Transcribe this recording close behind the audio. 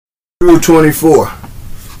Drew 24.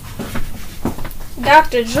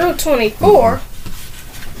 Dr. Drew 24.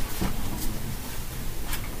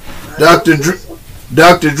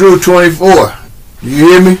 Dr. Drew 24. Do you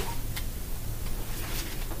hear me?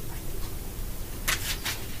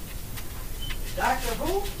 Dr.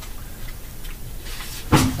 Who?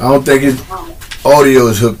 I don't think his audio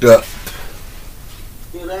is hooked up.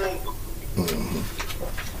 It ain't.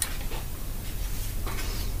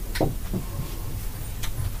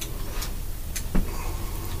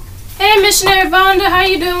 Hey, Missionary Vonda, how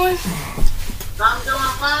you doing? I'm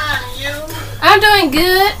doing fine, and you? I'm doing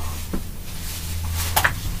good.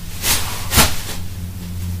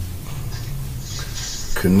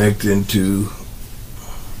 Connecting to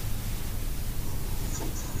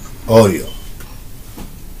audio.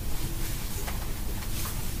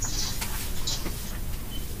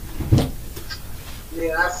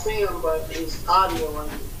 Yeah, I see him, but his audio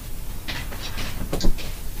ain't.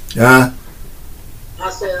 Huh? I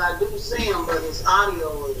said I do see him, but his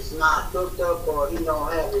audio is not hooked up, or he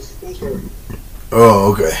don't have his speaker.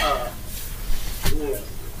 Oh, okay. Yeah.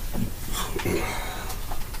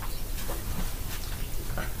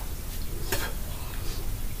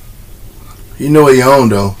 You know what you own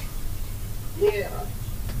though. Yeah.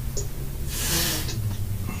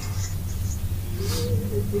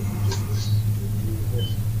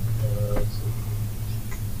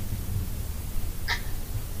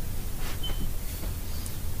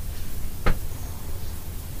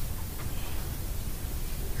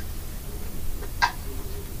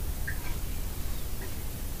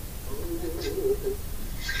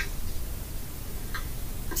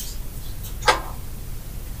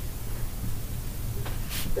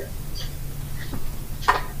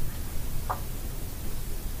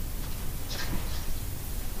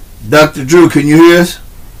 Dr. Drew, can you hear us?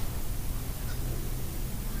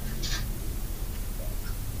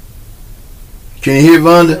 Can you hear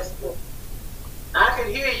Vonda? I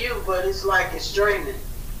can hear you, but it's like it's straining.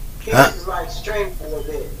 His Huh? is like straining a little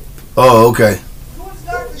bit. Oh, okay.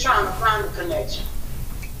 I'm trying to find the connection.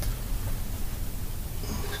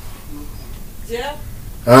 Jeff?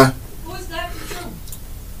 Huh? Who's Dr. Drew?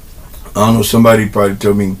 I don't know. Somebody probably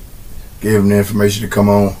told me, gave him the information to come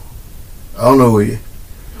on. I don't know who you.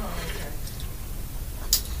 Oh,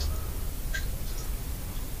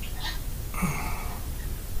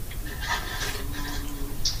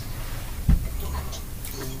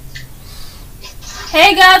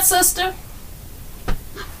 Hey, God sister.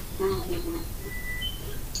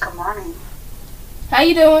 Good morning. How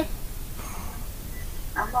you doing?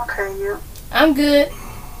 I'm okay. You I'm good.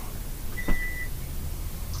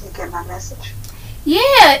 get my message?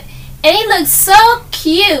 Yeah, and he looks so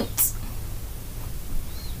cute.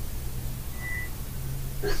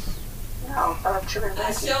 No, you and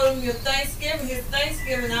I Becky. showed him his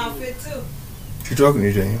Thanksgiving outfit too. You talking to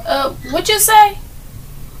you? What you say?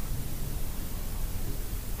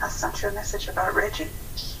 I sent you a message about Reggie.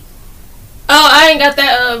 Oh, I ain't got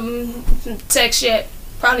that text yet.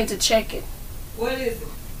 Probably need to check it. What is it?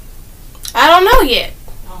 I don't know yet.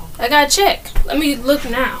 Oh. I gotta check. Let me look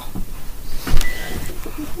now.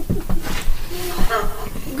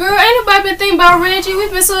 Girl, ain't nobody been thinking about Reggie.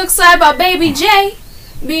 We've been so excited about Baby J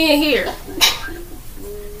being here.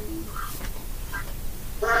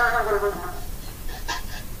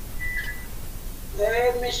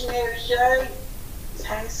 Hey, Missionary Shay.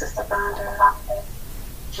 Hey, Sister Vonda.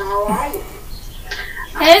 How are you?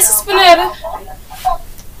 Hey, Sister Spinetta.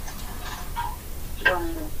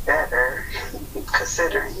 Doing better,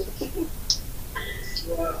 considering.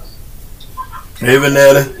 Yeah. Hey,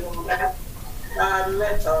 Vanetta. I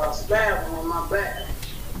met spasm on my back.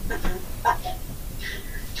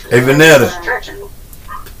 Hey, Vanetta. Stretching.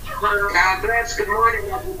 God bless. Good morning,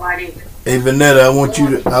 everybody. Hey, Vanetta. I want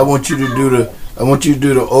you to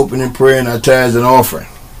do the opening prayer and our tithes and offering.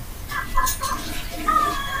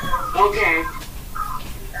 Okay.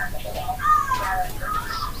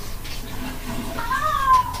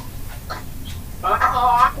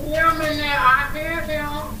 I hear him in there. I hear him.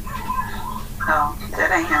 No,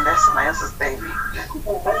 that ain't him. That's somebody else's baby.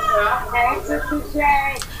 Hey, Sister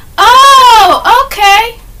Shay. Oh,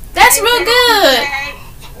 okay. That's real good.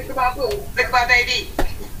 Look at my boo. Look at my baby.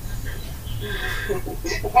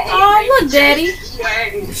 Oh, look, Daddy.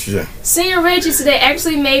 Hey. Sure. Seeing Reggie today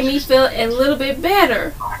actually made me feel a little bit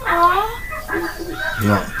better. Aw.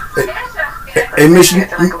 No. Hey,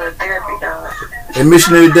 Regular therapy dog. Hey,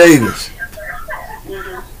 Missionary Davis.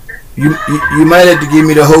 You might have to give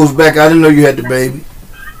me the hose back. I didn't know you had the baby.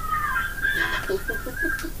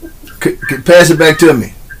 Pass it back to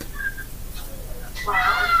me.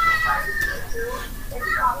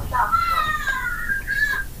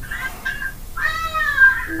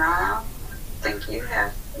 No, I think you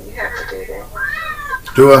have to do that.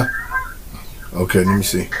 Do I? Okay, let me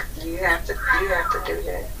see. You have to do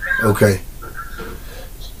that. Okay.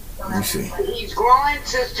 Let me see. He's growing,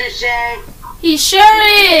 Sister Shay. He sure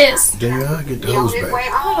is. Daniel, I'll get the He on hose his way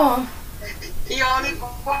back. Hold home. on. He on his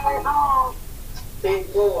way home.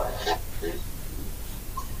 Big boy.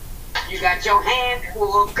 You got your hands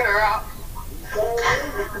full, girl.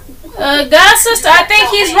 God, sister, I think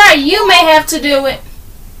he's right. You may have to do it.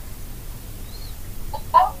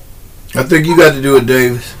 I think you got to do it,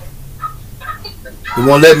 Davis. They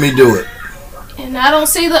won't let me do it. And I don't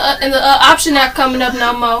see the option not coming up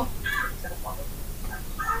no more.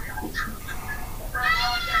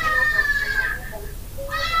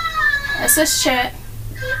 That's this chat.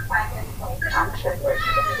 I'm checking.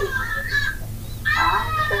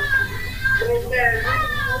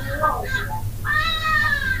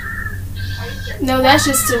 No, that's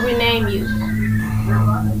just to rename you.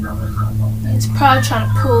 It's probably trying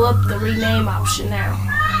to pull up the rename option now.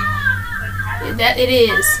 That it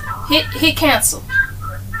is. Hit cancel.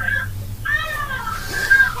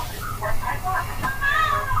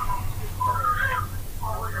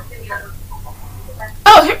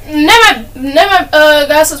 Oh, never,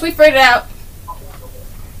 guys, since we figured it out.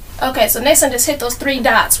 Okay, so next time just hit those 3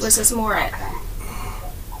 dots where it says more at.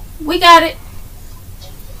 We got it.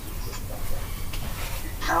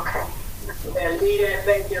 Okay. You better leave that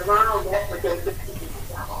baby alone. That's what they do.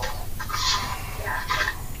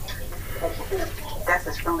 That's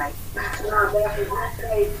his roommate. No, that's what they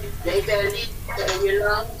say. They better leave that baby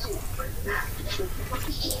alone too.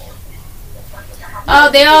 Oh,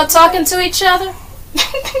 they all talking to each other?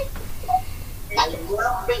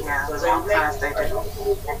 Yeah, sometimes they do.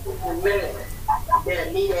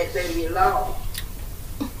 Better leave that baby alone.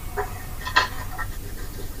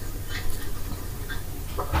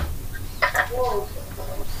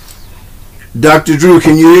 Dr. Drew,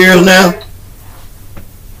 can you hear us now?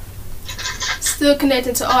 Still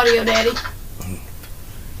connected to audio, Daddy.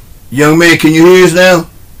 Young man, can you hear us now?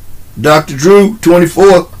 Dr. Drew,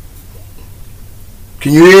 24.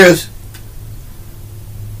 Can you hear us?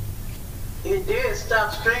 It did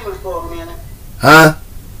stop streaming for a minute. Huh?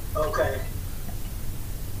 Okay.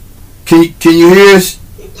 Can you hear us?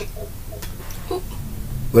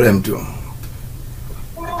 What am I doing?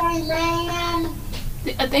 Hey, man.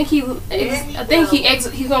 I think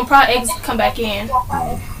he's gonna probably come back in.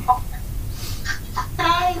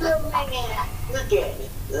 Hey, little man. Look at it.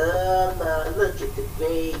 Look at the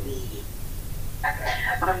baby.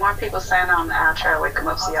 When more people sign on, I'll try to wake them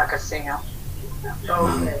up so y'all can see them.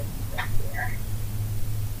 Okay.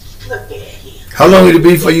 Look at him. How long will it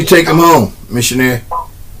be before you take him home, missionary?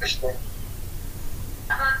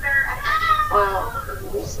 Well,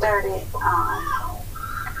 we started,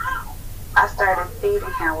 I started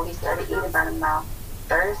feeding him when he started eating by the mouth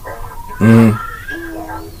Thursday. Mm-hmm.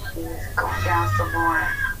 And he's going down some more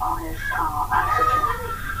on his oxygen.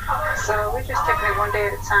 So we're just taking it one day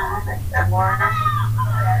at a time. The more,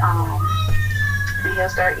 and he'll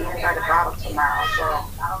start eating by the bottle tomorrow. So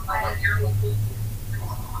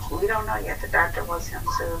we don't know yet. The doctor wants him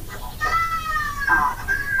to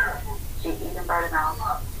be eating by the mouth.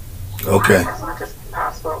 Okay. As much as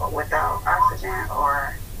possible without oxygen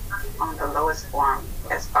or on the lowest form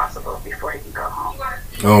as possible before he can go home.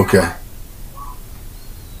 Okay.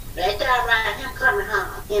 That's all right. Him coming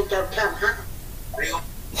home. Him don't come home.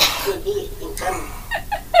 Good hit. Him coming.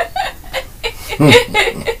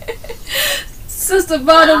 Sister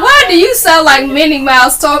Vonda, why do you sound like Minnie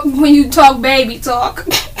Mouse talk when you talk baby talk?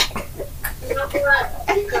 You know what?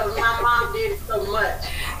 Because my mom did it so much.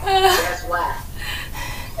 That's why.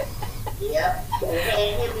 Yep. They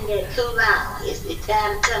had him in there too long. It's the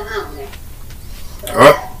time to come home now.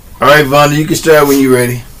 All right, Vonda, you can start when you're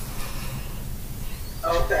ready.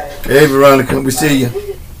 Okay. Hey, Veronica, we see you.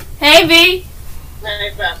 Hey, V.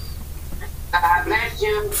 Hey, bro. Bless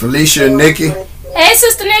you. Felicia and Nikki. Hey,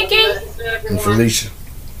 Sister Nikki. And Felicia.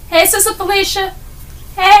 Hey, Sister Felicia.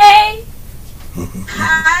 Hey.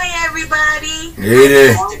 Hi, everybody. Hey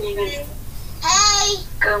there. Hey.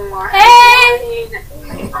 Good morning. Hey.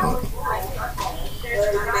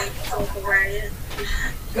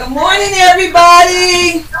 Good morning,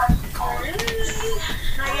 everybody.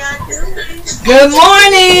 How y'all doing? Good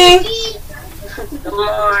morning. Good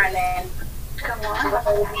morning. Come on.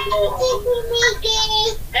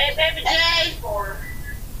 Hey, baby Jay.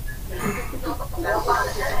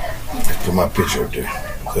 Put my picture up there.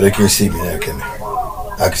 So they can't see me now, can they?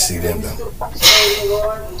 I can see them though. Praise the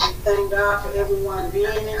Lord. We just thank God for everyone being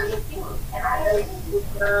in here.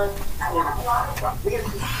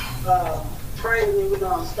 pray and we're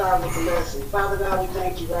going to start with the lesson. Father God, we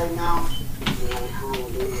thank you right now.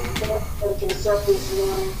 Thank you for this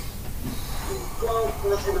morning. Lord,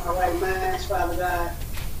 us in our right minds, Father God.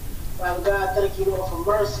 Father God, thank you, Lord, for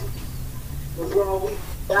mercy. But Lord, we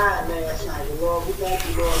died last night. But Lord, we thank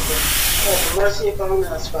you, Lord, for mercy upon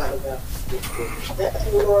us, Father God.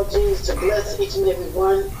 Thank you, Lord Jesus, to bless each and every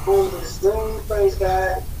one on this Zoom, praise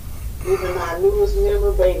God. Even our newest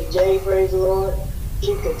member, Baby J, praise the Lord.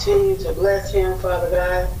 Keep continuing to bless him, Father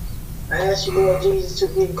God. I ask you, Lord Jesus,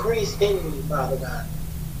 to increase in me, Father God.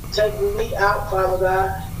 Take me out, Father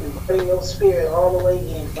God, and bring your spirit all the way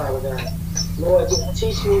in, Father God. Lord, just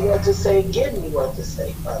teach me what to say, give me what to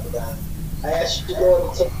say, Father God. I ask you,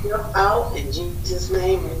 Lord, to take them out in Jesus'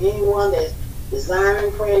 name, and anyone that's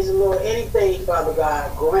desiring, praise the Lord, anything, Father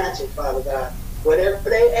God, grant it, Father God. Whatever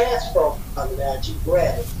they ask for, Father God, you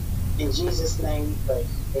grant it. In Jesus' name we pray.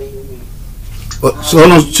 Amen. Well, so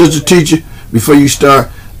hold on, Sister Teacher, before you start,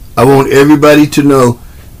 I want everybody to know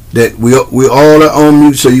that we all are on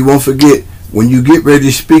mute, so you won't forget. When you get ready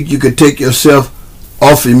to speak, you can take yourself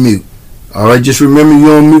off in mute. All right, just remember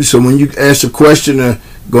you're on mute, so when you ask a question or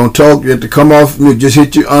going to talk, you have to come off mute. Just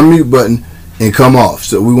hit your unmute button and come off,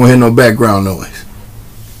 so we won't hear no background noise.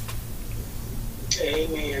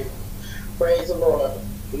 Amen. Praise the Lord.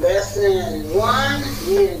 Lesson 1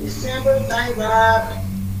 in December. Thank God.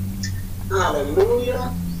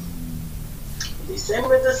 Hallelujah.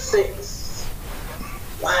 December the 6th.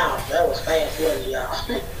 Wow, that was fast, wasn't it,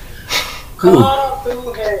 y'all? Call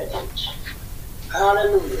through heritage.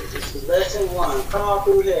 Hallelujah. This is lesson 1. Call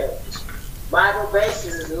through heritage. Bible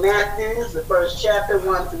basis is Matthew, the first chapter,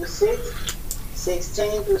 1 through 6,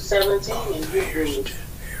 16 through 17, and Hebrews,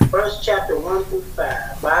 first chapter, 1 through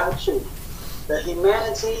 5. Bible truth. The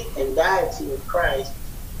humanity and deity of Christ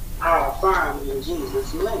are affirmed in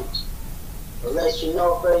Jesus' lineage. To let you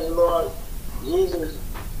know, praise the Lord, Jesus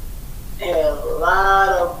had a lot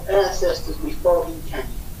of ancestors before he came.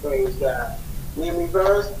 Praise God. In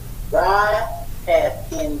reverse, God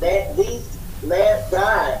hath in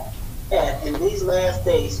these last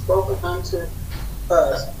days spoken unto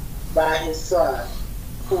us by his Son,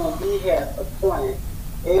 whom he hath appointed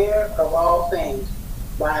heir of all things,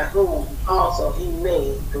 by whom also he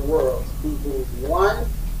made the world. Hebrews 1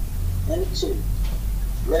 and 2.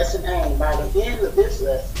 Lesson aim. By the end of this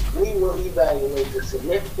lesson, we will evaluate the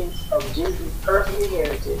significance of Jesus' earthly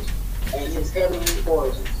heritage and his heavenly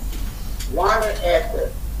origins. Wonder at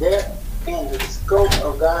the depth and the scope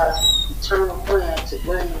of God's eternal plan to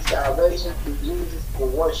bring salvation through Jesus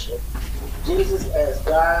and worship Jesus as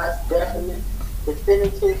God's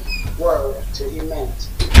definitive word to humanity.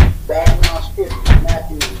 Backing on scripture,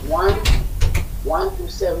 Matthew 1 through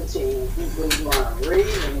 17, Hebrews 1. Read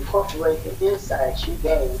and incorporate the insights you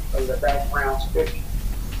gain from the background scripture.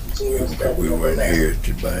 We were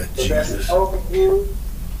inherited by Jesus. The overview,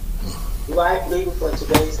 life leading for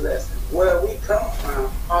today's lesson. Where we come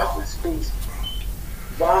from often speaks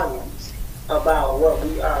volumes about what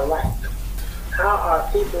we are like. How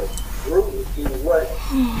are people rooted in what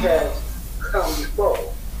has come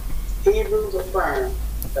before? Hebrews affirm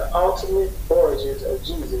the ultimate origins of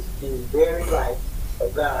Jesus in the very life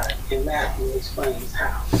of God, and Matthew explains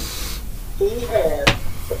how. He has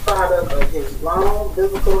the product of his long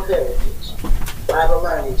biblical heritage. Bible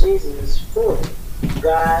learning, Jesus is fully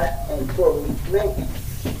God and fully man.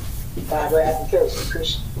 Bible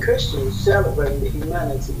application, Christians celebrate the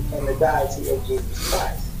humanity and the deity of Jesus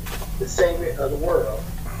Christ, the Savior of the world,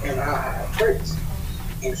 and our high priest.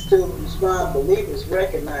 And students respond, believers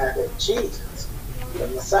recognize that Jesus, the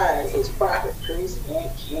Messiah, is prophet, priest,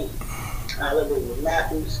 and king. Hallelujah.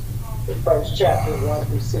 Matthew's the first chapter, 1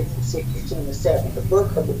 through 6, and 16 and 7, the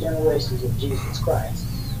book of the generations of Jesus Christ,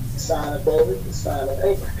 the son of David, the son of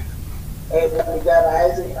Abraham. Abraham begot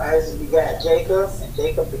Isaac, Isaac begot Jacob, and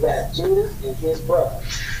Jacob begot Judas and his brother.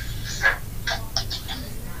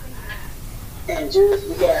 And Judas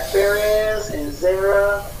begat Perez and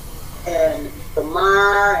Zerah, and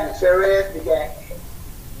Tamar, and Perez begat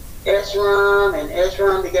Esron, and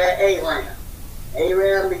Esron begat Aram.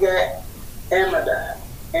 Aram begat Ammadai,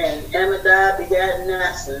 and Ammadai begat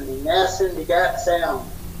Nasson, and Nasson begat Salmon.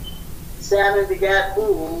 Salmon begat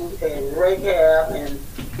Booz and Rahab, and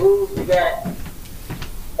Booz begat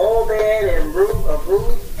Obed and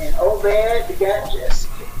Ruth, and Obed begat Jesse.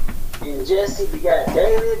 And Jesse begat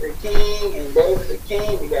David the king, and David the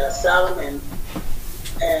king begat Solomon,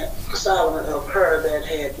 and Solomon of her that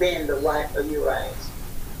had been the wife of Uriah.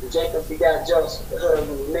 And Jacob begat Joseph, the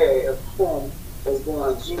husband of Mary, of whom was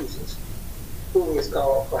born Jesus, who is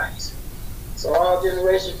called Christ. So all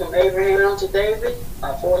generations from Abraham to David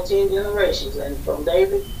are 14 generations, and from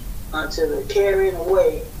David until the carrying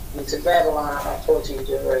away into Babylon are 14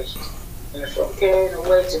 generations. And from carrying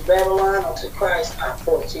away to Babylon unto Christ are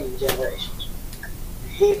 14 generations.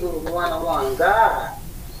 Hebrews 1:1, God,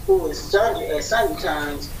 who is sundry at sundry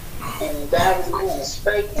times and in divers manners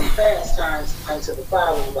spake in past times unto the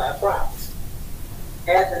fathers by prophets,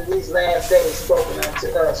 hath in these last days spoken unto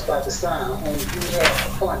us by the Son, whom he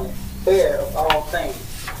hath appointed heir of all things,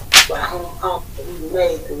 by whom also he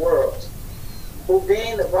made the worlds, who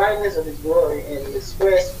being the brightness of his glory and the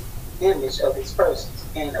express image of his persons,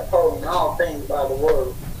 and upholding all things by the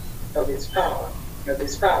word of his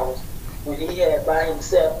powers, when he had by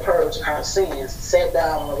himself purged our sins, sat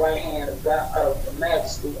down on the right hand of God of the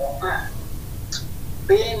majesty on high,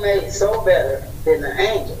 being made so better than the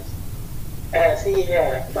angels, as he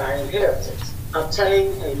had by inheritance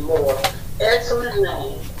obtained a more excellent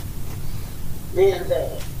name than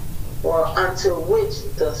they. For unto which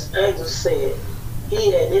the angels said,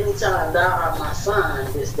 He at any time thou art my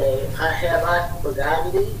son this day, I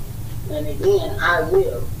forgotten thee, and again I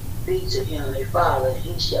will be to him a father,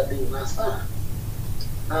 he shall be my son.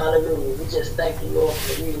 Hallelujah. We just thank you, Lord,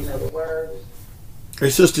 for the reading of the word.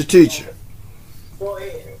 Hey, Sister Teacher. Go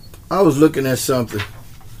ahead. I was looking at something.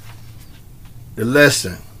 The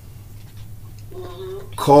lesson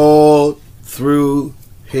called through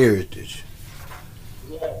heritage.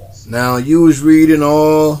 Yes. Now you was reading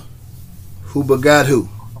all who begot who,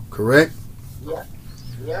 correct? Yeah.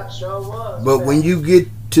 Yeah, sure was. But when you get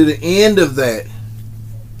to the end of that,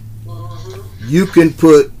 you can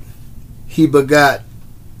put he begot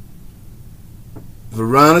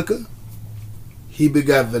Veronica, he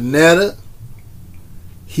begot Vanetta,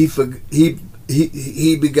 he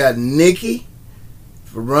begot Nikki,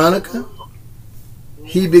 Veronica,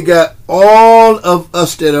 he begot all of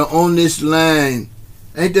us that are on this line.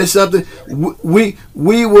 Ain't that something? We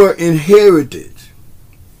were inherited.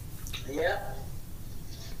 Yeah.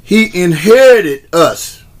 He inherited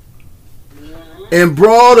us and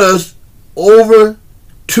brought us over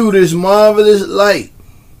to this marvelous light.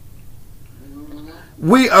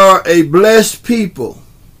 We are a blessed people.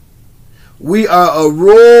 We are a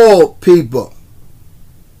royal people.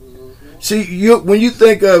 See, when you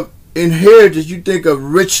think of inheritance, you think of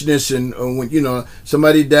richness, and when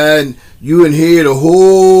somebody died and you inherit a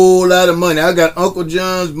whole lot of money. I got Uncle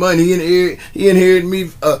John's money. He inherited me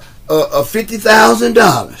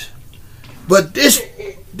 $50,000. But this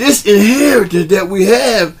inheritance that we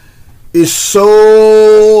have is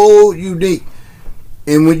so unique.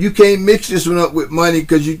 And when you can't mix this one up with money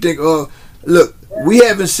because you think, oh, look, we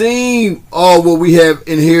haven't seen all what we have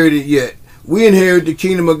inherited yet. We inherit the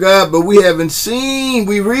kingdom of God, but we haven't seen,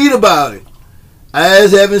 we read about it.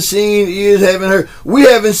 Eyes haven't seen, ears haven't heard. We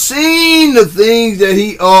haven't seen the things that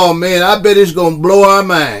oh man, I bet it's going to blow our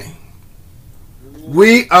mind.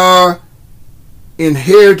 We are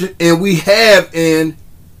inherited, and we have an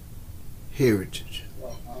heritage.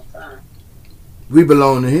 We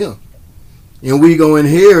belong to him. And we going to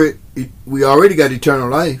inherit, we already got eternal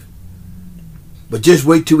life. But just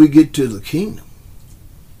wait till we get to the kingdom.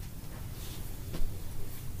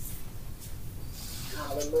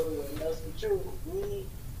 Hallelujah. And that's the truth.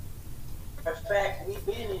 In fact, we've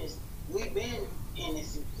been in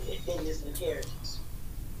this inheritance.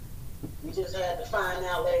 We just had to find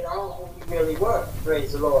out later on who we really were.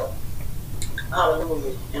 Praise the Lord.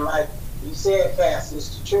 Hallelujah. And like you said, Pastor,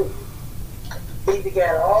 it's the truth. He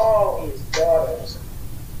begat all his daughters,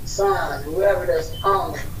 sons, whoever that's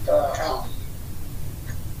on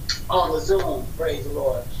the Zoom. Praise the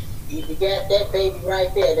Lord. He begat that baby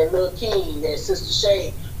right there, that little king, that Sister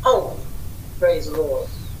Shay holy. Praise the Lord.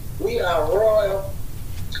 We are royal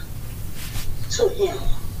to him.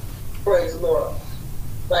 Praise the Lord.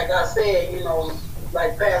 Like I said,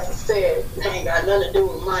 like Pastor said, it ain't got nothing to do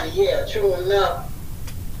with money. Yeah, true enough.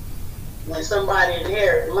 When somebody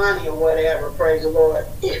inherits money or whatever, praise the Lord,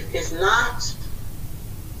 if it's not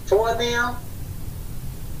for them,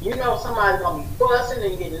 somebody's going to be fussing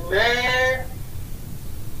and getting mad.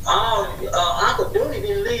 Uncle Dooney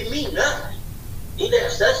didn't leave me nothing. He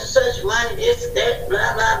left such and such money, this, that,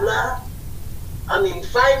 blah, blah, blah. I mean,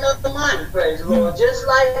 fighting up the money, praise the Lord. Just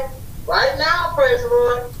like right now, praise the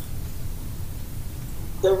Lord,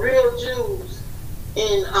 the real Jews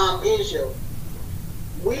in Israel,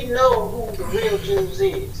 we know who the real Jews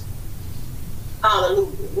is.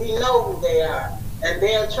 Hallelujah. We know who they are. And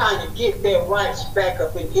they're trying to get their rights back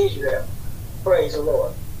up in Israel. Praise the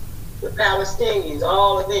Lord. The Palestinians,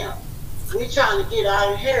 all of them. We trying to get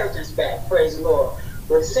our inheritance back. Praise the Lord.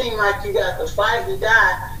 But it seems like you got to fight and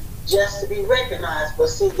die just to be recognized. But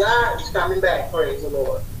see, God is coming back. Praise the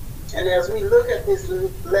Lord. And as we look at this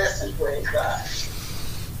lesson, praise God,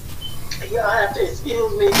 Y'all have to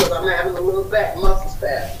excuse me because I'm having a little back muscle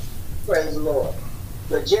spasm. Praise the Lord.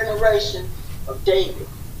 The generation of David.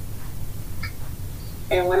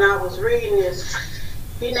 And when I was reading this,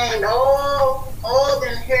 he named all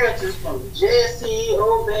the inheritance from Jesse,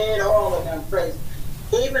 Obed, all of them. Praise.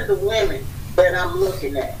 Even the women that I'm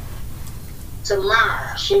looking at.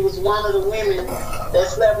 Tamar, she was one of the women that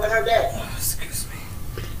slept with her dad. Excuse me.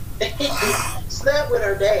 Slept with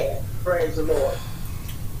her dad, praise the Lord,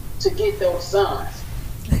 to get those sons.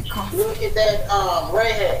 Look at that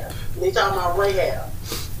Rahab. They talking about Rahab.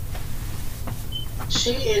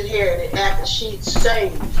 She inherited after she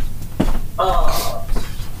saved.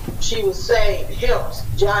 She was saved, helped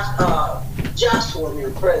Joshua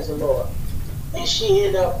and praise the Lord, and she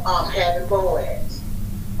ended up having Boaz.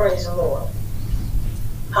 Praise the Lord.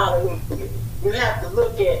 Hallelujah. You have to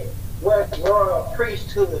look at where the royal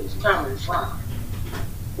priesthood is coming from.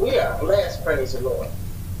 We are blessed, praise the Lord.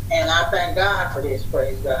 And I thank God for this,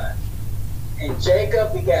 praise God. And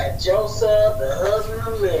Jacob, we got Joseph, the husband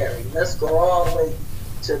of Mary. Let's go all the way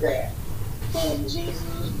to that. And Jesus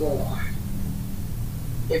was born.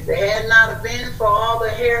 If it had not been for all the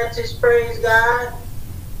heritage, praise God,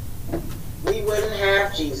 we wouldn't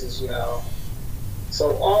have Jesus, y'all.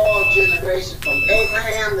 So all generations from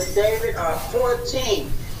Abraham to David are 14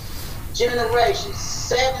 generations.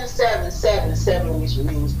 7, which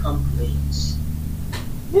means complete.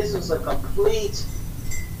 This was a complete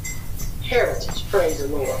heritage, praise the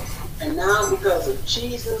Lord. And now because of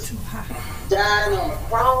Jesus dying on the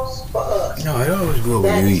cross for us, No, I always go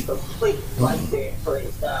that when you is eat. complete right there,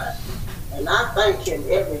 praise God. And I thank him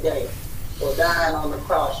every day for dying on the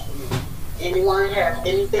cross for me. Anyone have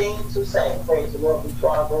anything to say, praise the Lord,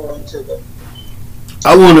 before I go into the...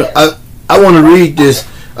 I want to read this.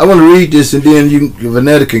 I want to read this, and then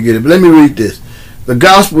Vanetta can get it. But let me read this. The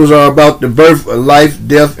Gospels are about the birth, life,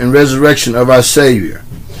 death, and resurrection of our Savior.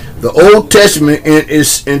 The Old Testament in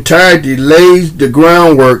its entirety lays the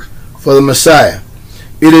groundwork for the Messiah.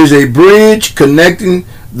 It is a bridge connecting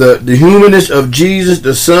the humanness of Jesus,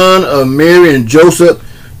 the son of Mary and Joseph,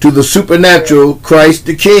 to the supernatural Christ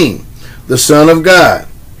the King, the Son of God.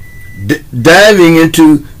 Diving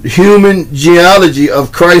into the human genealogy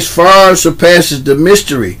of Christ far surpasses the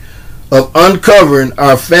mystery of uncovering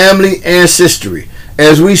our family ancestry.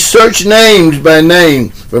 As we search names by name,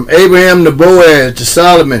 from Abraham to Boaz to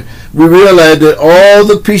Solomon, we realize that all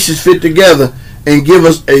the pieces fit together and give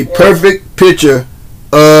us a perfect picture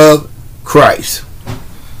of Christ.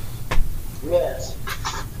 Yes.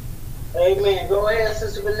 Amen. Go ahead,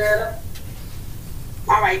 Sister Vanetta.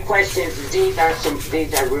 All right, questions. These are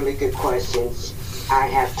really good questions. I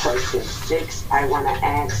have question 6. I want to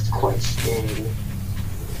ask question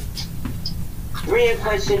 3 and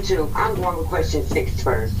question 2. I'm going with question 6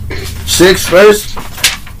 first. 6 first?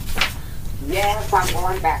 Yes, I'm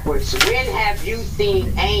going backwards. When have you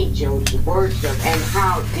seen angels worship, and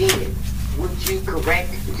how did? Would you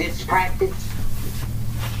correct this practice?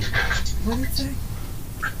 What did it say?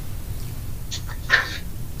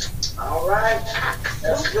 All right.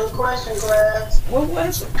 That's a good question, class. What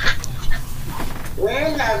was it?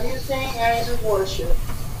 When have you seen angels worship,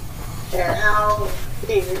 and how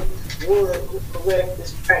did would correct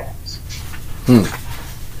this practice?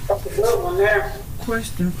 That's a good one there.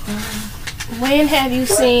 Question 5. When have you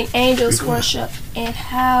seen angels worship, and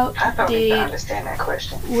how I thought we could did understand that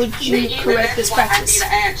question. would you correct this practice? I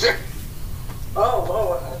need an answer. Oh,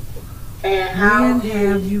 Lord. And how When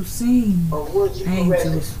have you seen or would you correct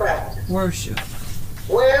angels this practice? worship,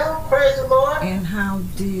 Well, praise the Lord. and how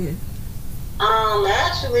did?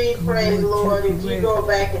 Actually, praise the Lord, if you go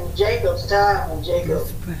back in Jacob's time when Jacob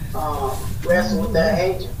wrestled with that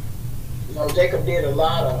angel, you know, Jacob did a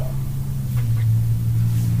lot of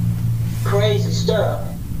crazy stuff.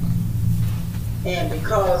 And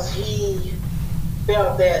because he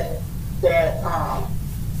felt that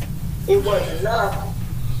it wasn't enough,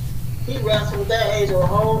 he wrestled with that angel a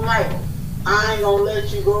whole night. I ain't gonna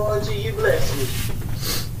let you go until you bless me.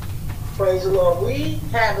 Praise the Lord. We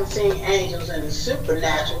haven't seen angels in the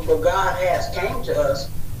supernatural, but God has came to us,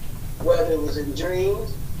 whether it was in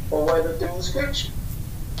dreams or whether through scripture.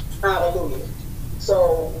 Hallelujah.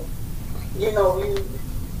 So, you know,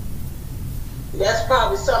 that's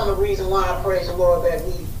probably some of the reason why I praise the Lord, that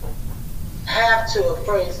we have to,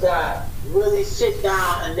 praise God, really sit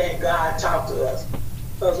down and let God talk to us.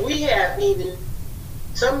 Because we have even,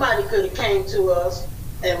 somebody could have came to us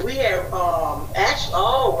and we have actually,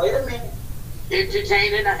 oh, wait a minute.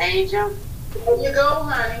 Entertaining an angel. There you go,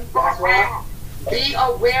 honey. That's right. Be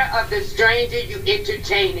aware of the stranger you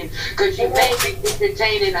entertaining, because you may be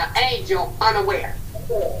entertaining an angel unaware.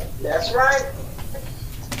 That's right.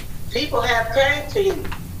 people have came to you.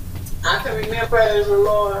 I can remember, praise the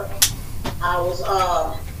Lord, I was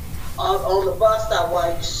on the bus stop where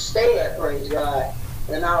I used to stay at, praise God,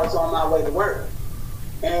 and I was on my way to work.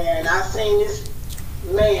 And I seen this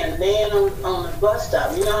man laying on the bus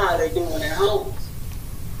stop. You know how they do when they're homeless.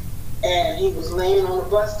 And he was laying on the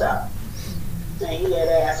bus stop. And he had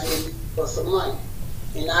asked me for some money.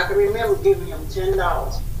 And I can remember giving him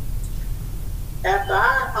 $10. After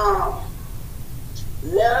I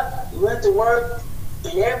left, went to work,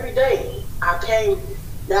 and every day I came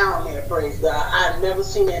down there, praise God, I'd never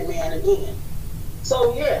seen that man again.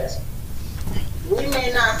 So yes, we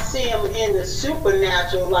may not see him in the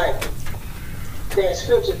supernatural like that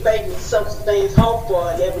scripture, faith is substance things hoped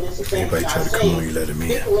for and evidence of things not seen.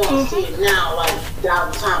 People want to see it now like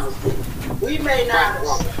Dalton Thomas did. We may not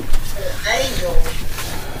see an angel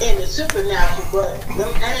in the supernatural, but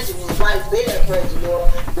them angels was right there, praise the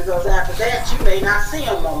Lord, because after that you may not see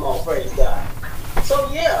them no more, praise God.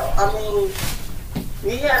 So yeah, I mean,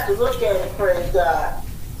 we have to look at it, praise God,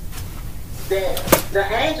 that the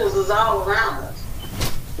angels is all around us.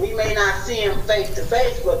 We may not see them face to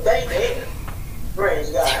face, but they there. Praise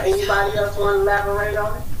God. Anybody else want to elaborate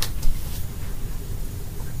on it?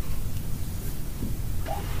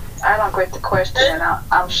 I don't get the question, and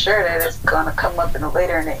I'm sure that it's gonna come up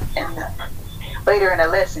later in the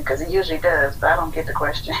lesson, because it usually does. But I don't get the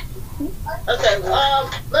question. Okay.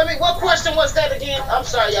 What question was that again? I'm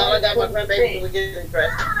sorry, y'all. I got my grandbaby who was getting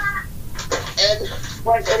dressed. And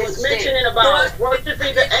it was mentioning about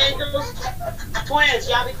worshiping the angels. Twins,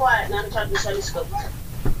 y'all be quiet. Now I'm talking to Sunday school.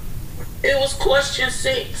 It was question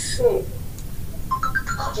 6.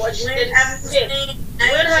 Question 6.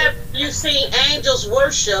 When have you seen angels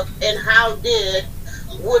worship, and how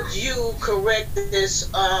would you correct this?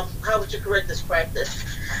 How would you correct this practice?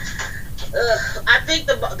 I think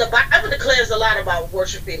the Bible declares a lot about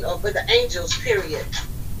worshiping with the angels. Period.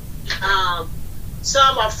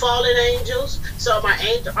 Some are fallen angels. Some are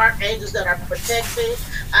archangels that are protecting.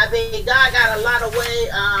 I mean, God got a lot of way.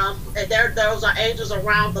 And those are angels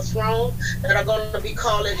around the throne that are going to be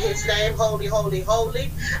calling His name, holy, holy,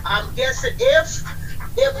 holy. I'm guessing if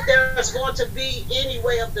there's going to be any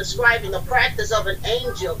way of describing the practice of an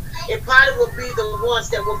angel, it probably will be the ones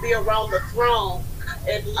that will be around the throne,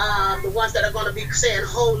 and the ones that are going to be saying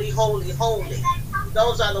holy, holy, holy.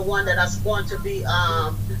 Those are the ones that are going to be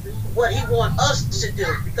what He wants us to do,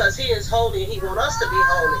 because He is holy and He wants us to be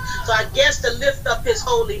holy. So I guess to lift up His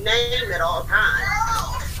holy name at all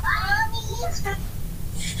times.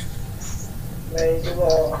 Praise the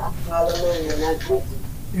Lord. Hallelujah.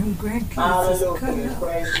 Them grandkids is Hallelujah. cutting up.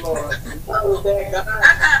 Praise the Lord.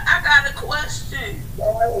 I got a question.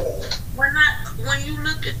 When you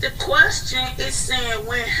look at the question, it's saying,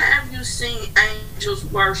 when have you seen angels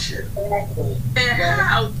worship? And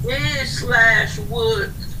how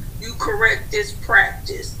would you correct this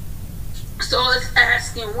practice? So it's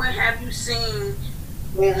asking, when have you seen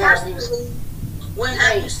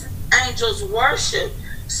angels worship?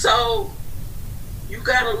 So you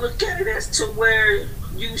got to look at it as to where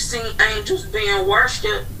you've seen angels being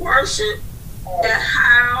worship, and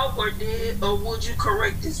how or would you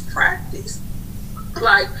correct this practice?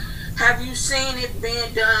 Like, have you seen it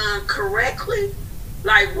being done correctly?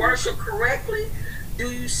 Like, worship correctly?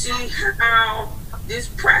 Do you see how this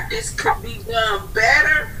practice could be done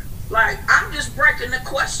better? Like, I'm just breaking the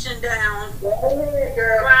question down.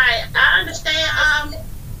 Right, I understand.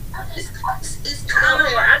 It's kind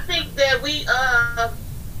of I think that we,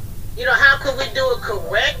 how can we do it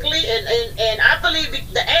correctly? And I believe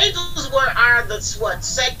the angels are the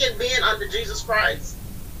second being under Jesus Christ.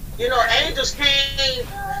 Angels came.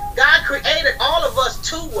 God created all of us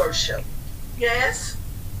to worship. Yes.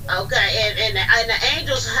 Okay, and the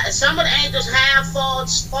angels, some of the angels have fallen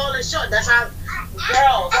short. That's how,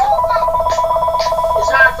 girls,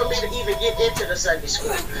 it's hard for me to even get into the Sunday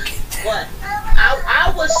school. But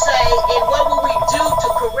I would say, and what would we do to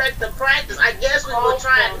correct the practice? I guess we would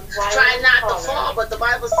try not to fall, but the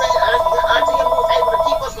Bible says unto Him who is able to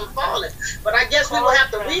keep us from falling. But I guess we will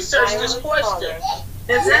have to research this question.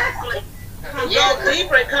 Exactly. Go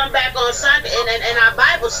deeper and come back on Sunday and our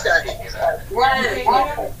Bible study. Right.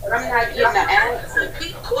 I'm not getting the answer. It's a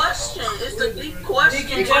deep question. It's a deep question.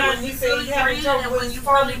 Deacon John, he said he haven't told and what when his you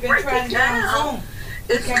phone really been break trying it to get on down, Zoom.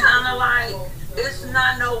 it's kind of like, it's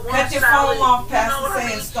not no one Cut your solid. phone off, You know Pastor, what I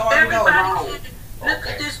saying mean? start it Everybody over. can look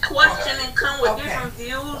at this question and come with Okay. different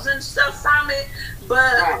views and stuff from it,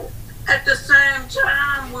 but at the same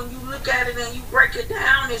time, when you look at it and you break it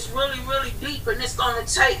down, it's really, really deep, and it's going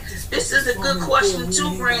to take. This is a good question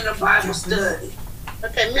to bring a Bible study.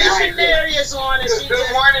 Okay, missionary is on. And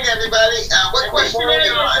Good morning, everybody. What question are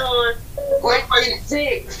you on? Question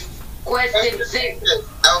 6. Question 6.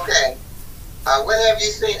 Okay. When have you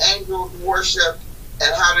seen angels worship,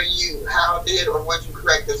 and how did or would you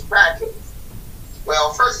correct this practice?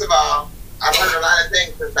 Well, first of all, I've heard a lot of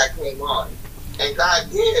things since I came on. And God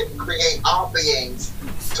did create all beings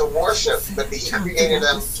to worship, but He created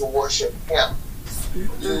them to worship Him.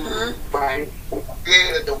 Right. He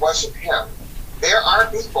created to worship Him. There are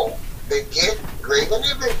people that get graven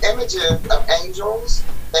images of angels,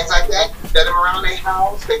 things like that, set them around their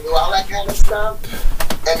house, they do all that kind of stuff,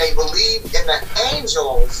 and they believe in the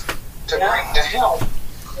angels to bring the help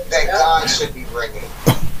that God should be bringing.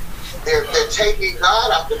 They're taking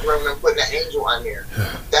God off the throne and putting an angel on there.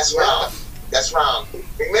 That's wrong. That's wrong.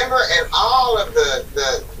 Remember, in all of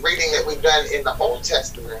the reading that we've done in the Old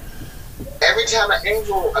Testament, every time an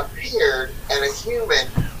angel appeared and a human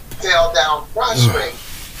fell down prostrate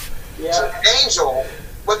to an angel,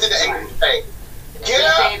 what did the angel say? Get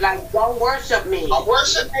up! Say, like, don't worship me.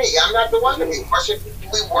 Worship me. I'm not the one to be worshipped.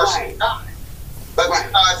 We worship God. But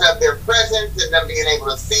because of their presence and them being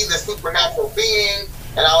able to see the supernatural being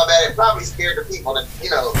and all of that, it probably scared the people, it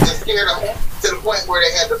scared them to the point where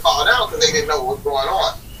they had to fall down because they didn't know what was going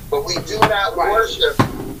on. But we do not worship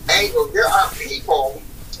angels. There are people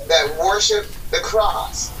that worship the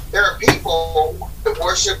cross. There are people that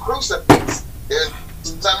worship crucifix. There's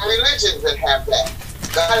some religions that have that.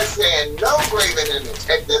 God is saying no graven image.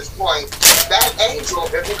 At this point, that angel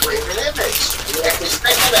is a graven image. If you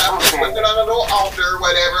take it up and put it on a little altar or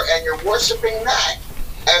whatever, and you're worshiping that,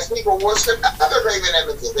 as people worship other graven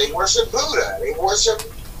images. They worship Buddha. They worship,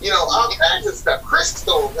 all kinds of stuff,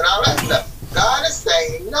 crystals and all that stuff. God is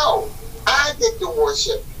saying, no, I get to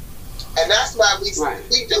worship. And that's why we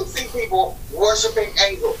do see people worshiping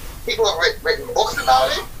angels. People have written books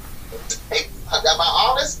about it. About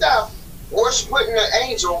all this stuff. Putting an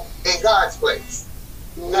angel in God's place.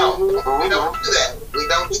 No, we don't do that. We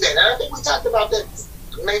don't do that. And I think we talked about that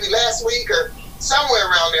maybe last week or somewhere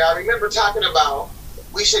around there. I remember talking about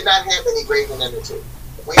we should not have any graven images.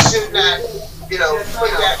 We should not,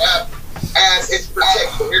 put that up as its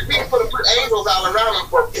protection. There's people that put angels all around them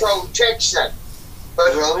for protection.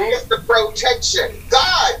 But who gets the protection?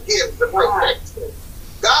 God gives the protection.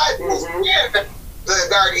 God will give the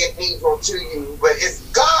guardian angel to you, but it's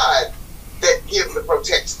God that gives the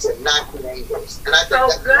protection, not the angels. And I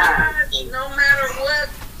think so God, no matter what,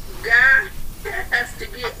 God has to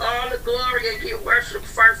get all the glory and get worship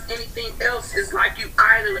first. Anything else is like you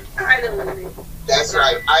idling it. That's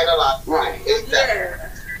right, idolize. Right. Exactly.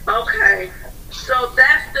 Yeah. Okay. So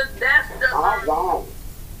that's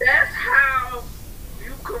how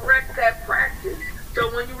you correct that practice. So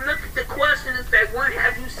when you look at the question and say, when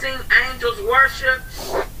have you seen angels worship?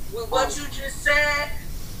 With what you just said,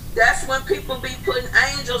 that's when people be putting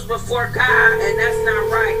angels before God, and that's not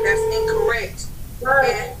right. That's incorrect.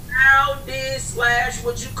 And how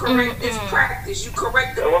would you correct this practice? You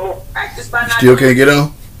correct the practice by not. Still can't get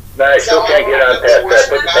on? No, I still can't get on past that.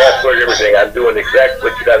 Put the password and everything. I'm doing exactly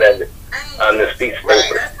what you done on this piece of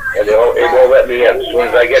paper. And it won't let me in. As soon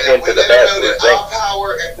as I get into the password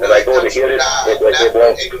thing, and I go to hit it,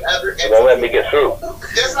 it won't let me get through.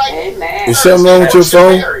 Is something wrong with your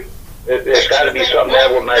phone? It's got to be something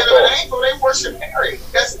wrong with my phone. They worship Mary.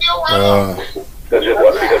 That's still wrong. Because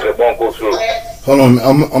it won't go through. Hold on,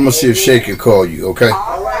 I'm gonna see if Shay can call you, okay?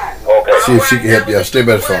 Okay. See if she can help you out. Stay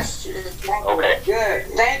by the phone. Okay. Good.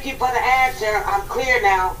 Thank you for the answer. I'm clear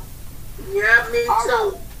now. Yeah, me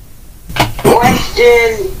too.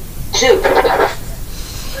 Question 2.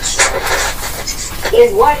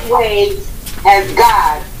 In what ways has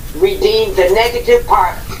God redeemed the negative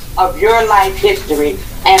part of your life history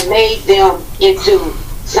and made them into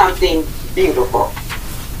something beautiful?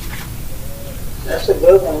 That's a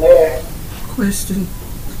good one there. Question.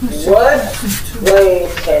 What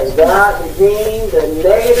ways has God redeemed the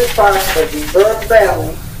negative parts of your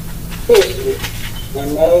family history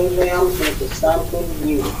and made them into something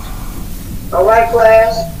beautiful? All right,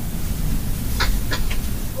 class?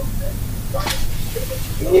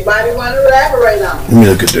 Anybody want to elaborate on it? Let me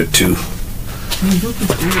look at that too.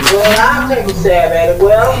 Well, I'll take a stab at it.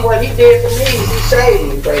 Well, what he did for me is he saved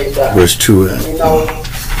me, praise God. Verse 2.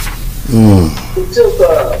 He took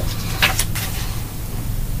a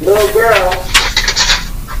little girl.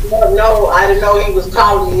 No, I didn't know he was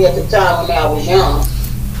calling me at the time when I was young.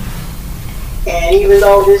 And even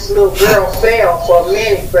though this little girl fell for a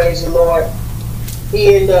minute, praise the Lord,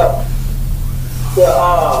 he ended up,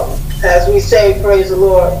 as we say, praise the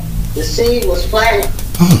Lord, the seed was planted.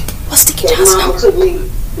 What's the Mama took me,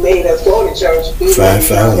 made us go to church.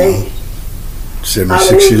 551.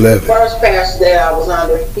 7611. The first pastor that I was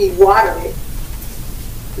under, he watered it.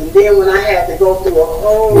 And then when I had to go through a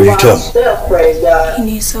whole lot of stuff, praise God. He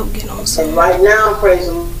needs help getting on some. And right now, praise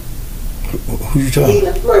the Lord, Who you talking? he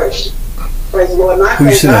done flourished. Praise the Lord. And I Who you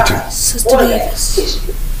thank sent that God to? Sister for that Davis.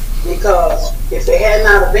 history. Because if it had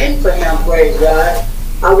not been for him, praise God,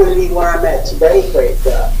 I wouldn't be where I'm at today, praise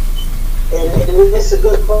God. And it's a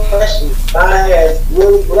good question. God has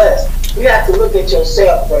really blessed. You have to look at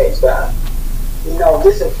yourself, praise God. You know,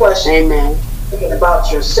 this is a question. Amen. Thinking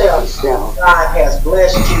about yourself. God has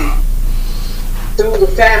blessed you through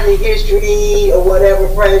the family history or whatever,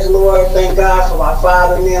 praise the Lord. Thank God for my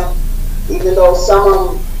father and them. Even though some of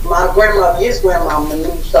them, my grandmother, his grandmama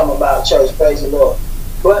knew something about church, praise the Lord.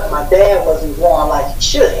 But my dad wasn't born like he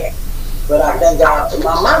should have. But I thank God for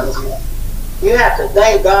my mama's name. You have to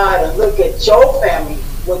thank God and look at your family,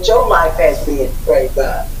 what your life has been, praise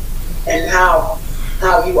God, and how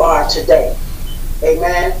you are today.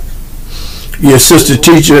 Amen. Yeah, sister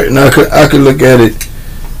teacher, and I could look at it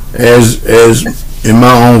as in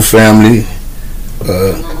my own family,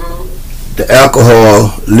 the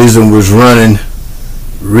alcoholism was running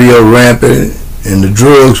real rampant, and the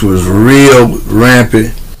drugs was real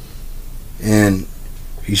rampant, and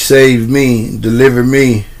he saved me, delivered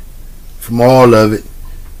me from all of it.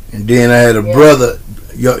 And then I had a brother,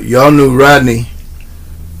 y'all knew Rodney.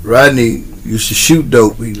 Rodney used to shoot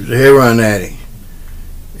dope. He was a heroin addict.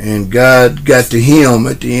 And God got to him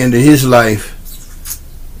at the end of his life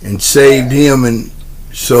and saved him. And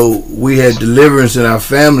so we had deliverance in our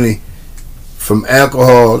family from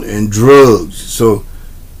alcohol and drugs. So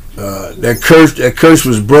that curse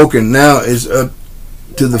was broken. Now it's up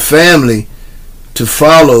to the family to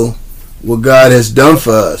follow what God has done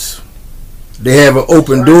for us. They have an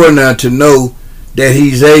open door now to know that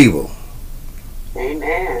He's able.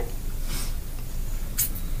 Amen.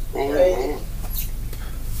 Amen.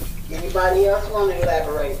 Anybody else want to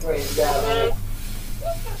elaborate? Praise God.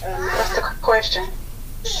 What's the question?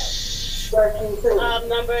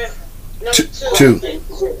 Number Two.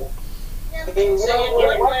 In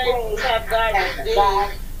what way have God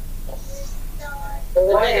redeemed the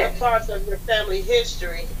negative parts of your family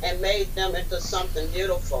history and made them into something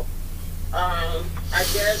beautiful? I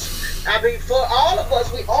guess, for all of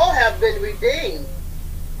us, we all have been redeemed.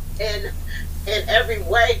 In every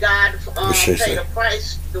way, God paid a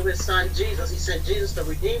price through His Son Jesus. He sent Jesus to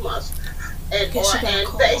redeem us. And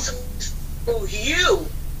basically through you,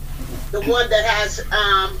 the one that has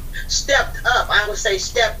stepped up, I would say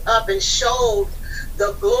stepped up and showed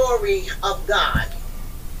the glory of God.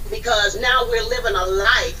 Because now we're living a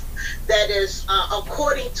life that is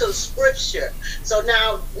according to Scripture. So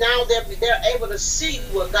now they're able to see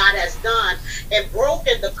what God has done and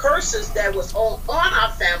broken the curses that was on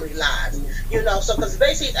our family lives. You know, so because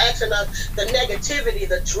basically He's asking us the negativity,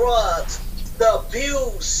 the drugs, the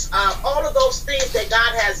abuse, all of those things that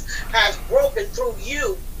God has broken through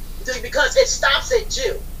you, because it stops at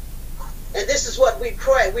you. And this is what we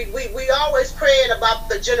pray. We always praying about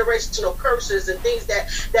the generational curses and things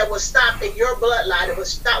that will stop in your bloodline. It will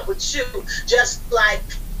stop with you, just like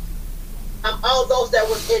all those that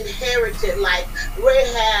was inherited, like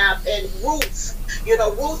Rahab and Ruth. You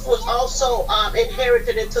know, Ruth was also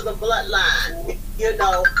inherited into the bloodline. You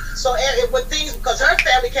know, so with things, because her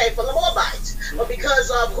family came from the Moabites, but because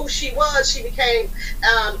of who she was, she became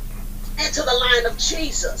into the line of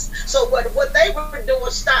Jesus. So what they were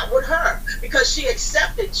doing stopped with her because she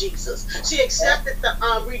accepted Jesus. She accepted the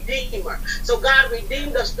Redeemer. So God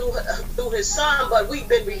redeemed us through His Son, but we've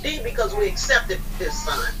been redeemed because we accepted His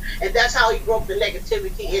Son, and that's how He broke the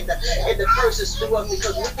negativity and the curses through us,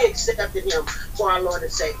 because we accepted Him for our Lord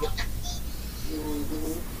and Savior.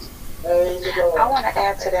 I want to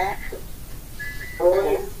add to that.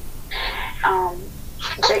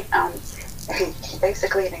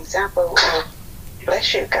 Basically an example of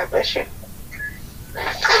bless you, God bless you.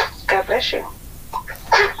 God bless you.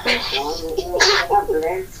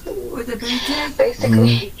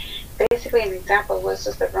 Basically an example of what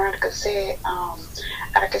Sister Veronica said.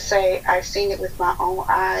 I could say I've seen it with my own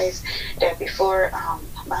eyes that before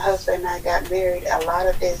my husband and I got married, a lot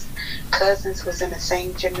of his cousins was in the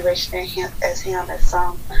same generation as him, as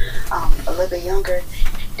some a little bit younger.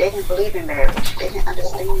 They didn't believe in marriage. They didn't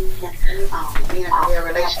understand being in a real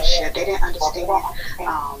relationship. They didn't understand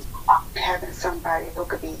having somebody who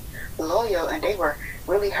could be loyal, and they were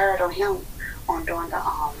really hard on him on doing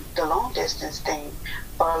the long distance thing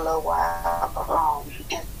for a little while.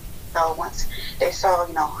 And so once they saw,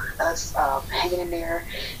 us hanging in there,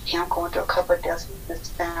 him going through a couple of deaths with his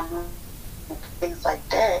family, things like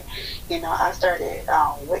that, I started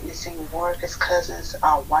witnessing more of his cousins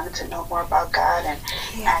wanted to know more about God and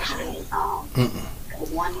actually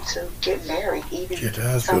wanting to get married, even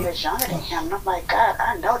some that's younger than him. And I'm like, God,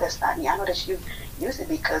 I know that's not me. I know that's you using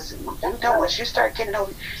me, because once you start getting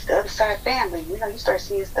over the other side family, you start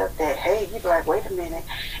seeing stuff that, hey, you be like, wait a minute,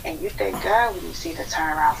 and you thank God when you see the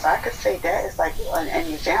turnaround. So I could say that is like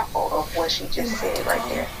an example of what she just said right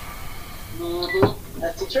there.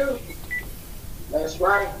 That's the truth. That's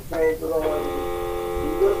right. Praise the Lord.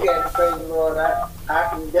 You look at it, praise the Lord. I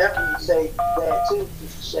can definitely say that too.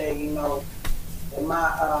 Say, and my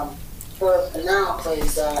husband now,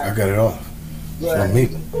 praise God. I got it off. Yeah. It's me.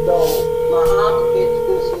 So my uncle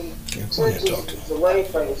introduced me to Jesus the way,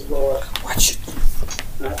 praise the Lord. Watch it.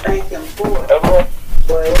 And I thank him for it.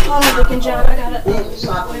 But Hold on, John. I gotta.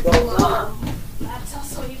 something goes on.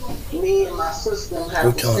 Me and my sister have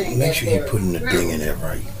Go to tell him, sing make sure at you're putting the thing in there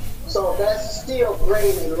right. So that's still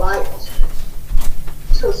bringing light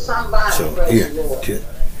to somebody, So praise here, the Lord. To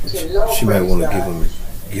know, she might praise want to God,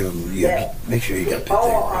 give him. Yeah, make sure you got that all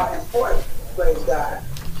thing are right. important, praise God.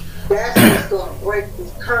 That's what's going to break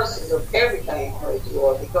these curses of everything, praise the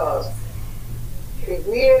Lord, because if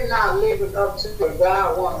we're not living up to where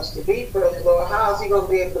God wants us to be, praise the Lord, how is he going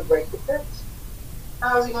to be able to break the curse?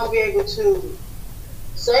 How is he going to be able to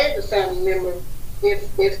save the family member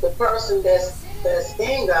if the person that's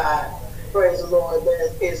in God, praise the Lord,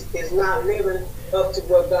 that is not living up to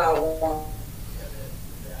what God wants?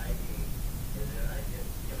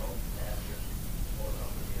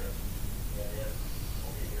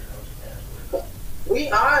 We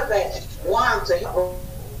are that one to help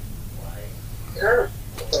her,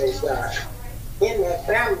 praise God, in that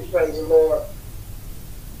family, praise the Lord.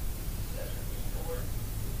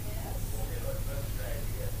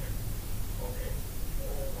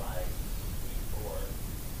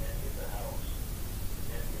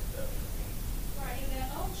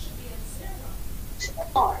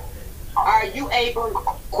 Are you able,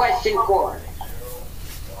 question 4,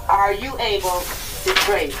 are you able to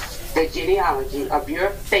trace the genealogy of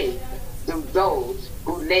your faith through those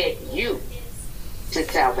who led you to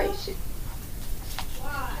salvation?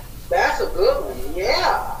 That's a good one,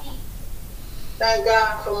 yeah. Thank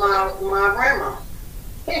God for my grandma.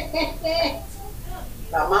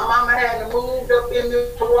 Now, my mama had moved up in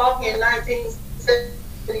Milwaukee in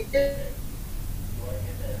 1972.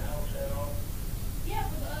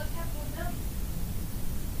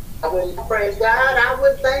 I wouldn't praise God. I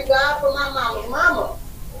would thank God for my mama's mama.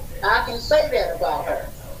 I can say that about her.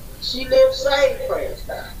 She lived saved, praise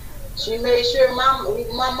God. She made sure my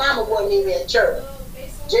mama wasn't even in church.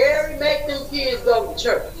 Jerry make them kids go to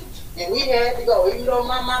church. And we had to go. Even though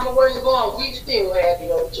my mama wasn't going, we still had to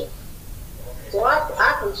go to church. So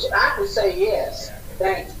I can say yes.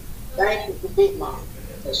 Thank you. Thank you for Big Mama.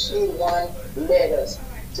 Because she the one who led us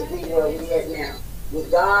to be where we at now.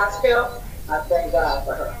 With God's help, I thank God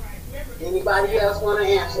for her. Anybody else want to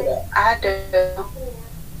answer that? I do.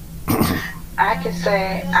 I can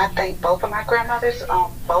say I thank both of my grandmothers on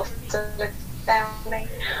both of the family.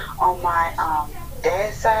 On my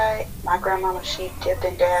dad's side, my grandmama, she dipped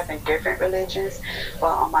and dabbed in different religions.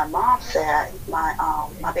 But on my mom's side, my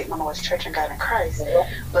big mama was Church and God in Christ.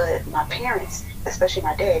 But my parents, especially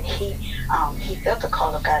my dad, he felt the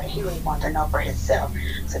call of God and he really wanted to know for himself.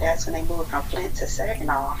 So that's when they moved from Flint to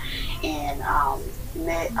Saginaw and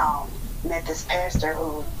met this pastor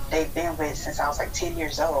who they've been with since I was like 10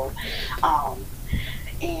 years old,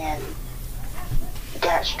 and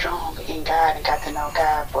got strong in God and got to know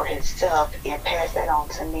God for himself and passed that on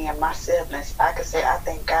to me and my siblings. I could say I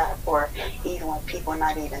thank God for even when people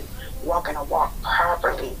not even walking a walk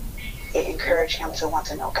properly, it encouraged him to want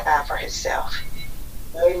to know God for himself.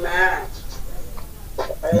 Amen.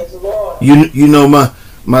 Praise the Lord. You know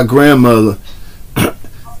my grandmother.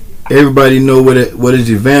 Everybody know what is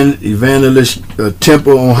Evangelist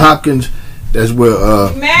Temple on Hopkins. That's where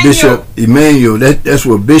Bishop Emmanuel. That's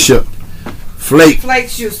where Bishop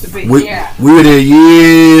Flakes used to be. We were there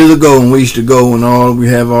years ago, and we used to go and we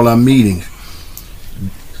have all our meetings.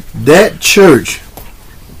 That church,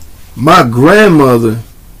 my grandmother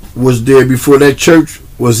was there before that church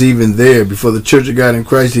was even there, before the Church of God in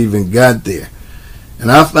Christ even got there. And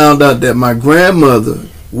I found out that my grandmother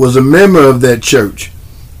was a member of that church.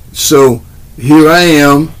 So here I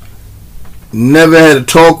am, never had a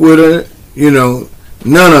talk with her, none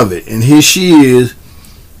of it. And here she is,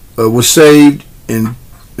 was saved, and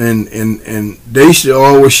she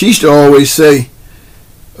used to always say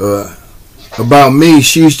about me,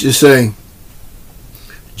 she used to say,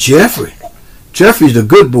 Jeffrey's a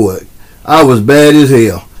good boy. I was bad as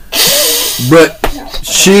hell. But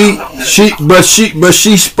she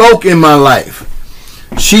spoke in my life.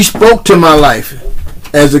 She spoke to my life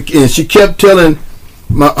as a kid. She kept telling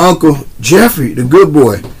my uncle Jeffrey, the good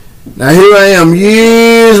boy. Now here I am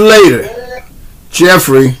years later,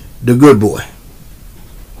 Jeffrey, the good boy.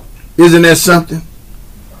 Isn't that something?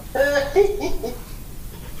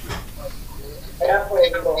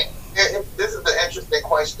 This is an interesting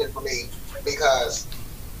question for me because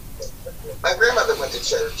my grandmother went to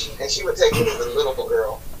church and she would take me as a little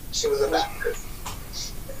girl. She was a Baptist.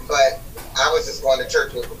 But I was just going to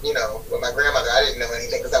church with my grandmother. I didn't know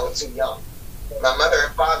anything because I was too young. My mother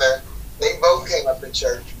and father, they both came up to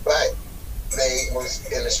church, but they was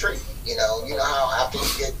in the street. You know how after you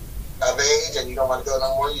get of age and you don't want to go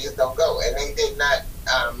no more, you just don't go. And they did not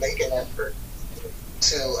make an effort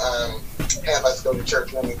to have us go to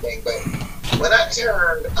church or anything. But when I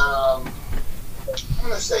turned, I'm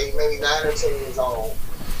going to say maybe 9 or 10 years old,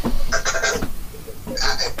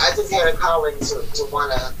 I just had a calling to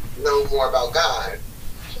want to know more about God.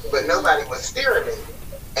 But nobody was steering me.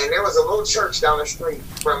 And there was a little church down the street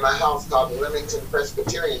from my house called the Leamington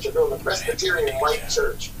Presbyterian Church. It was a Presbyterian white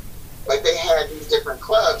church. But they had these different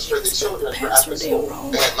clubs for the children for after school.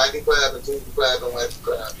 They had Mighty Club and Tuesday Club and West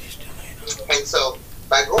Club. And so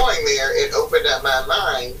by going there, it opened up my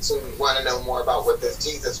mind to want to know more about what this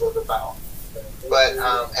Jesus was about. But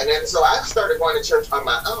and then so I started going to church on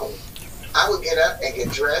my own. I would get up and get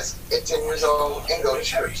dressed at 10 years old and go to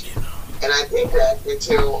church. And I did that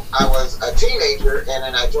until I was a teenager, and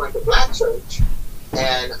then I joined the black church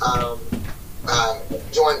and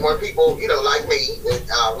joined more people, like me,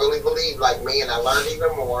 that really believed like me, and I learned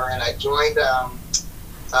even more. And I joined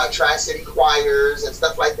Tri-City choirs and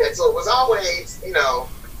stuff like that. So it was always,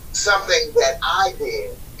 something that I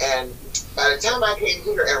did. And by the time I came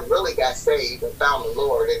here and really got saved and found the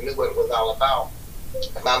Lord and knew what it was all about,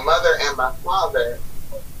 my mother and my father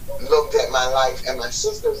looked at my life and my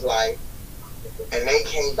sister's life, and they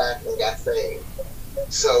came back and got saved.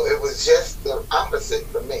 So it was just the opposite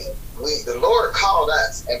for me. The Lord called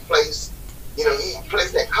us and placed, He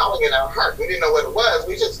placed that calling in our heart. We didn't know what it was.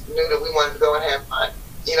 We just knew that we wanted to go and have fun.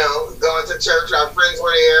 Going to church, our friends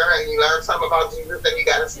were there, and you learned something about Jesus, and you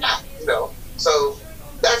got a snack, So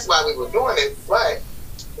that's why we were doing it. But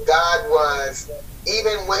God was,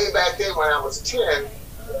 even way back then when I was 10,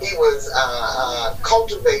 He was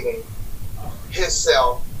cultivating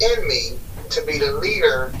Himself in me to be the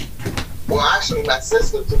leader. Well, actually, my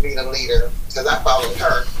sister to be the leader, because I followed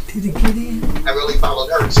her. Did it get in? I really followed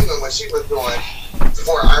her too, and what she was doing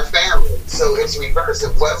for our family. So it's reverse.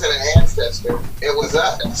 It wasn't an ancestor; it was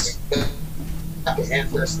us. The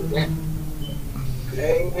ancestor then.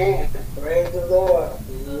 Amen. Praise the Lord.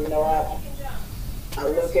 I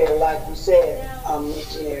look at it like you said,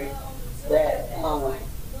 missionary, that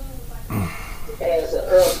as an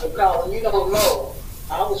earthly calling, you don't know.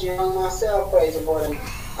 I was young myself, praise the Lord, and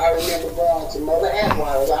I remember going to Mother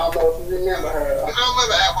Atwater's. I don't know if you remember her.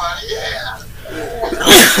 Mother Atwater, yeah.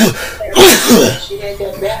 She had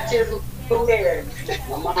that baptism there.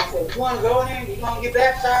 My mom said, "You want to go in? You want to get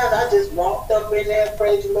baptized?" I just walked up in there,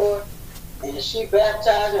 praise the Lord, and she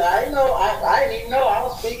baptized me. I didn't know. I didn't even know I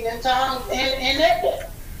was speaking in tongues in that day.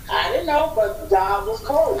 I didn't know, but God was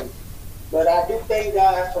calling me. But I do thank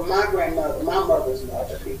God for my grandmother, my mother's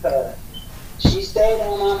mother, because she stayed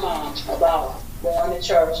on my mom about going to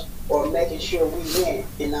church or making sure we went.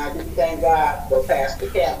 And I do thank God for Pastor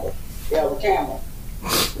Campbell, Elder Campbell,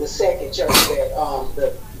 the second church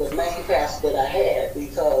that the main pastor that I had,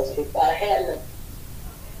 because if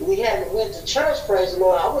we hadn't went to church, praise the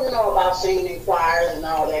Lord, I wouldn't know about singing choirs and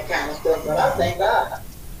all that kind of stuff. But I thank God.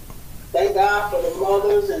 Thank God for the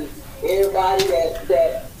mothers and everybody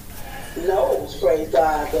that knows, praise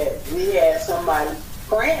God, that we had somebody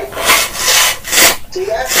praying for us. See,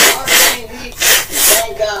 that's the one thing we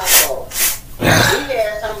thank God for. We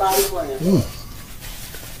had somebody praying for us.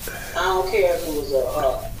 I don't care if it was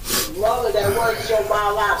a mother that wasn't your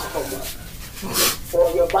biological mother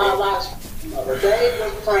or your biological mother. They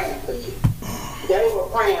were praying for you. They were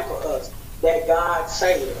praying for us that God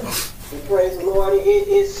saved us. And praise the Lord, it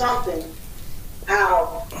is something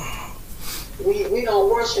how we don't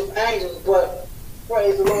worship angels, but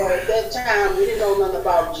praise the Lord, at that time we didn't know nothing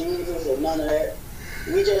about Jesus or none of that.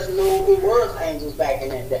 We just knew it was angels back in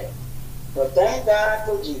that day. But thank God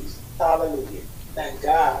for Jesus. Hallelujah. Thank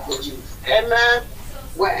God for Jesus. Amen.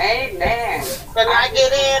 Well, amen. Can I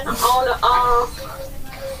get in on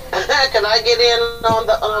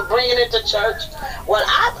the bringing it to church? Well,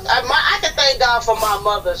 I can thank God for my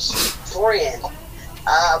mother's friend.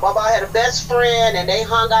 Baba had a best friend, and they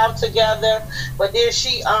hung out together. But then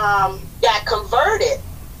she got converted,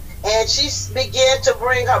 and she began to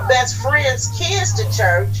bring her best friend's kids to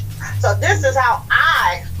church. So this is how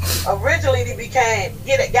I originally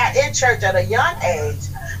got in church at a young age.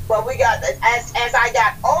 But we got as I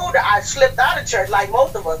got older, I slipped out of church like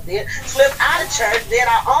most of us did. Slipped out of church, did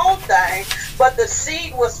our own thing. But the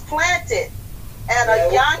seed was planted at a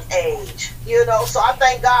young age, you know. So I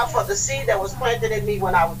thank God for the seed that was planted in me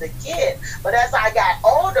when I was a kid. But as I got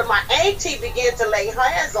older, my auntie began to lay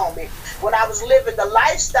hands on me. When I was living the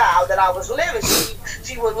lifestyle that I was living,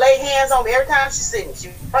 she would lay hands on me every time she see me. She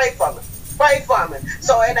would pray for me. Pray for me.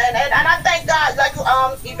 So and I thank God, like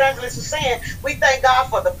Evangelist was saying, we thank God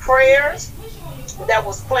for the prayers that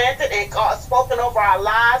was planted and spoken over our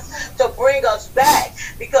lives to bring us back,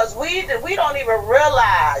 because we don't even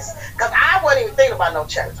realize, because I wasn't even thinking about no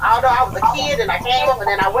church, although I was a kid and I came up and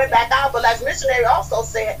then I went back out. But like missionary also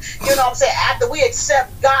said, you know what I'm saying, after we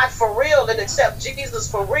accept God for real and accept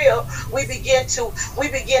Jesus for real, we begin to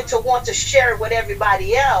want to share it with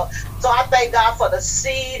everybody else. So I thank God for the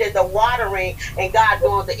seed and the watering and God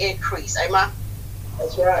doing the increase. Amen.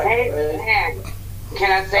 That's right. Amen.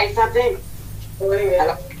 Can I say something?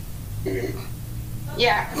 Hello?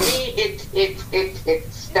 Yeah, me, it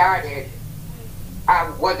started. I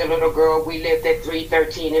was a little girl. We lived at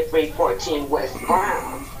 313 and 314 West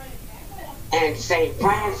Brown. And St.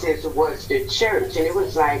 Francis was the church. And it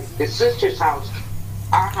was like the sister's house.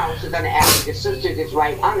 Our house is on the alley. The sister's is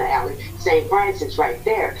right on the alley. St. Francis right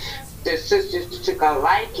there. The sisters took a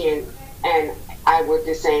liking, and I went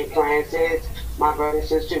to St. Francis. My brother and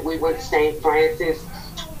sister, we went to St. Francis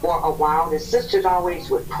for a while. The sisters always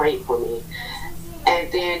would pray for me.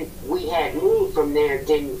 And then we had moved from there.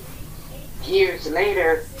 Then years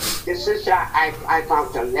later, the sister, I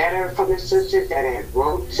found a letter from the sisters that had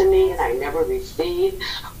wrote to me and I never received,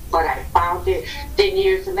 but I found it. Then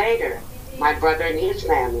years later, my brother and his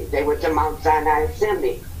family, they went to Mount Sinai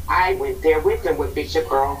Assembly. I went there with them with Bishop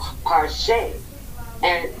Earl Parche.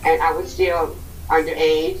 And I was still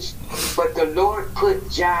underage, but the Lord put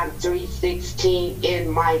John 3:16 in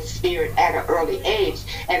my spirit at an early age,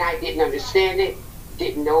 and I didn't understand it,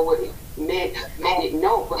 didn't know what it meant. I didn't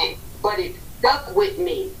know, but it stuck with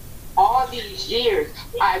me. All these years,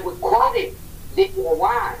 I would quote it, didn't know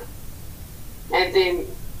why. And then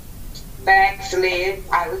backslid,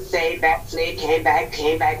 I would say backslid, came back,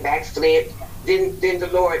 backslid. Then the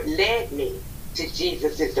Lord led me to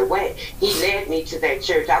Jesus is the way. He led me to that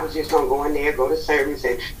church. I was just going to go in there, go to service,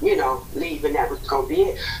 and, leave, and that was going to be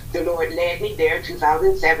it. The Lord led me there,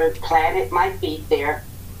 2007, planted my feet there,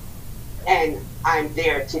 and I'm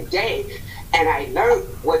there today. And I learned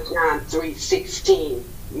what John 3:16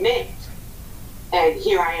 meant. And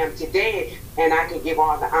here I am today, and I can give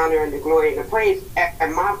all the honor and the glory and the praise.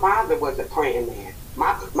 And my father was a praying man.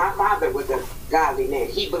 My father was a godly man.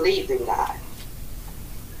 He believed in God.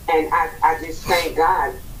 And I just thank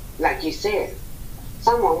God, like you said,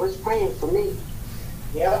 someone was praying for me.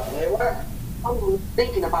 Yeah, they were. Someone was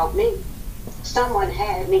thinking about me. Someone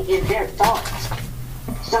had me in their thoughts.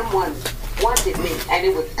 Someone wanted me, and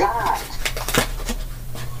it was God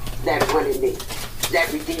that wanted me,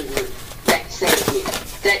 that redeemed me, that saved me,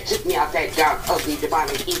 that took me out that dark, ugly,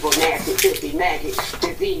 demonic, evil, nasty, filthy, maggot,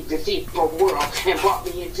 disease, deceitful world, and brought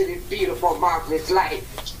me into this beautiful, marvelous light.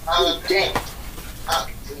 Today,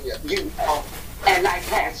 and like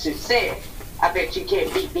Pastor said, I bet you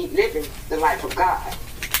can't beat me living the life of God.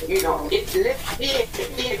 Being saved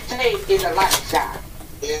is a lifestyle.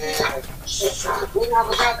 When I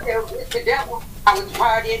was out there with the devil, I was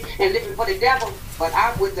partying and living for the devil, but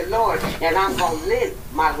I'm with the Lord, and I'm going to live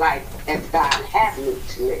my life as God has me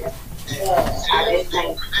to live. I just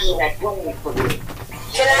thank you that praying for me.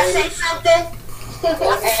 Can I say something?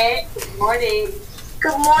 Okay. Good morning.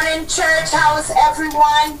 Good morning, church. How is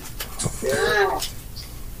everyone? Yeah.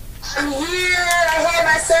 I'm here. I had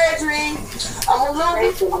my surgery. I'm a little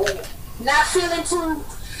bit not feeling too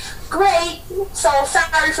great, so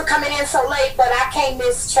sorry for coming in so late, but I can't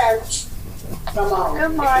miss church. Come on.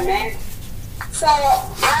 Good morning. So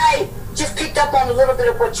I just picked up on a little bit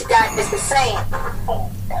of what you guys were saying.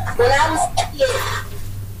 When I was a kid,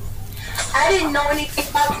 I didn't know anything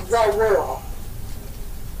about the world.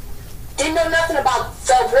 Didn't know nothing about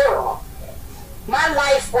the world. My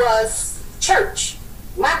life was church.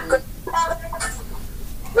 My grandmother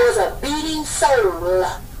was a beating soul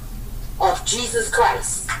of Jesus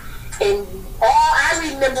Christ. And all I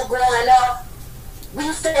remember growing up, we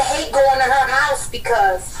used to hate going to her house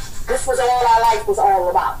because this was all our life was all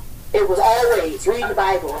about. It was always reading the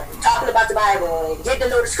Bible, and talking about the Bible, and getting to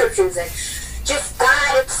know the scriptures, and just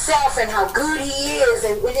God Himself and how good He is.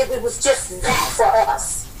 And it was just that for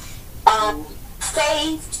us.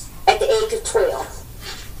 Saved at the age of 12.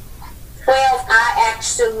 I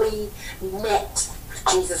actually met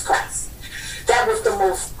Jesus Christ. That was the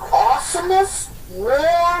most awesomest,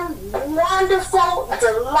 warm, wonderful,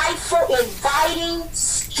 delightful, inviting,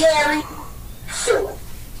 scary feeling.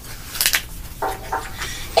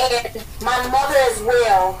 And my mother as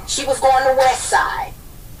well, she was going to West Side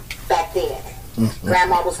back then.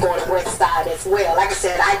 Grandma was going to West Side as well. Like I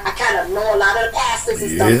said, I kind of know a lot of the pastors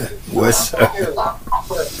and stuff. Yeah, West Side.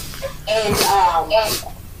 And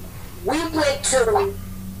we went to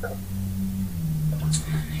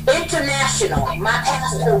International. My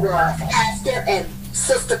pastor was Pastor and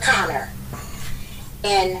Sister Connor.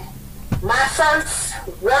 And my first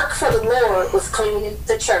work for the Lord was cleaning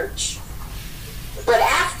the church. But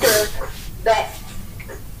after that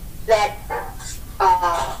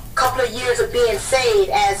couple of years of being saved,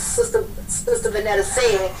 as Sister Vanetta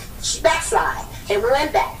said, she backslid and we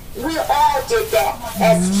went back. We all did that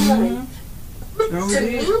as children. To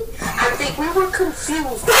me, I think we were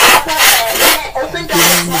confused. The devil had opened up a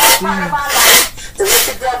small part of our life to let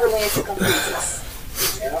the devil in to confuse us.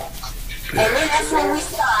 And then that's when we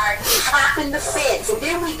started hopping the fence. And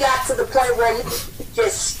then we got to the point where we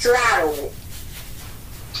just straddled it.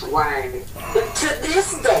 Right. But to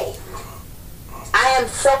this day, I am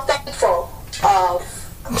so thankful of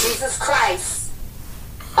Jesus Christ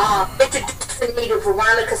introducing me to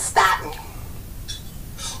Veronica Stoughton,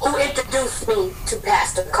 who introduced me to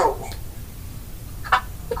Pastor Coleman.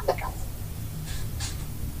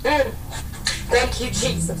 Thank you,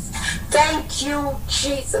 Jesus. Thank you,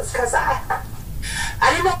 Jesus, because I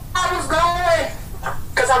didn't know where I was going,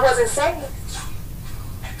 because I wasn't saved.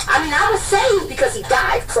 I mean, I was saved because he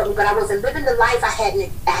died for me, but I wasn't living the life. I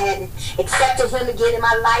hadn't accepted him again in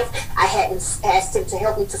my life. I hadn't asked him to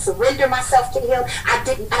help me to surrender myself to him.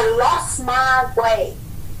 I lost my way.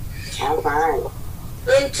 All right.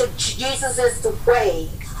 Into Jesus is the way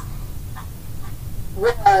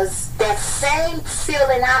was that same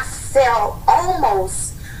feeling I felt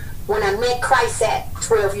almost when I met Christ at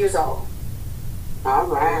 12 years old. All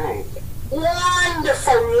right.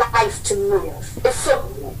 Wonderful life to live. It's a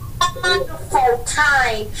wonderful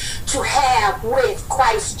time to have with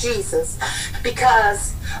Christ Jesus,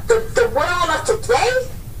 because the world of today,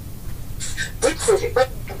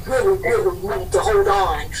 really need to hold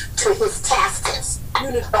on to his taskings.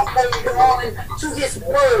 You need to hold on to his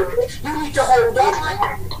word. You need to hold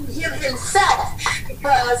on to him himself,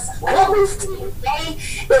 because what we see today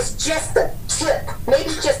is just a tip, maybe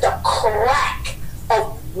just a crack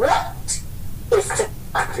of what is to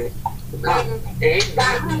come.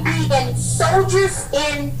 By being soldiers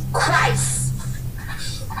in Christ,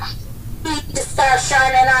 we need to start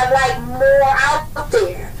shining our light more out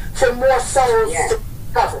there for more souls to be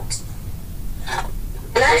covered.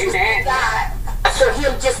 And I just thank God for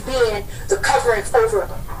him just being the covering over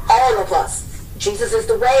all of us. Jesus is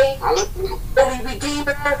the way, Holy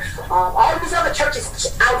Redeemer, all these other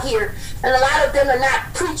churches out here, and a lot of them are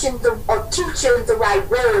not preaching or teaching the right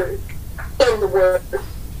word in the word.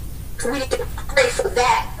 We need to pray for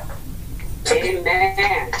that.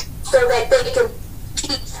 Amen. So that they can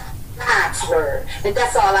teach God's word. And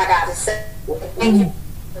that's all I got to say. Thank you.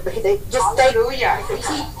 Just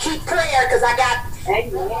keep prayer, because I got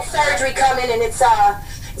surgery coming, and it's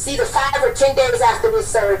either 5 or 10 days after this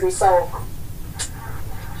surgery. So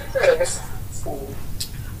prayers.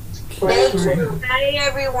 Thank you. Hey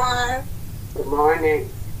everyone. Good morning.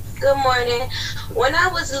 Good morning. When I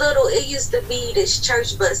was little, it used to be this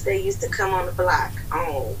church bus that used to come on the block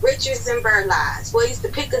on Richards and Burleigh. Well, it used to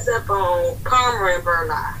pick us up on Palmer and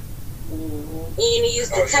Burleigh. And it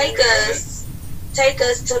used to take us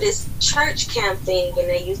to this church camp thing, and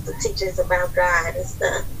they used to teach us about God and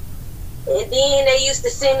stuff. And then they used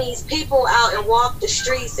to send these people out and walk the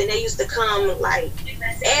streets, and they used to come like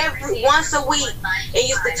once a week, and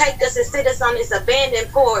used to take us and sit us on this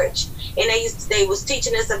abandoned porch, and they was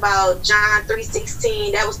teaching us about John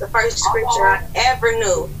 3:16. That was the first scripture I ever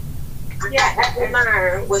knew. I ever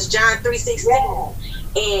learned was John 3:16.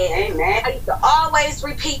 And I used to always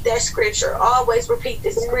repeat that scripture, always repeat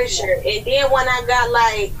this scripture. And then when I got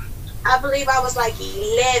I believe I was like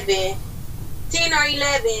 10 or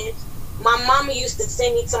 11, my mama used to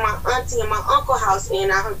send me to my auntie and my uncle house,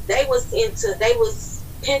 and they was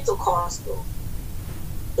Pentecostal.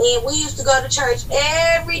 And we used to go to church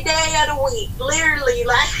every day of the week, literally,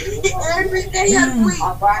 every day of the week.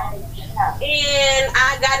 And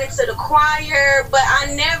I got into the choir, but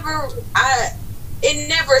it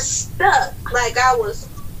never stuck.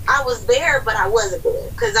 I was there, but I wasn't there,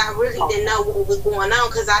 because I really didn't know what was going on,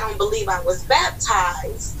 because I don't believe I was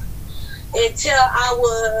baptized until I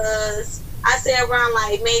was I say around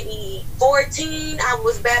like maybe 14, I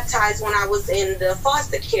was baptized when I was in the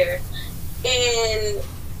foster care. And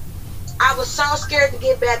I was so scared to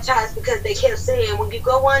get baptized because they kept saying, when you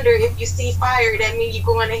go under, if you see fire, that means you're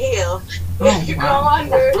going to hell. If you go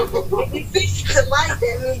under, if you see the light,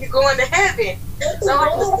 that means you're going to heaven. So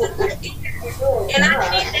I was and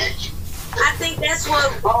I think that's what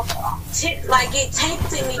it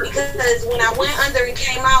tainted me, because when I went under and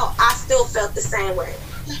came out, I still felt the same way.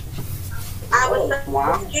 I was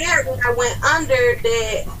so scared when I went under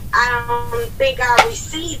that I don't think I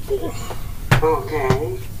received it.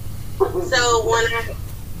 Okay. So when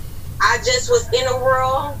I just was in a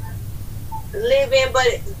world living,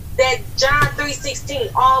 but that John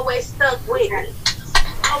 3:16 always stuck with me.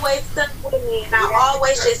 Always stuck with me, and I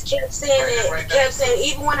always just kept saying it.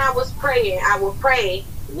 Even when I was praying, I would pray.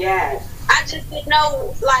 Yes. I just didn't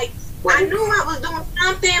know, like, I knew I was doing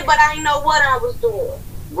something, but I didn't know what I was doing.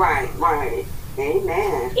 Right.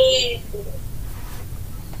 Amen. And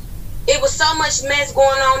it was so much mess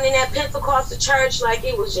going on in that Pentecostal church. Like,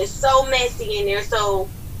 it was just so messy in there. So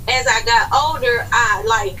as I got older, I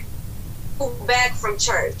like moved back from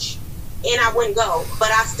church, and I wouldn't go,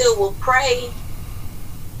 but I still would pray,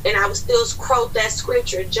 and I would still quote that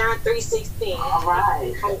scripture, John 3:16. All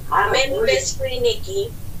right. I met my best friend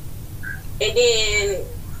Nikki, and then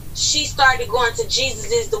she started going to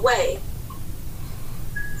Jesus is the Way.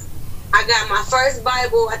 I got my first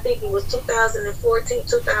Bible, I think it was 2014,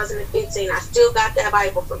 2015. I still got that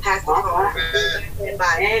Bible from Pastor Paul.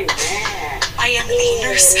 Amen. I am a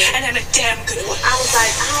nurse, and I'm a damn good one. I was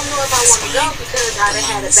like, I don't know if I want to go, because I done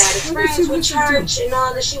had a bad experience with church and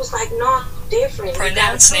all that. She was like, no, it's different.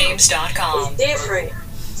 Pronouncenames.com. It's different.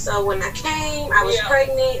 So when I came, I was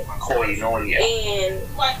pregnant, and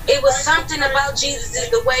it was something about Jesus is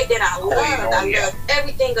the Way that I loved. I loved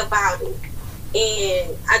everything about it.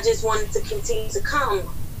 And I just wanted to continue to come.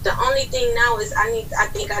 The only thing now is I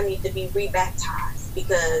think I need to be rebaptized,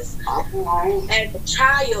 because as a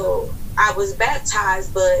child I was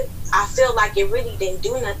baptized, but I feel like it really didn't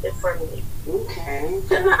do nothing for me. Okay.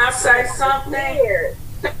 Can I say something?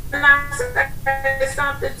 Can I say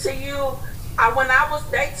something to you?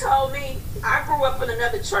 They told me, I grew up in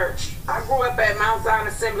another church. I grew up at Mount Zion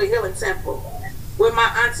Assembly Hill and Temple with my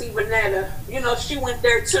auntie Vanetta. You know, she went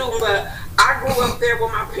there too, but I grew up there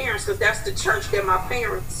with my parents, because that's the church that my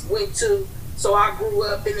parents went to. So I grew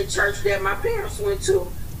up in the church that my parents went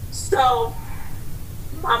to. So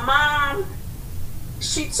my mom,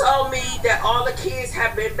 she told me that all the kids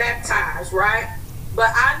have been baptized, right?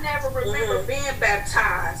 But I never remember being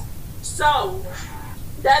baptized. So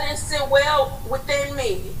that didn't sit well within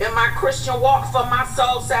me in my Christian walk for my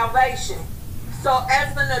soul salvation. So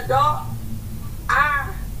as an adult, I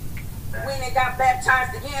went and got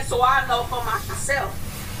baptized again, so I know for myself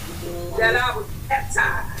that I was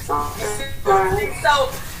baptized.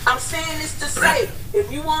 So I'm saying this to say,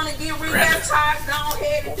 if you want to get rebaptized, go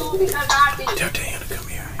ahead and do it, because I did. Tell Diana to come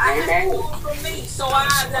here. I just do it for me, so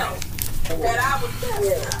I know that I was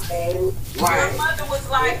baptized. My mother was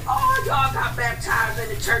like, oh, y'all got baptized in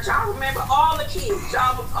the church. I remember all the kids.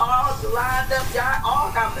 Y'all was all lined up. Y'all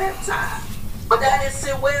all got baptized. But that didn't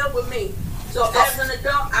sit well with me. So as an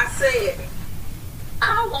adult, I said,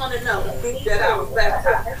 I want to know that I was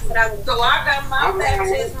baptized. So I got my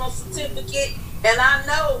baptismal certificate, and I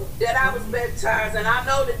know that I was baptized, and I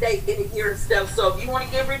know the date in the year and stuff. So if you want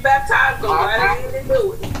to get rebaptized, go right ahead and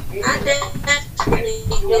do it. I definitely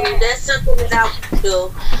do. That's something that I would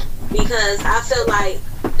do, because I feel like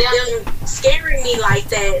them scaring me like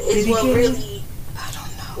that is what really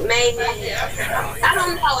made me, I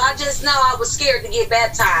don't know, I just know I was scared to get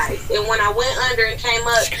baptized, and when I went under and came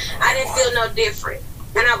up, I didn't feel no different,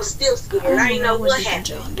 and I was still scared. I didn't know what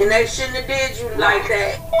happened. And they shouldn't have did you like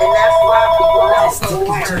that, and that's why people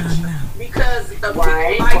don't church, because of people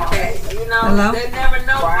like that, you know. They never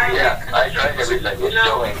know how that connects, you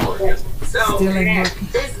know. So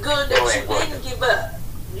it's good that you didn't give up.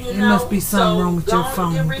 You know, must be something wrong with your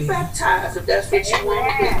phone. Get rebaptized if that's what you want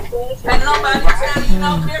to do. And nobody tell you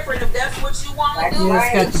no different if that's what you want to do. Yeah,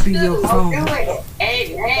 it's got to be your phone. You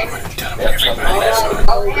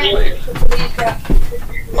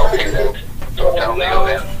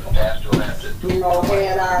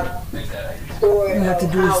have to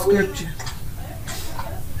do a scripture.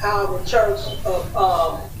 How the church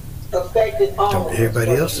affected all.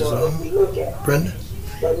 Everybody else is on. Brenda?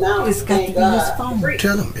 But now, it's got to be his phone.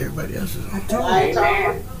 Tell them everybody else is on. I told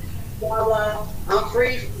him. I'm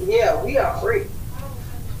free. Yeah, we are free.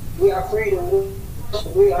 We are free to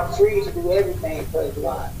do everything for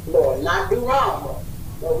God, Lord. Not do wrong, Lord.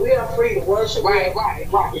 But we are free to worship. Right.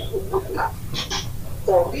 So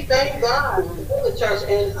So we thank God for the church.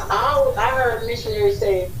 And I heard missionaries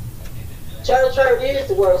say, church hurt is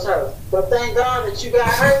the worst hurt. But thank God that you got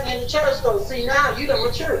hurt in the church. So see, now you done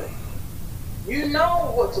mature. You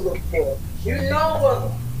know what to look for. You know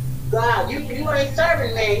what God, you ain't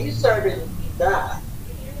serving man, you serving God.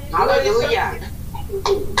 Hallelujah.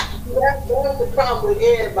 That's the problem with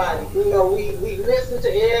everybody. You know, we listen to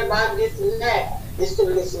everybody, this and that, instead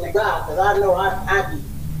of listen to God. Because I know I do.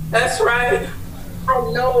 That's right.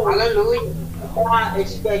 I know, hallelujah, God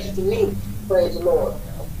expects to me. Praise the Lord.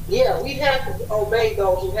 Yeah, we have to obey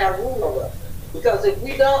those who have rule over us. Because if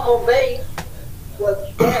we don't obey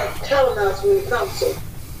what God's telling us when it comes to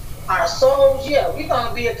our souls, yeah, we're going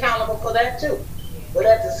to be accountable for that too. But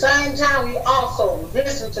at the same time, we also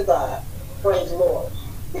listen to God. Praise the Lord.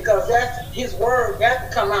 Because that's His word got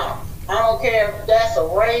to come out. I don't care if that's a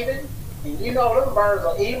raven, and you know them birds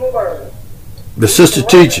are evil birds. The sister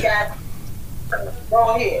teacher.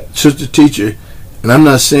 Go ahead. Sister teacher, and I'm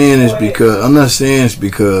not saying it's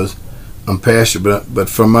because I'm passionate, but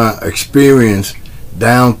from my experience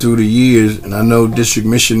down through the years, and I know district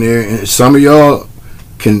missionary, and some of y'all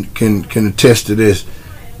can attest to this.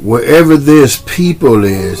 Wherever there's people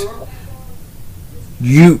is,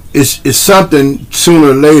 it's something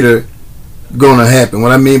sooner or later gonna happen.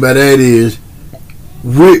 What I mean by that is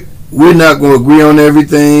we're not gonna agree on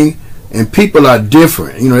everything, and people are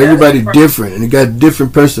different. You know, everybody's different, and they got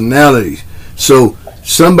different personalities. So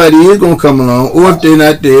somebody is gonna come along, or if they're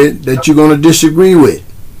not there, that you're gonna disagree with.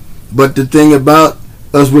 But the thing about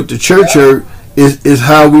us with the church hurt is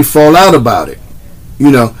how we fall out about it.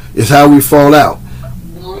 You know, it's how we fall out.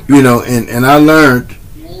 You know, and I learned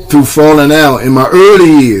through falling out in my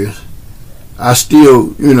early years, I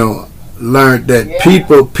still, you know, learned that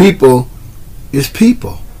people is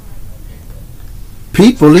people.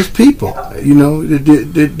 People is people. You know,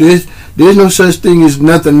 there's no such thing as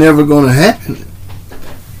nothing ever going to happen.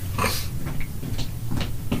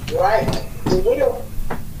 Right.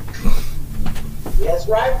 That's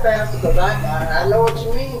right, Pastor, because I know what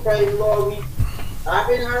you mean, praise the Lord. I've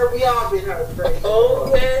been hurt, we all been hurt, praise the Lord.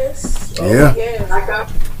 Oh, yes. Yeah. Yeah, like I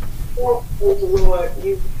praise the Lord,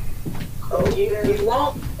 you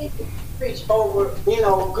won't preach over, you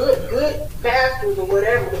know, good pastors or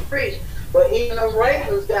whatever to preach, but even them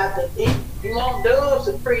ravens got to eat. You want doves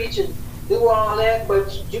to preach and do all that,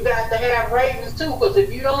 but you got to have ravens too, because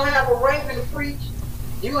if you don't have a raven to preach,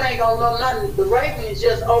 you ain't gonna know nothing. The raven is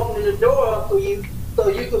just opening the door up for you so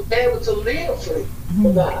you can be able to live free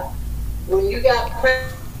for God. When you got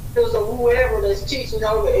pastors or whoever that's teaching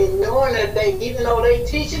over and knowing that even though they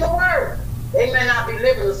teaching the word, they may not be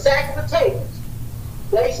living a sack of potatoes.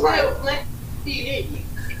 They still plant seed in you.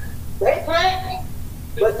 They plant,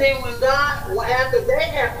 but then after they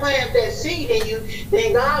have planted that seed in you,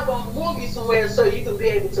 then God gonna move you somewhere so you can be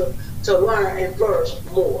able to learn and flourish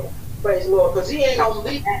more. Praise the Lord, because He ain't gonna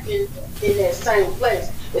leave you in that same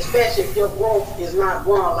place, especially if your growth is not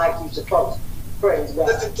growing like you're supposed to. Praise God.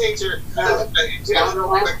 Listen, teacher,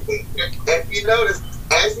 if you notice,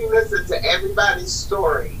 as you listen to everybody's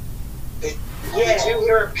story, did you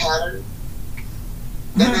hear a pattern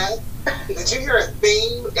in that? Did you hear a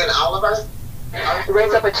theme in all of our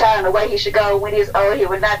Raise up a child in the way he should go. When he is old, he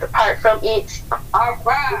will not depart from it. All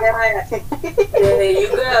right. There you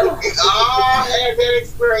go. We all had that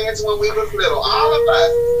experience when we was little. All of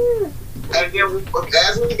us. And then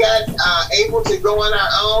as we got able to go on our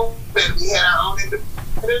own, and we had our own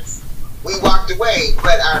independence, we walked away.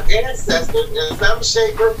 But our ancestors, in some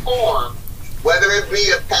shape or form, whether it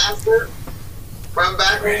be a pastor from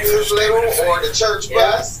back when we was little, or the church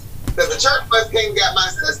bus, because the church bus came and got my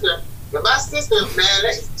sister. But my sister, man,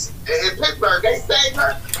 in Pittsburgh, they saved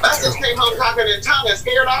her. My sister came home cocking and tongue and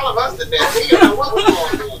scared all of us to death. We didn't know what was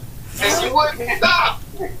going on. And she wouldn't stop.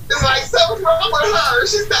 It's like something's wrong with her.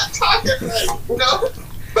 She's not talking right, you know?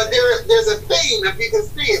 But there's a theme, if you can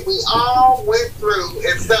see it. We all went through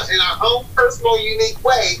in our own personal, unique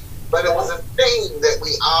way, but it was a theme that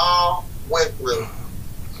we all went through.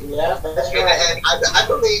 Yeah, that's right. And I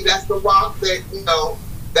believe that's the walk that, you know,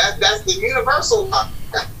 that's the universal walk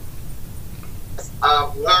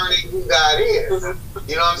of learning who God is.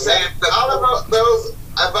 You know what I'm saying? But all of those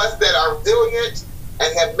of us that are resilient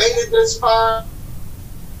and have made it this far,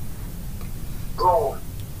 going.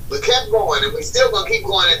 We kept going, and we still gonna keep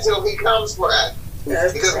going until He comes for us.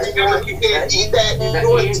 Because remember, you can't eat that and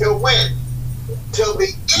do it till when? Till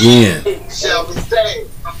the end shall be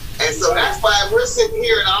saved. And so that's why we're sitting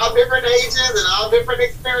here in all different ages and all different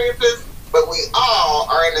experiences, but we all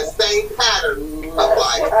are in the same pattern of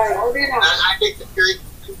life. And I think that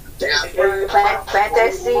Plant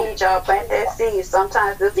that seed, y'all. Plant that seed.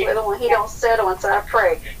 Sometimes this little one, he don't settle until I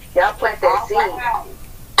pray. Y'all plant that seed.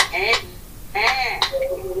 And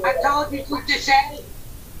I told you, Sister Shay,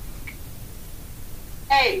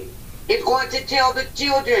 hey, it's going to tell the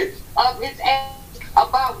children of his age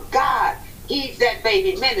about God. He's that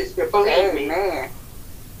baby minister, believe me.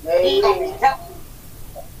 He gonna be telling.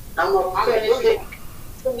 I'm gonna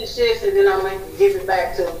finish this, and then I'm gonna give it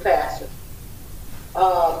back to the pastor.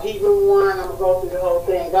 Hebrew 1, I'm going to go through the whole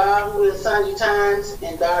thing. God, who is sundry times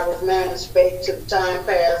and divers manners, spake to the time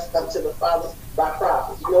past unto the fathers by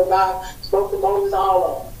prophets. You know, God spoke to Moses, all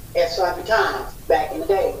of them, at sundry times, back in the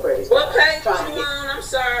day, praise God. What page you on? I'm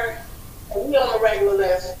sorry. We on a regular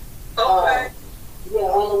lesson. Okay. Yeah,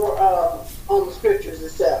 on the scriptures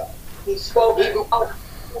itself. He spoke to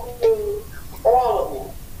all of them.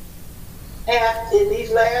 Hath in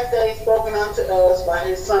these last days spoken unto us by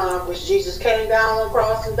his Son, which Jesus came down on the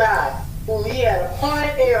cross and died, whom he had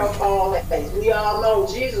appointed heir of all things. We all know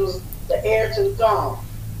Jesus was the heir to the throne.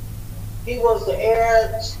 He was the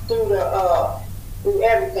heir through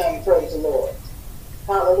everything, praise the Lord.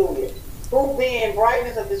 Hallelujah. Who being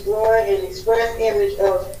brightness of his glory and express image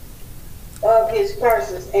of his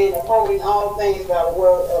persons, and upholding all things by the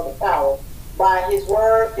word of the power, by his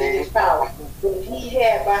word and his power. When he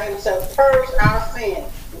had by himself purged our sins.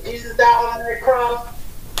 When Jesus died on that cross,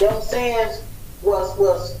 them sins was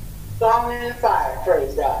thrown in the fire,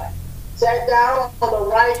 praise God. Sat down on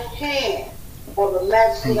the right hand of the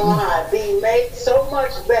majesty on high, being made so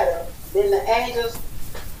much better than the angels,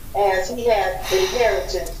 as he had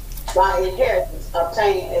by inheritance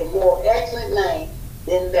obtained a more excellent name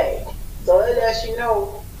than they. So it lets you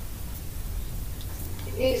know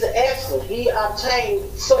he's excellent. He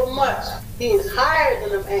obtained so much. He is higher than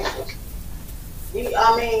them angels.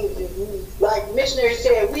 Like missionary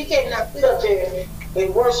said, we cannot sit up there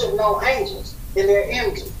and worship no angels in their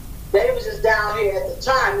images. They was just down here at the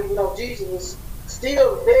time, even though Jesus was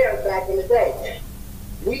still there back in the day.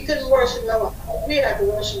 We couldn't worship no. We had to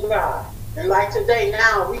worship God. And like today,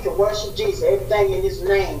 now we can worship Jesus. Everything in his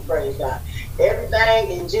name, praise God.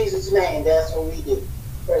 Everything in Jesus' name, that's what we do.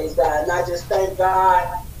 Praise God. And I just thank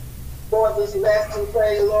God for this lesson,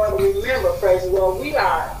 praise the Lord. And remember, praise the Lord, we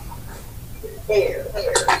are heirs.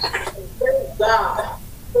 Praise God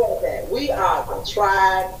for that. We are the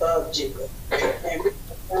tribe of Judah. And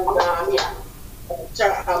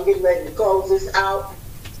I'm getting ready to close this out.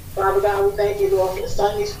 Father God, we thank you, Lord, for the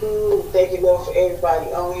Sunday school. We thank you, Lord, for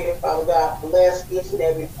everybody on here. Father God, bless each and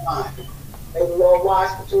every one. May the Lord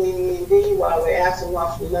watch between me and thee while we're asking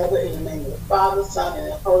one for another in the name of the Father, Son,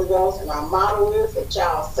 and the Holy Ghost. And our motto is, a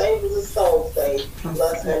child saved is a soul saved,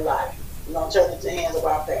 bless their life. We're going to turn it to the hands of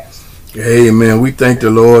our parents. Amen. We thank the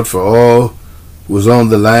Lord for all who was on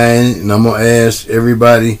the line. And I'm going to ask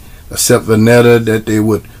everybody, except Vanetta, that they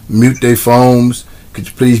would mute their phones. Could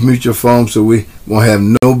you please mute your phone so we won't have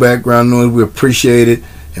no background noise? We appreciate it.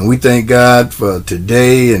 And we thank God for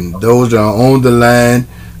today and those that are on the line.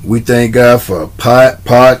 We thank God for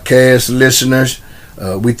podcast listeners.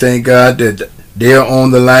 We thank God that they're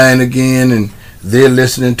on the line again and they're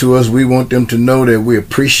listening to us. We want them to know that we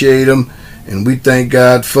appreciate them, and we thank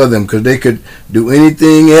God for them, because they could do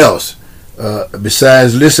anything else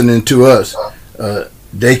besides listening to us.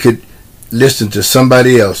 They could listen to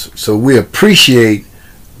somebody else. So we appreciate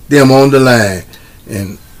them on the line.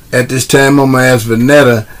 And at this time, I'm going to ask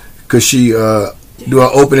Vanetta, could she do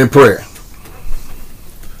our opening prayer?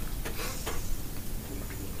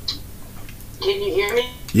 Can you hear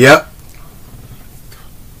me? Yep.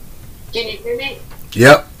 Can you hear me?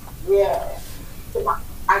 Yep. Yeah.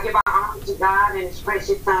 I give our honor to God and his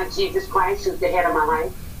precious Son, Jesus Christ, who's the head of my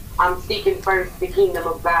life. I'm seeking first the kingdom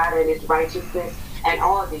of God and his righteousness, and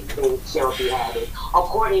all these things shall be added,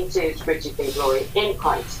 according to his riches and glory in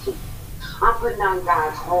Christ Jesus. I'm putting on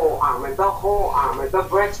God's whole armor, the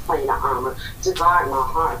breastplate of armor to guard my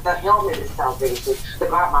heart, the helmet of salvation to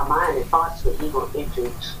guard my mind and thoughts with evil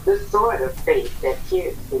injury, the sword of faith that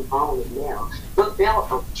pierces in bone and marrow, the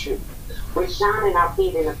belt of truth, which shine in our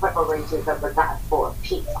feet in the preparations of the gospel of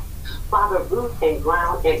peace. Father, root and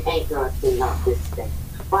ground and anchor us in love this day.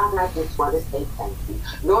 Father, I just want to say thank you.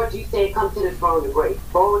 Lord, you say come to the throne of grace,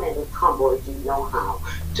 bold and as humble as you know how.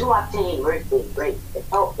 to obtain mercy and grace to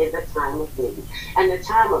help in the time of need. And the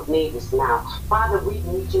time of need is now. Father, we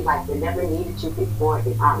need you like we never needed you before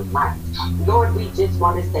in our lives. Lord, we just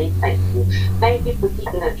want to say thank you. Thank you for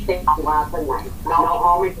keeping us safe throughout the night. No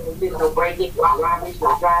harm, no breaking, no robberies,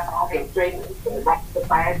 no drive-off, no strangers, no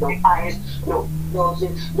fires, no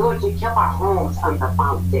explosions. Lord, you kept our homes on the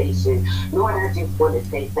foundation. Lord, I just want to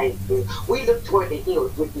say thank you. We look toward the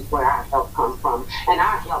hills, which is where our help comes from, and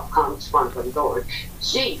our help comes from the Lord.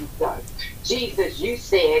 Jesus, you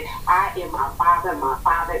said, I am my Father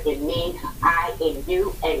in me, I in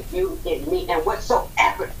you, and you in me, and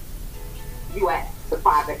whatsoever you ask the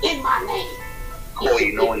Father in my name,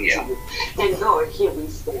 and Lord, here we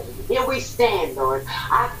stand. Here we stand, Lord.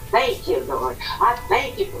 I thank you, Lord. I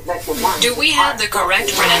thank you for blessing one. Do we have the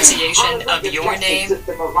correct pronunciation of your name?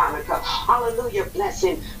 Sister Veronica. Hallelujah,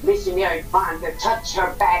 blessing missionary Vonda. Touch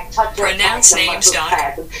her back, touch her Pronounce back, names,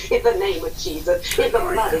 Doc. in the name of Jesus, in the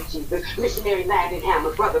blood of Jesus. Missionary Landon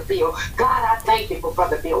Hammer, Brother Bill. God, I thank you for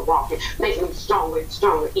Brother Bill walking, making him stronger and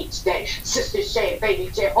stronger each day. Sister Shay,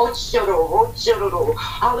 baby Jay,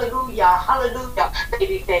 hallelujah, hallelujah.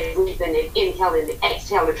 Baby Jay, breathing and inhaling and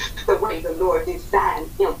exhaling the way the Lord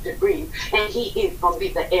designed him to breathe. And he is going to be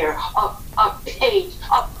the heir of his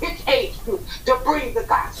age group, to bring the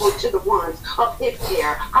gospel to the ones of his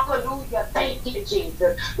care. Hallelujah. Thank you,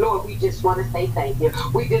 Jesus. Lord, we just want to say thank you.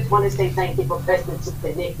 We just want to say thank you for blessing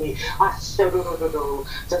Sister Nikki,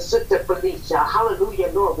 to Sister Felicia. Hallelujah,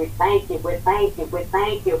 Lord. We thank you. We thank you. We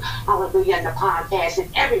thank you. Hallelujah. And the podcast and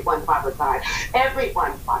everyone, Father God.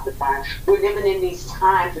 Everyone, Father God. We're living in these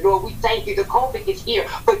times, Lord. We thank you. The COVID is here,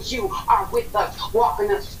 but you are with us,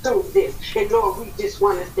 walking us through this. And Lord, we just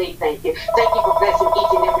want to say thank you. Thank you for blessing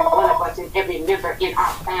each and every one of us and every member in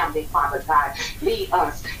our family, Father God. Lead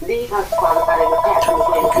us, Father God, in the path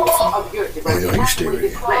of your direction. Not the way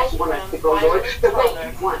this flesh wants us to go, Lord, the way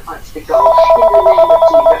you want us to go. In the name of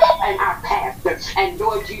Jesus and our pastor. And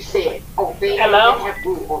Lord, you said, obey and have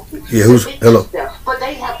rule over you. Yeah, who's hello? But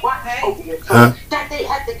they have watched over your soul, that they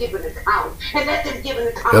have to give an account, and let them give an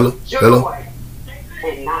account of joy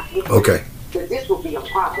and not with okay. But this will be a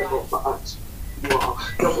profitable for us. Well,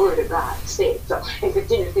 the word of God said so. And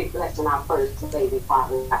continuously blessing our first lady,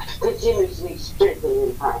 Father God. Continuously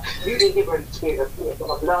strengthening her. You didn't give her the spirit of fear, but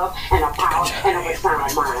of love and of power and of a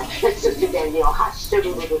sound mind. And Sister Danielle,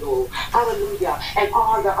 hallelujah. And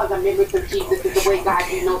all the other members of Jesus is the way, God,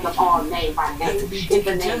 you know them all name by name. In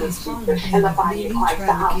the name of Jesus. And the body of Christ,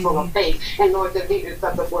 the household of faith. And Lord, the leaders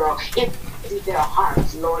of the world. Their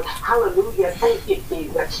hearts, Lord. Hallelujah. Thank you,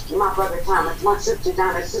 Jesus. My brother Thomas, my sister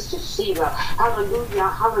Donna, sister Sheila. Hallelujah.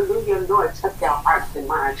 Hallelujah, Lord. Touch their hearts and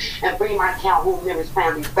minds. And bring my Calhoun members'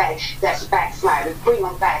 families back. That's backsliders. Bring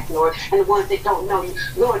them back, Lord. And the ones that don't know you,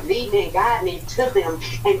 Lord, lead me and guide me to them.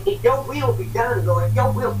 And if your will be done, Lord,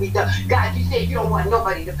 your will be done. God, you said you don't want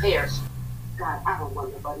nobody to perish. God, I don't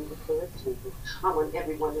want nobody to perish, Jesus. I want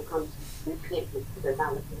everyone to come to repentance, to the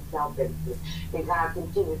knowledge of salvation. And God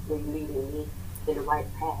continuously leading me in the right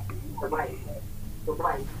path, the right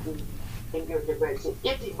in your direction.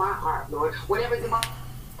 Empty my heart, Lord. Whatever's in my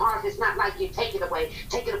heart is not like you, take it away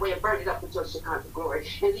and burn it up with your Shekinah glory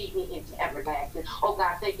and lead me into everlasting. Oh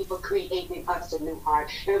God, thank you for creating us a new heart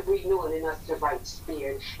and renewing in us the right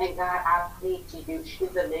spirit. And God, I plead to you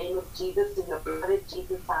in the name of Jesus, in the blood of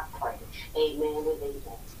Jesus, I pray. Amen and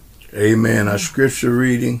amen. Amen. Our scripture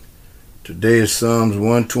reading today is Psalms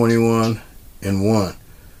 121 and 1.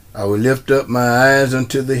 I will lift up my eyes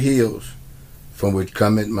unto the hills, from which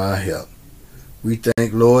cometh my help. We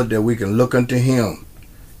thank, Lord, that we can look unto him,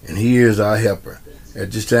 and he is our helper.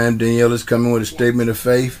 At this time, Danielle is coming with a statement of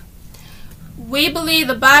faith. We believe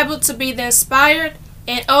the Bible to be the inspired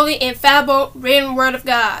and only infallible written word of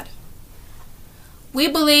God. We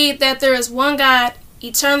believe that there is one God,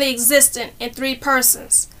 eternally existent in three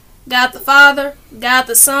persons, God the Father, God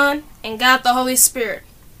the Son, and God the Holy Spirit.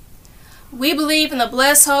 We believe in the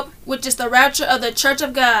blessed hope, which is the rapture of the Church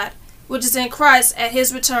of God, which is in Christ at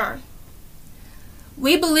his return.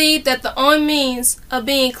 We believe that the only means of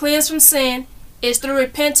being cleansed from sin is through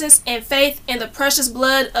repentance and faith in the precious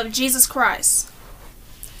blood of Jesus Christ.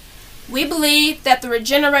 We believe that the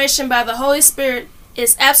regeneration by the Holy Spirit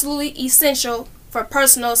is absolutely essential for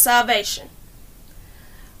personal salvation.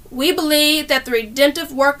 We believe that the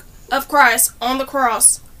redemptive work of Christ on the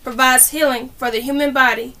cross provides healing for the human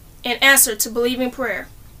body in answer to believing prayer.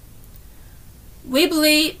 We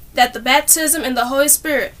believe that the baptism in the Holy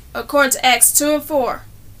Spirit, according to Acts 2 and 4,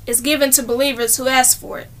 is given to believers who ask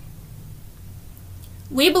for it.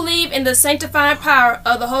 We believe in the sanctifying power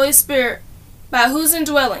of the Holy Spirit, by whose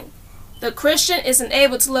indwelling the Christian is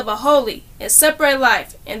enabled to live a holy and separate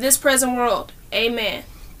life in this present world. Amen.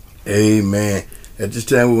 Amen. At this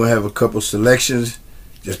time, we're going to have a couple selections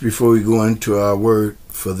just before we go into our word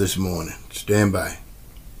for this morning. Stand by.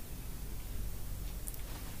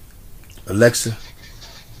 Alexa,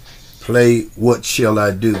 play What Shall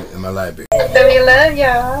I Do in my library. So we love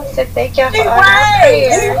y'all. So thank y'all for all our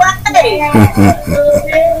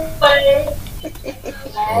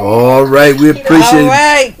All right, we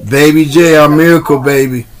appreciate Baby J, our miracle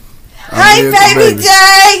baby. Hey, Baby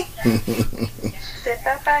J. Say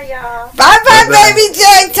bye-bye, y'all. Bye-bye, Baby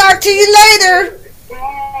J. Talk to you later.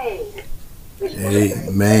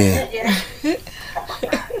 Amen.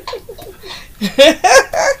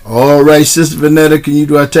 All right, Sister Vanetta, can you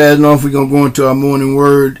do our tithing off? We're going to go into our morning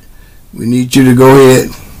word. We need you to go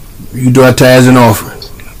ahead. You do our tithing offering.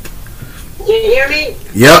 Can you hear me?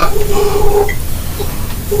 Yep.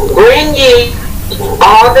 Bring ye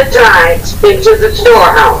all the tithes into the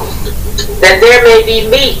storehouse, that there may be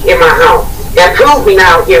meat in my house. And prove me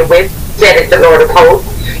now herewith, saith the Lord of hosts,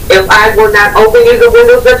 if I will not open you the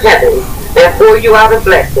windows of heaven and pour you out a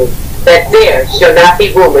blessing, that there shall not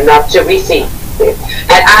be room enough to receive it.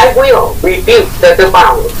 And I will rebuke the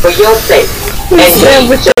devourer for your sake, and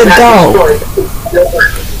ye shall not destroy the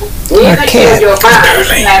ground. Neither shall your vines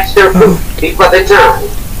cast their fruit before the time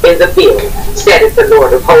in the field, saith the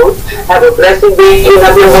Lord of hosts. Have a blessing be in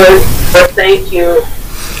of your word, but thank you.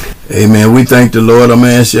 Amen. We thank the Lord. I'm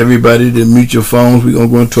going to ask everybody to mute your phones. We're going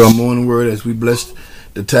to go into our morning word as we bless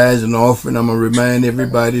the tithes and offering. I'm going to remind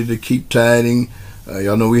everybody to keep tithing.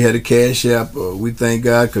 Y'all know we had a cash app. We thank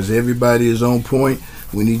God because everybody is on point.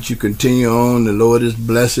 We need you to continue on. The Lord is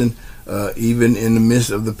blessing even in the midst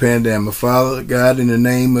of the pandemic. Father God, in the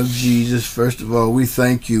name of Jesus, first of all, we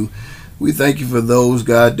thank you. We thank you for those,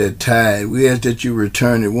 God, that tithe. We ask that you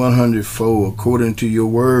return it 100-fold according to your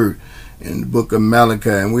word in the book of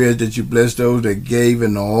Malachi. And we ask that you bless those that gave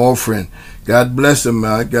in the offering. God bless them,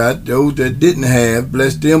 my God. Those that didn't have,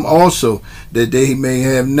 bless them also, that they may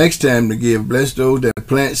have next time to give. Bless those that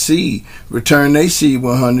plant seed, return their seed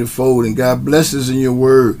 100-fold. And God bless us in your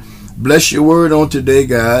word. Bless your word on today,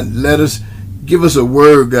 God. Give us a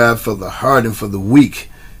word, God, for the heart and for the weak.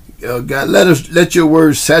 God, let your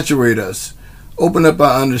word saturate us. Open up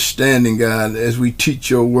our understanding, God, as we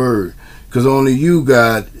teach your word. Because only you,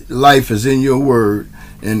 God, life is in your word.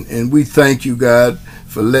 And we thank you, God,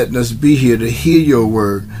 for letting us be here to hear your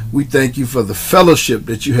word. We thank you for the fellowship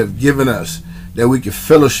that you have given us, that we can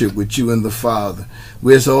fellowship with you and the Father.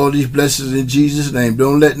 We ask all these blessings in Jesus' name.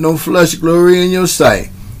 Don't let no flesh glory in your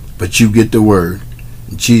sight, but you get the word.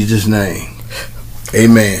 In Jesus' name.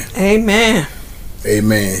 Amen. Amen.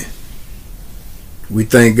 Amen. We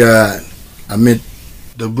thank God. I meant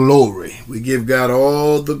the glory. We give God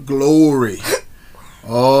all the glory.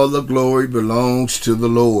 All the glory belongs to the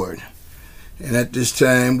Lord. And at this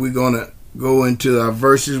time, we're going to go into our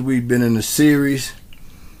verses. We've been in a series.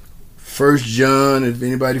 1 John, if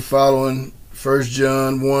anybody following 1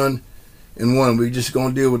 John 1:1. We're just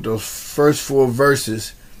going to deal with those first 4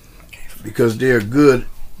 verses because they're good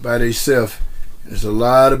by themselves. There's a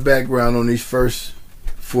lot of background on these first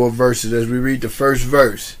 4 verses as we read the first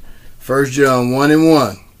verse. 1 John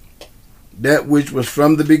 1:1. That which was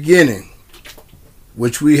from the beginning,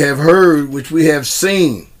 which we have heard, which we have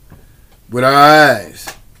seen with our eyes,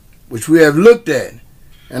 which we have looked at,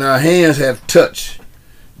 and our hands have touched.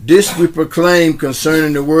 This we proclaim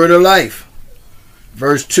concerning the word of life.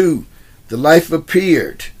 Verse 2. The life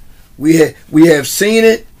appeared. We have seen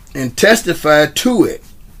it and testified to it.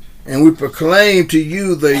 And we proclaim to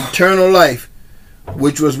you the eternal life,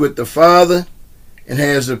 which was with the Father and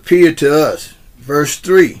has appeared to us. Verse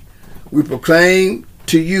 3. We proclaim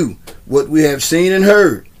to you what we have seen and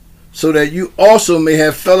heard, so that you also may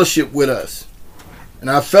have fellowship with us. And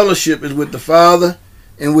our fellowship is with the Father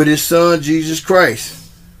and with his Son, Jesus Christ.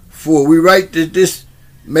 For we write that this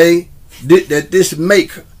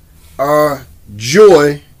make our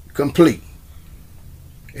joy complete.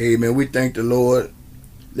 Amen. We thank the Lord.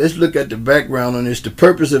 Let's look at the background on this. The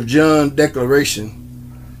purpose of John's declaration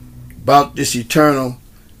about this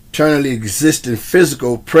eternally existing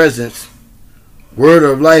physical presence, word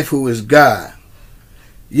of life, who is God,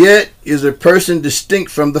 yet is a person distinct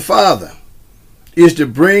from the Father, is to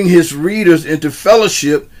bring his readers into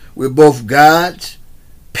fellowship with both God's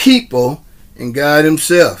people and God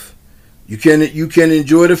himself. You can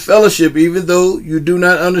enjoy the fellowship even though you do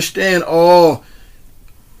not understand all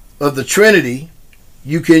of the Trinity.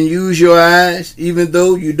 You can use your eyes even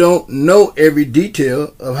though you don't know every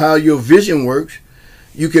detail of how your vision works.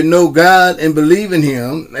 You can know God and believe in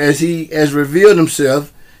him as he has revealed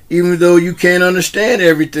himself even though you can't understand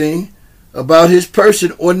everything about his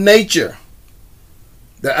person or nature.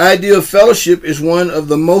 The idea of fellowship is one of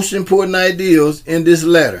the most important ideals in this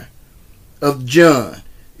letter of John.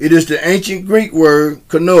 It is the ancient Greek word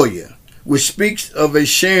koinonia, which speaks of a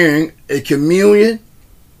sharing, a communion,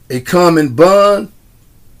 a common bond,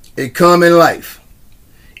 a common life.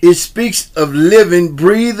 It speaks of living,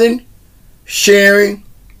 breathing, sharing,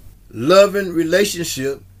 loving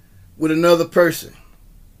relationship with another person.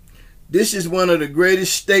 This is one of the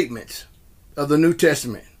greatest statements of the New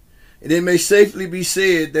Testament. And it may safely be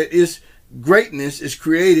said that its greatness is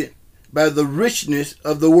created by the richness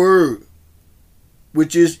of the word,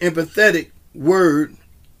 which is empathetic word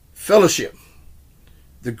fellowship.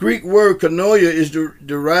 The Greek word koinonia is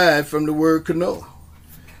derived from the word koino,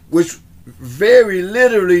 which very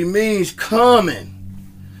literally means common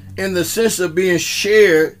in the sense of being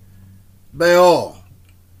shared by all.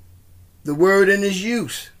 The word in its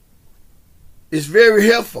use is very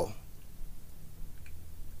helpful.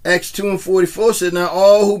 Acts 2:44 said, now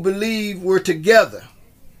all who believed were together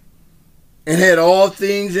and had all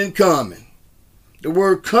things in common. The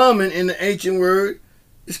word common in the ancient word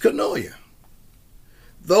is koinonia.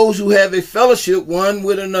 Those who have a fellowship one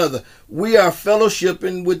with another. We are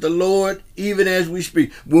fellowshipping with the Lord even as we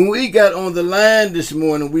speak. When we got on the line this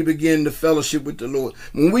morning, we began to fellowship with the Lord.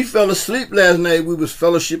 When we fell asleep last night, we was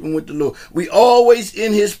fellowshipping with the Lord. We always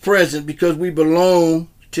in his presence because we belong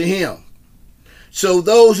to him. So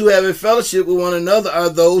those who have a fellowship with one another are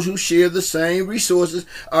those who share the same resources,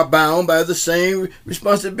 are bound by the same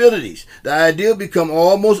responsibilities. The idea becomes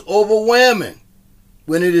almost overwhelming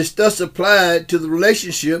when it is thus applied to the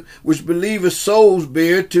relationship which believers' souls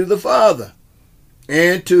bear to the Father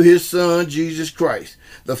and to his Son, Jesus Christ.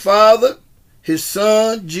 The Father, his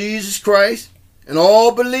Son, Jesus Christ, and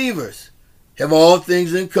all believers have all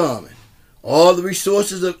things in common. All the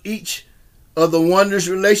resources of each of the wondrous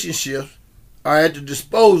relationships are at the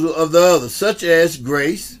disposal of the other, such as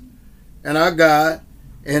grace and our God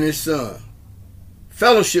and his Son.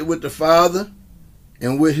 Fellowship with the Father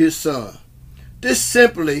and with his Son. This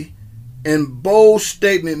simply and bold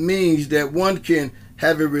statement means that one can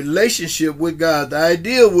have a relationship with God. The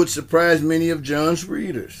idea would surprise many of John's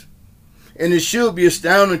readers. And it should be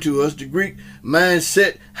astounding to us. The Greek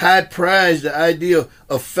mindset high prized the idea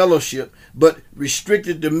of fellowship, but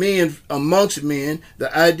restricted to men amongst men.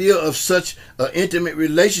 The idea of such an intimate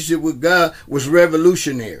relationship with God was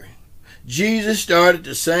revolutionary. Jesus started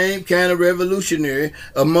the same kind of revolutionary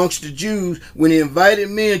amongst the Jews when he invited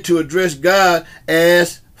men to address God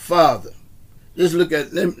as Father. Let's look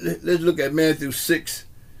at Matthew 6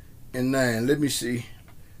 and 9. Let me see.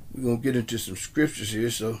 We're going to get into some scriptures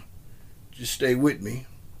here, so just stay with me.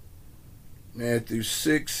 Matthew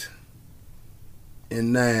 6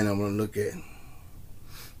 and 9 I'm going to look at.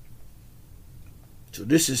 So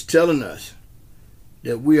this is telling us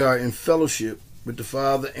that we are in fellowship with the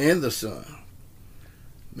Father and the Son.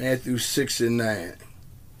 Matthew 6 and 9.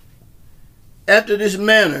 After this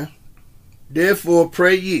manner, therefore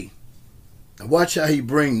pray ye. Now watch how he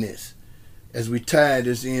bring this as we tie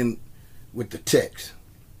this in with the text.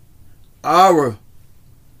 Our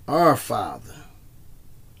Father.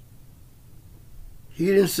 He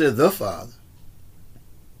didn't say the Father.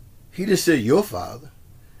 He didn't say your Father.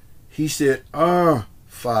 He said our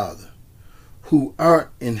Father, who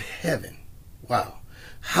art in heaven. Wow.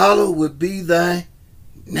 Hallowed be thy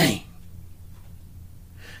name.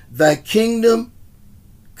 Thy kingdom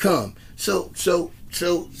come. So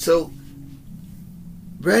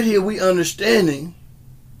right here we understanding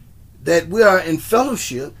that we are in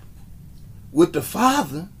fellowship with the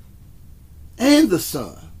Father and the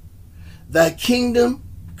Son. Thy kingdom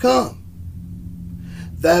come.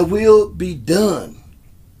 Thy will be done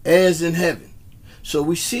as in heaven. So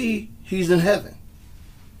we see he's in heaven.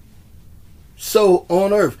 So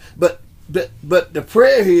on earth. But the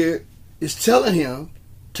prayer here is telling him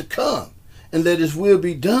to come and let his will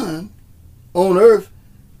be done on earth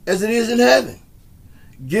as it is in heaven.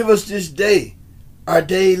 Give us this day our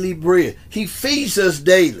daily bread. He feeds us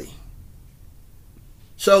daily.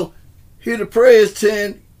 So here the prayer is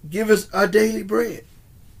saying, give us our daily bread.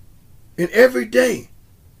 And every day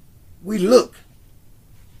we look,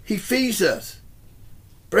 he feeds us.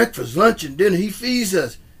 Breakfast, lunch, and dinner, he feeds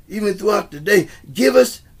us even throughout the day. Give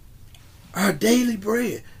us our daily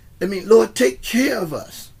bread. I mean, Lord, take care of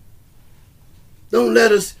us. Don't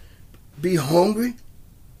let us be hungry.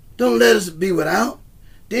 Don't let us be without.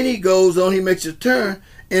 Then he goes on, he makes a turn,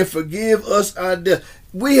 and forgive us our debt.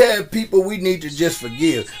 We have people we need to just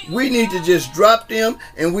forgive. We need to just drop them,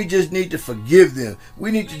 and we just need to forgive them.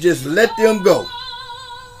 We need to just let them go.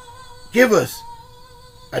 Give us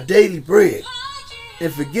our daily bread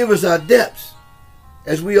and forgive us our debts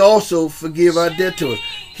as we also forgive our debtors.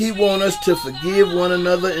 He wants us to forgive one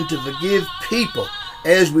another and to forgive people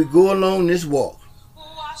as we go along this walk.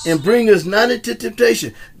 And bring us not into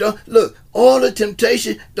temptation. Don't look, all the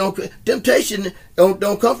temptation don't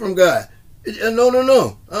come from God.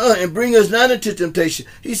 No. And bring us not into temptation.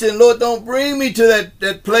 He said, Lord, don't bring me to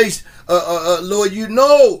that place. Lord, you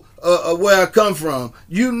know where I come from.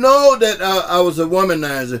 You know that I was a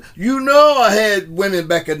womanizer. You know I had women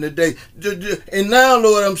back in the day. And now,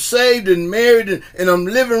 Lord, I'm saved and married and I'm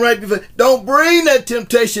living right before. Don't bring that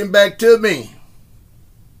temptation back to me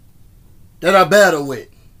that I battle with.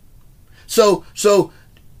 So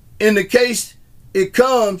in the case it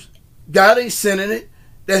comes, God ain't sending it.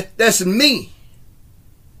 That's me.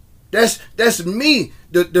 That's me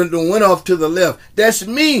that went off to the left. That's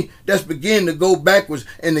me that's beginning to go backwards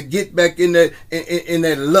and to get back in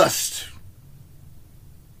that lust.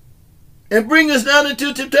 And bring us not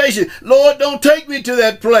into temptation. Lord, don't take me to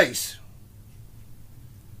that place.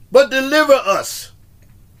 But deliver us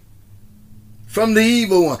from the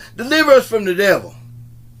evil one. Deliver us from the devil.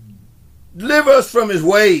 Deliver us from his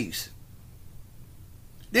ways.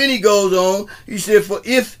 Then he goes on. He said, for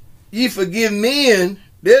if ye forgive men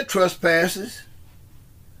their trespasses,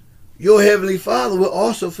 your heavenly Father will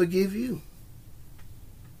also forgive you.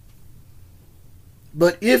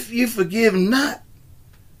 But if you forgive not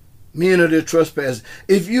men of their trespasses,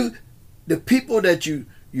 if the people that you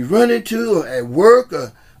run into or at work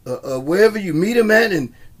or wherever you meet them at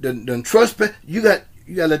and the trespass, you got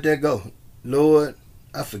to let that go. Lord,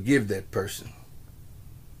 I forgive that person.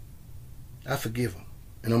 I forgive them.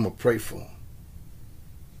 And I'm going to pray for them.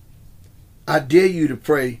 I dare you to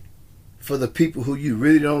pray for the people who you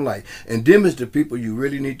really don't like. And them is the people you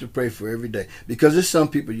really need to pray for every day. Because there's some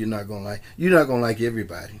people you're not going to like. You're not going to like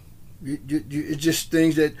everybody. It's just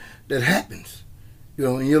things that happens,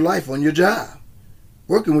 in your life, on your job,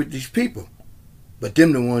 working with these people. But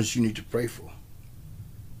them the ones you need to pray for.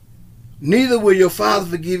 Neither will your Father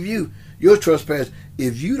forgive you your trespass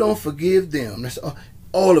if you don't forgive them. That's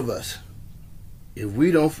all of us. If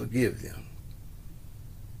we don't forgive them,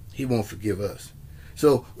 he won't forgive us.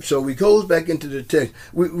 So we goes back into the text.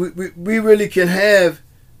 We really can have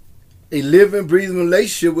a living, breathing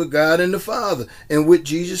relationship with God and the Father and with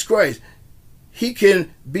Jesus Christ. He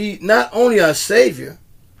can be not only our Savior,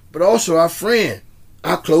 but also our friend,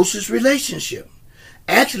 our closest relationship.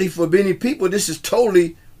 Actually, for many people, this is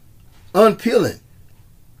totally unappealing.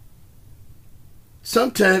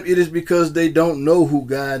 Sometimes it is because they don't know who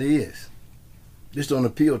God is. This don't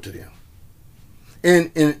appeal to them.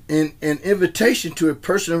 And an invitation to a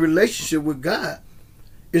personal relationship with God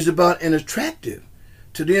is about an attractive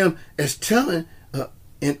to them as telling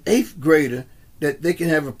an 8th grader that they can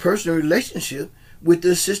have a personal relationship with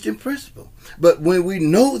the assistant principal. But when we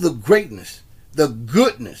know the greatness, the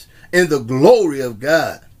goodness, and the glory of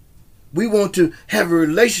God, we want to have a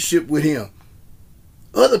relationship with him.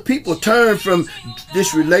 Other people turn from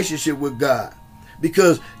this relationship with God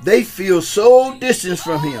because they feel so distant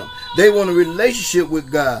from him. They want a relationship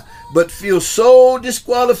with God, but feel so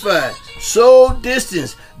disqualified, so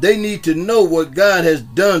distant. They need to know what God has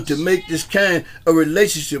done to make this kind of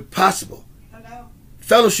relationship possible.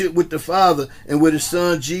 Fellowship with the Father and with his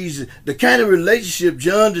Son Jesus. The kind of relationship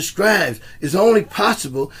John describes is only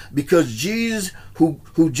possible because Jesus,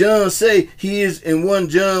 who John say he is in 1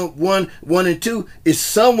 John 1 and 2, is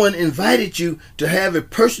someone invited you to have a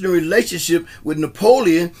personal relationship with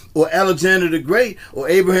Napoleon or Alexander the Great or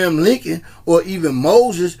Abraham Lincoln or even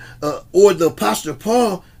Moses or the Apostle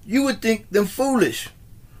Paul. You would think them foolish.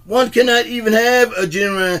 One cannot even have a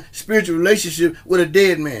genuine spiritual relationship with a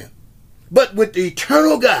dead man. But with the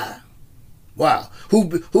eternal God, wow,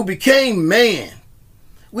 who became man,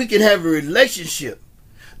 we can have a relationship.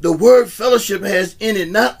 The word fellowship has in it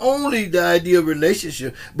not only the idea of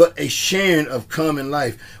relationship, but a sharing of common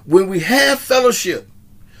life. When we have fellowship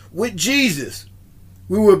with Jesus,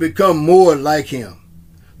 we will become more like him.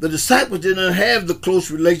 The disciples did not have the close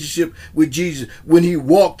relationship with Jesus when he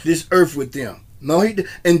walked this earth with them. No, he did.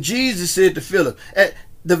 And Jesus said to Philip, at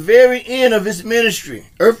the very end of his ministry,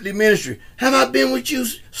 earthly ministry, have I been with you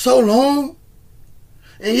so long?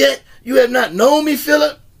 And yet you have not known me,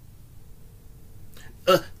 Philip?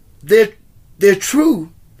 Their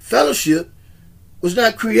true fellowship was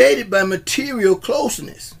not created by material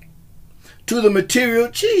closeness to the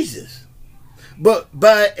material Jesus, but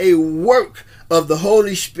by a work of the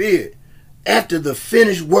Holy Spirit after the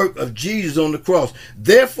finished work of Jesus on the cross.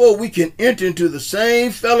 Therefore, we can enter into the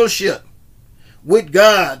same fellowship with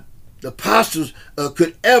God the apostles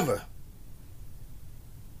could ever.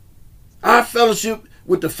 Our fellowship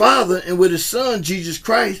with the Father and with his Son, Jesus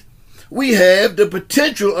Christ, we have the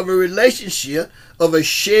potential of a relationship of a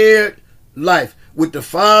shared life with the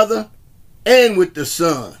Father and with the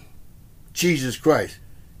Son, Jesus Christ.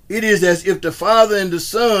 It is as if the Father and the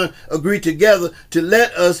Son agree together to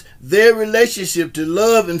let us their relationship to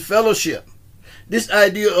love and fellowship. This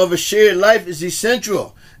idea of a shared life is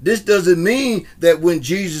essential. This doesn't mean that when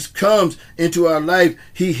Jesus comes into our life,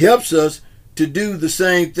 he helps us to do the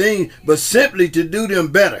same thing, but simply to do them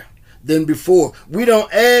better than before. We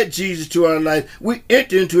don't add Jesus to our life. We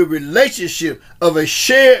enter into a relationship of a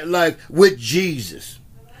shared life with Jesus.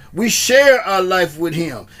 We share our life with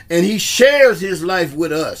him, and he shares his life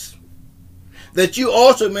with us, that you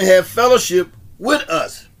also may have fellowship with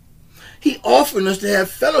us. He offered us to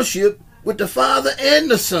have fellowship with the Father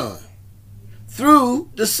and the Son through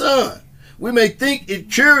the Son. We may think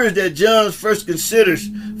it curious that John first considers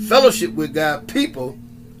fellowship with God's people,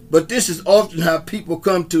 but this is often how people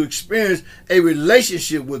come to experience a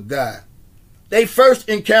relationship with God. They first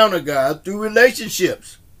encounter God through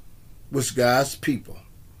relationships with God's people.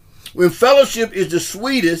 When fellowship is the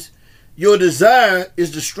sweetest, your desire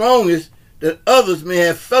is the strongest that others may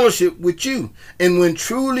have fellowship with you. And when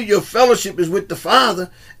truly your fellowship is with the Father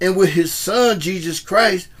and with his Son, Jesus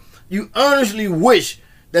Christ, you earnestly wish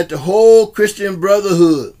that the whole Christian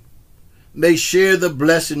brotherhood may share the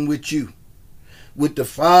blessing with you, with the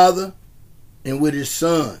Father and with his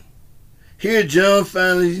Son. Here John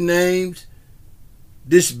finally names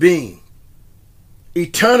this being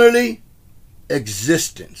eternally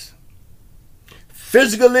existence,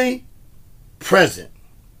 physically present,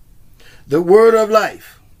 the word of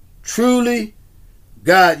life, truly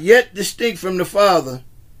God, yet distinct from the Father.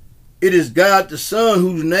 It is God the Son,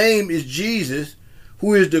 whose name is Jesus,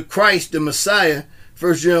 who is the Christ, the Messiah.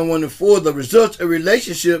 1 John 1 and 4, the results of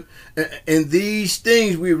relationship, and these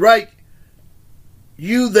things we write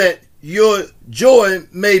you that your joy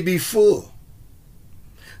may be full.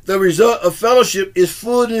 The result of fellowship is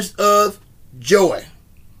fullness of joy.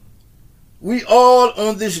 We all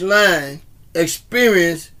on this line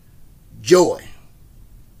experience joy.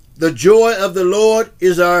 The joy of the Lord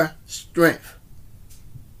is our strength.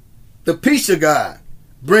 The peace of God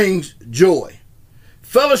brings joy.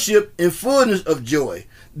 Fellowship and fullness of joy.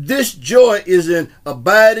 This joy is an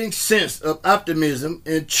abiding sense of optimism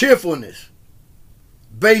and cheerfulness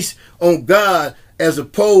based on God, as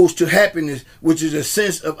opposed to happiness, which is a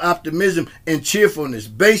sense of optimism and cheerfulness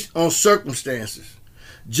based on circumstances.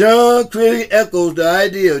 John clearly echoes the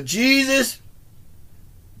idea of Jesus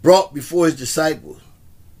brought before his disciples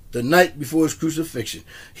the night before his crucifixion.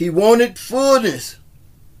 He wanted fullness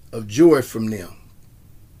of joy from them,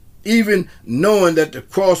 even knowing that the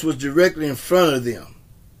cross was directly in front of them.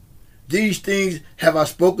 These things have I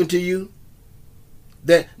spoken to you,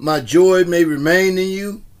 that my joy may remain in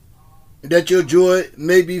you, and that your joy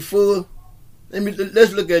may be full.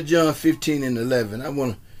 Let's look at John 15 and 11. I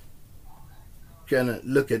want to kind of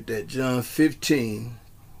look at that. John 15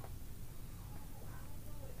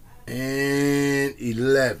 and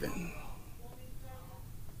 11.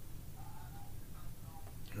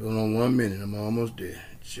 Hold on 1 minute. I'm almost there.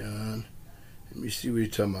 John, let me see what you're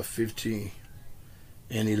talking about. 15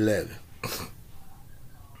 and 11.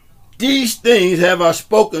 These things have I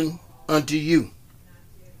spoken unto you,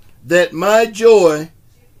 that my joy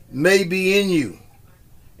may be in you,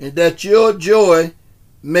 and that your joy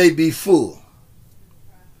may be full.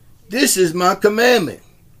 This is my commandment,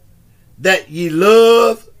 that ye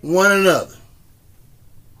love one another.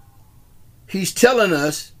 He's telling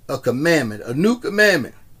us a commandment, a new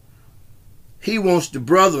commandment. He wants the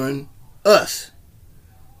brethren, us,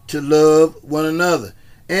 to love one another.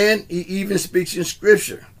 And he even speaks in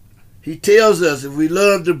Scripture. He tells us if we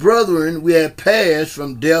love the brethren, we have passed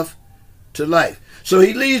from death to life. So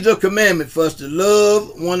he leaves a commandment for us to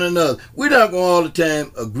love one another. We're not going to all the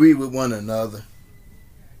time agree with one another.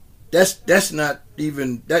 That's not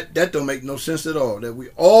even, that don't make no sense at all. That we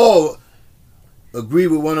all agree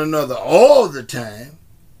with one another all the time.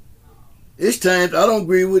 It's times I don't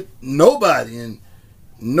agree with nobody and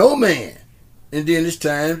no man. And then it's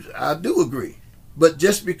times I do agree. But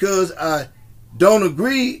just because I don't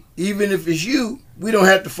agree, even if it's you, we don't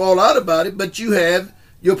have to fall out about it, but you have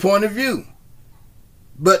your point of view.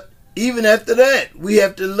 But even after that, we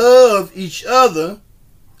have to love each other,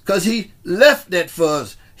 because he left that for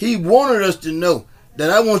us. He wanted us to know that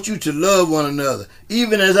I want you to love one another,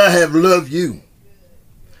 even as I have loved you.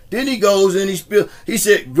 Then he goes and he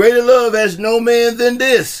said, greater love has no man than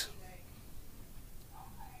this,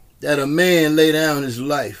 that a man lay down his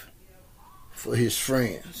life for his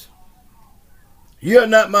friends. You are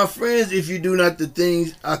not my friends if you do not the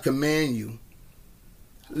things I command you.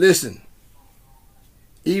 Listen,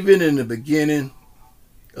 even in the beginning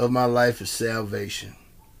of my life of salvation,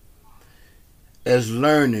 as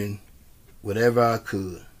learning whatever I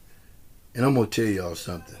could. And I'm going to tell y'all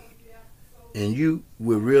something. And you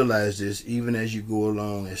will realize this even as you go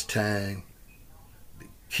along, as time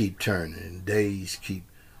keep turning and days keep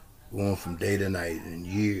going from day to night and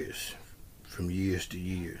years, from years to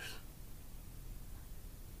years.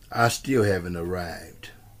 I still haven't arrived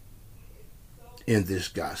in this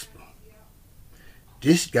gospel.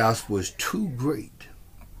 This gospel is too great.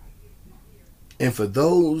 And for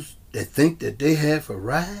those that think that they have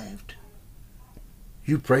arrived,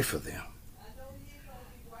 you pray for them.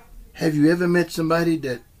 Have you ever met somebody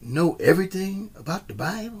that know everything about the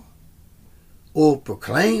Bible? Or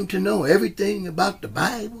proclaim to know everything about the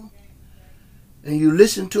Bible? And you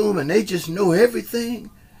listen to them and they just know everything?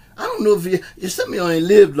 I don't know if some of y'all ain't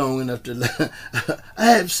lived long enough to I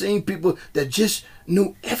have seen people that just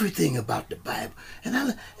knew everything about the Bible.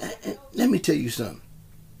 And let me tell you something.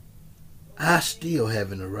 I still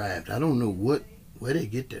haven't arrived. I don't know where they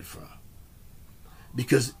get that from.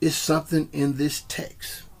 Because it's something in this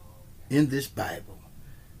text, in this Bible,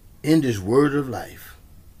 in this word of life,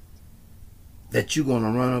 that you're going to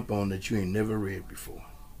run up on that you ain't never read before.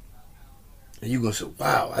 And you're going to say,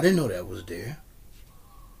 wow, I didn't know that was there.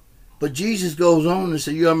 But Jesus goes on and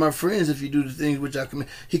says, you are my friends if you do the things which I command.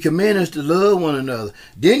 He commanded us to love one another.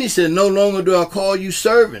 Then he said, no longer do I call you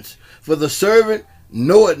servants, for the servant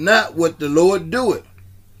knoweth not what the Lord doeth,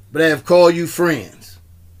 but I have called you friends.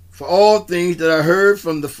 For all things that I heard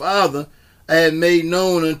from the Father I have made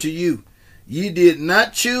known unto you. Ye did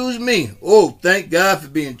not choose me. Oh, thank God for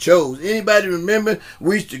being chosen. Anybody remember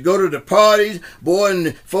we used to go to the parties? Boy, and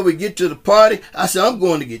before we get to the party, I said, I'm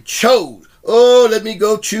going to get chosen. Oh, let me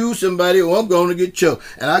go choose somebody, or I'm going to get chosen.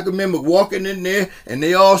 And I can remember walking in there, and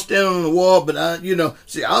they all standing on the wall, but I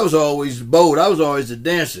was always bold. I was always a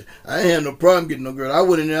dancer. I didn't have no problem getting no girl. I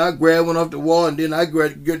went in there, I grabbed one off the wall, and then I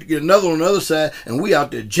get another on the other side, and we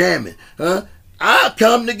out there jamming. Huh? I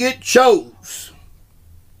come to get chosen.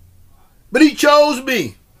 But he chose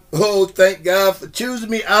me. Oh, thank God for choosing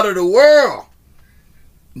me out of the world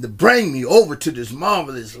to bring me over to this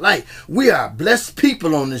marvelous light. We are blessed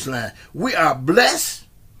people on this line. We are blessed,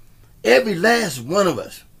 every last one of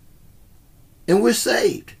us. And we're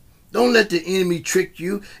saved. Don't let the enemy trick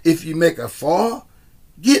you if you make a fall.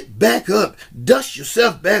 Get back up, dust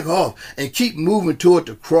yourself back off, and keep moving toward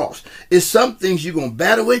the cross. It's some things you're going to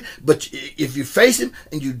battle with, but if you face him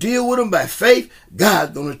and you deal with him by faith,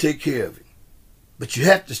 God's going to take care of it. But you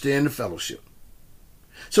have to stay in the fellowship.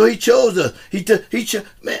 So he chose us.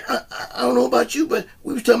 Man, I don't know about you, but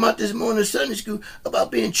we were talking about this morning in Sunday school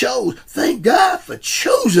about being chosen. Thank God for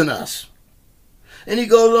choosing us. And he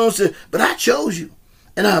goes on and says, but I chose you,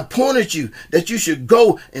 and I appointed you that you should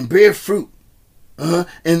go and bear fruit.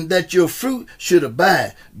 And that your fruit should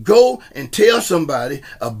abide. Go and tell somebody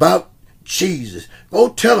about Jesus. Go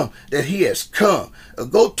tell them that he has come.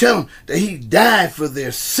 Go tell them that he died for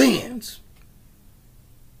their sins.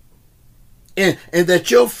 And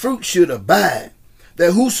that your fruit should abide.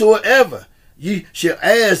 That whosoever ye shall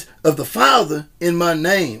ask of the Father in my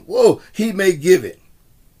name, he may give it.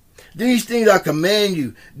 These things I command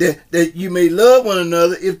you, that you may love one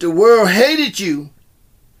another. If the world hated you,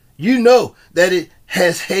 you know that it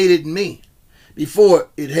has hated me before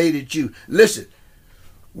it hated you. Listen,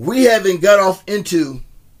 we haven't got off into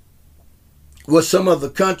what some other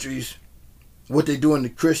countries, what they're doing to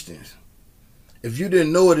Christians. If you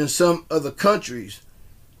didn't know it, in some other countries,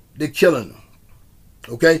 they're killing them.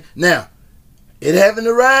 Okay? Now, it haven't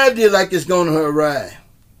arrived yet like it's going to arrive.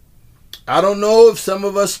 I don't know if some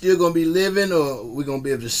of us still going to be living or we're going to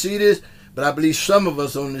be able to see this, but I believe some of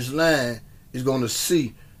us on this line is going to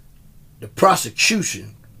see the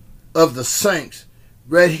prosecution of the saints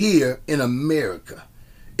right here in America.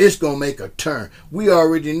 It's going to make a turn. We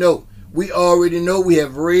already know. We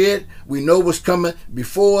have read. We know what's coming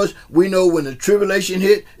before us. We know when the tribulation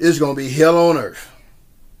hit, it's going to be hell on earth.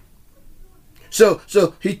 So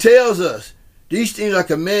he tells us, these things I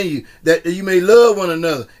command you, that you may love one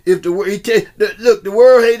another. If the look, the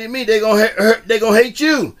world hated me, they're gonna hate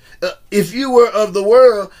you. If you were of the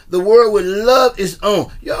world would love its own.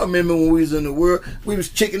 Y'all remember when we was in the world, we was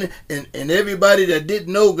kicking it, and everybody that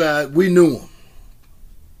didn't know God, we knew him.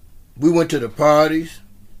 We went to the parties.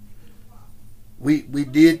 We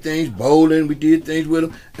did things, bowling, we did things with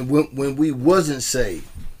them. And when we wasn't saved,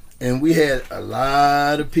 and we had a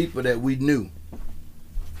lot of people that we knew.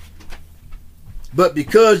 But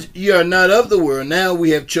because ye are not of the world, now we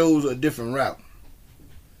have chose a different route.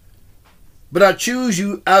 But I choose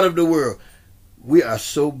you out of the world. We are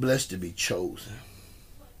so blessed to be chosen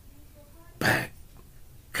back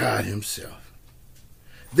God himself.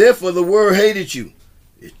 Therefore the world hated you.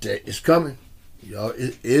 It's coming. Y'all,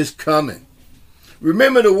 it is coming.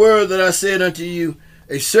 Remember the word that I said unto you,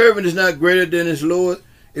 a servant is not greater than his Lord.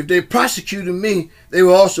 If they persecuted me, they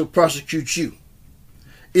will also prosecute you.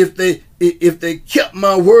 If they kept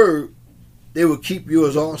my word, they will keep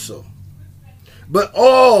yours also. But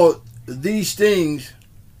all these things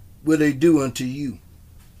will they do unto you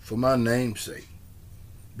for my name's sake,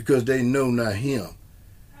 because they know not him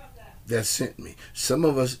that sent me. Some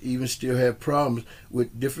of us even still have problems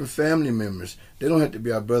with different family members. They don't have to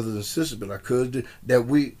be our brothers and sisters, but our cousins, that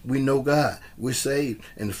we know God. We're saved.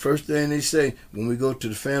 And the first thing they say when we go to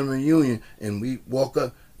the family reunion and we walk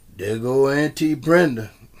up, there go Auntie Brenda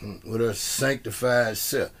with her sanctified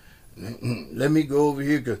self. Let me go over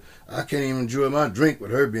here because I can't even enjoy my drink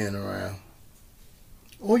with her being around.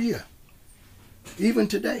 Oh yeah, even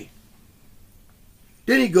today.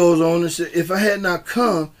 Then he goes on and says, if I had not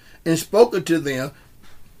come and spoken to them,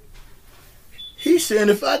 he's saying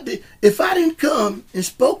if I didn't come and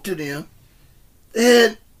spoke to them, they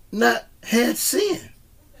had not had sin.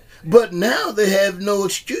 But now they have no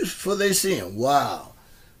excuse for their sin. Wow.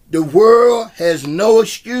 The world has no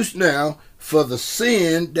excuse now for the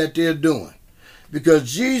sin that they're doing.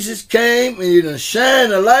 Because Jesus came and he done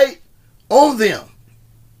shined a light on them.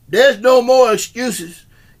 There's no more excuses.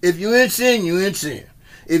 If you're in sin, you're in sin.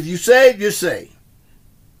 If you saved, you're saved.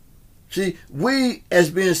 See, we as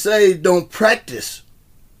being saved don't practice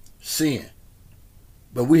sin.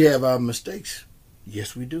 But we have our mistakes.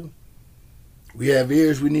 Yes, we do. We have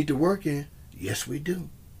areas we need to work in. Yes, we do.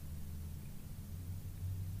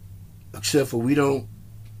 Except for we don't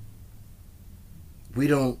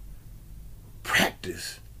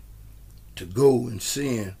practice to go and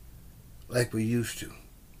sin like we used to.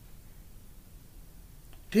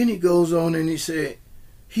 Then he goes on and he said,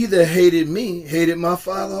 he that hated me hated my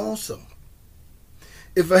Father also.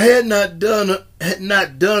 If I had not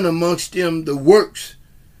done amongst them the works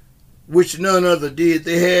which none other did,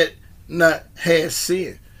 they had not had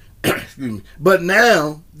sin. Excuse me. But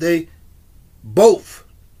now they both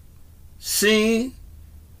seen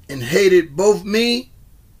and hated both me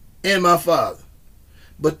and my Father.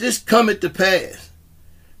 But this cometh to pass,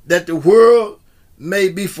 that the world may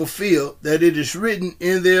be fulfilled, that it is written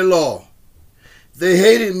in their law, they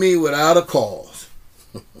hated me without a cause.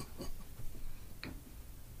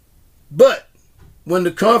 But when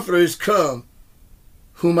the Comforter is come,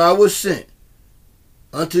 whom I was sent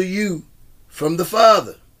unto you from the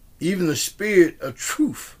Father, even the Spirit of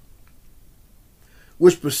truth,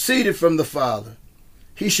 which proceeded from the Father,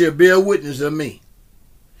 he shall bear witness of me.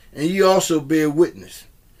 And ye also bear witness,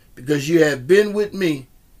 because you have been with me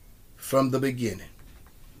from the beginning.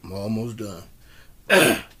 I'm almost done.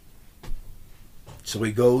 So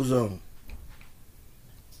he goes on.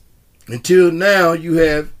 Until now you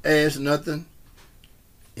have asked nothing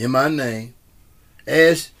in my name.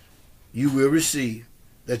 Ask, you will receive,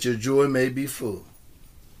 that your joy may be full.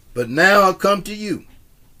 But now I come to you,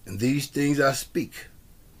 and these things I speak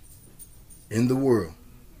in the world,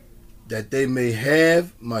 that they may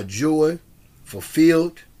have my joy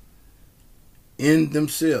fulfilled in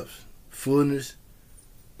themselves, fullness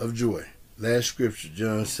of joy. Last scripture,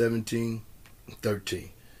 John 17:13.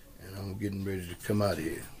 And I'm getting ready to come out of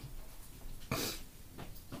here.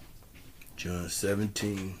 John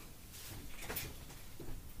 17.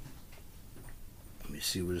 Let me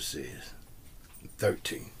see what it says.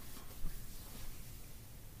 13.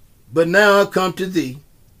 But now I come to thee,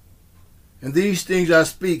 and these things I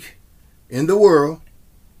speak in the world,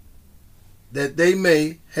 that they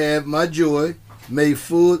may have my joy made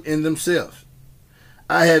full in themselves.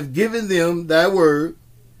 I have given them thy word,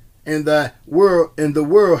 and the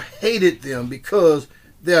world hated them, because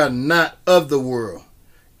they are not of the world,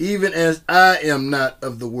 even as I am not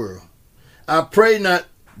of the world. I pray not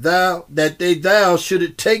thou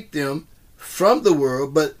shouldest take them from the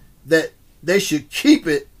world, but that they should keep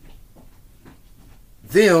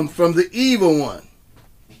them from the evil one.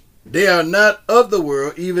 They are not of the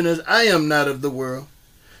world, even as I am not of the world.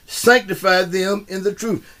 Sanctify them in the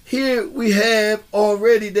truth. Here we have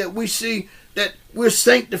already that we see that we're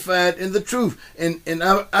sanctified in the truth. And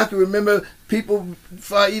I can remember people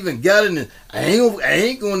before I even got in it. I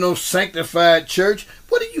ain't going to no sanctified church.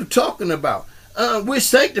 What are you talking about? We're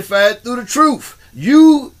sanctified through the truth.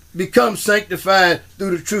 You become sanctified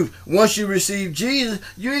through the truth. Once you receive Jesus,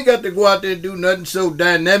 you ain't got to go out there and do nothing so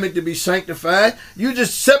dynamic to be sanctified. You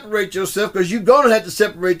just separate yourself, because you're going to have to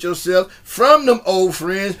separate yourself from them old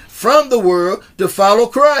friends, from the world, to follow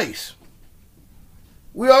Christ.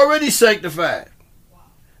 We're already sanctified.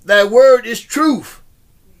 That word is truth.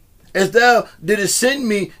 As thou didst send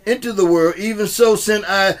me into the world, even so send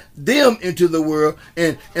I them into the world.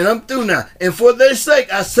 And I'm through now. And for their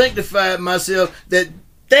sake I sanctified myself, that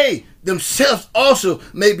they themselves also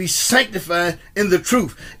may be sanctified in the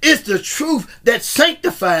truth. It's the truth that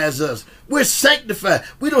sanctifies us. We're sanctified.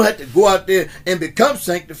 We don't have to go out there and become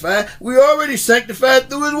sanctified. We're already sanctified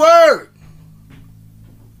through his word.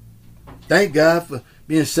 Thank God for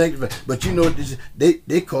being sanctified. But you know what this is?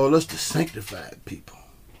 They call us the sanctified people.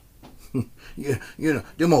 You know,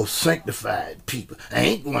 the most sanctified people. I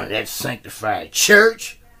ain't going to that sanctified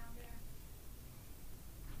church.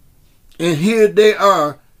 And here they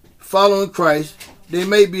are following Christ. They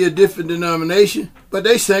may be a different denomination, but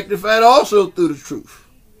they sanctified also through the truth.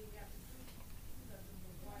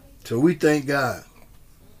 So we thank God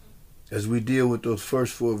as we deal with those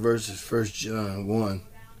first 4 verses, 1 John 1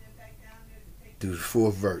 through the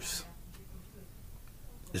 4th verse.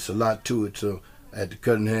 It's a lot to it, so I had to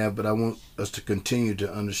cut in half, but I want us to continue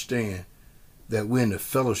to understand that we're in the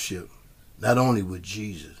fellowship, not only with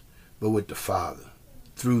Jesus, but with the Father,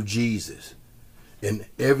 through Jesus. And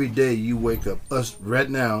every day you wake up, us right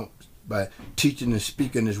now, by teaching and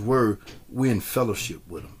speaking his word, we're in fellowship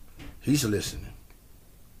with him. He's listening.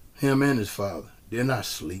 Him and his Father, they're not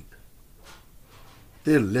asleep.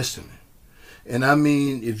 They're listening. And I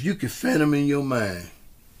mean, if you could fathom in your mind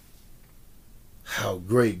how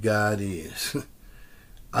great God is,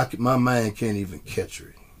 my mind can't even catch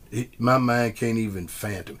it. My mind can't even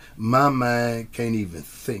fathom. My mind can't even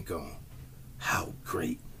think on how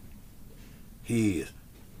great he is.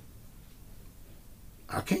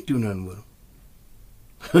 I can't do nothing with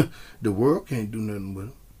him. The world can't do nothing with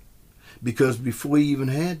him. Because before he even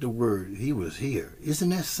had the word, he was here. Isn't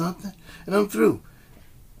that something? And I'm through.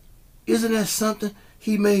 Isn't that something?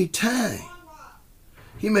 He made time.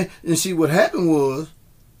 And see, what happened was,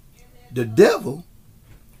 the devil,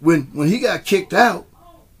 when he got kicked out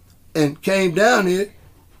and came down here,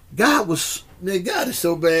 God is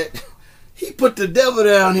so bad. He put the devil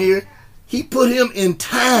down here. He put him in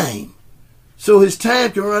time so his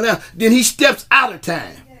time can run out. Then he steps out of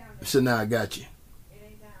time. So now I got you.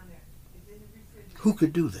 Who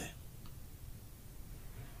could do that?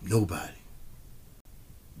 Nobody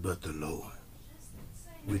but the Lord.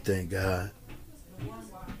 We thank God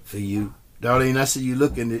for you. Darlene, I see you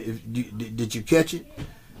looking. Did you catch it?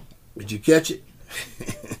 Did you catch it?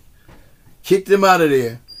 Kicked him out of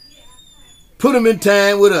there. Put him in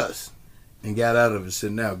time with us. And got out of it.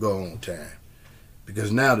 Said, now go on time.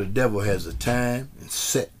 Because now the devil has a time and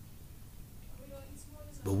set.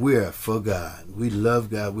 But we are for God. We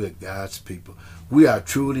love God. We are God's people. We are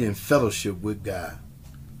truly in fellowship with God.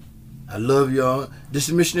 I love y'all. This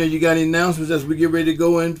is Missionary. You got any announcements as we get ready to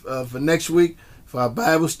go in for next week for our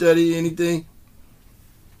Bible study? Anything?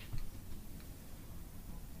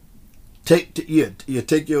 Take your.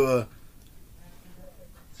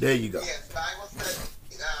 There you go. Yes, Bible study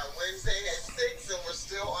Wednesday at 6, and we're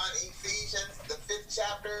still on Ephesians, the 5th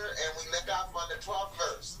chapter, and we left off on the 12th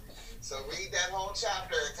verse. So read that whole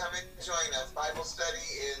chapter and come and join us. Bible study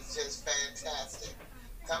is just fantastic.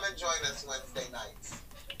 Come and join us Wednesday nights.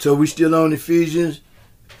 So we still on Ephesians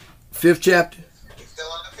 5th chapter? We're still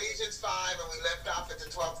on Ephesians 5, and we left off at the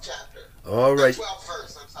 12th chapter. All right. 12th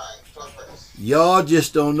verse, I'm sorry. 12th verse. Y'all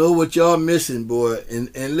just don't know what y'all missing, boy.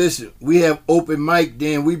 And listen, we have open mic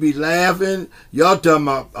then. We be laughing. Y'all talking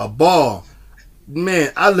about a ball.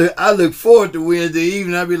 Man, I look forward to Wednesday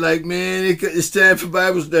evening. I be like, man, it's time for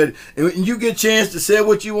Bible study. And when you get a chance to say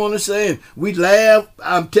what you want to say, and we laugh.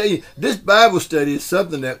 I'm telling you, this Bible study is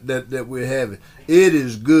something that we're having. It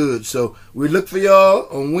is good. So we look for y'all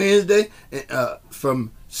on Wednesday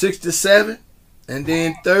from 6 to 7. And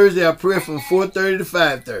then Thursday, I pray from 4:30 to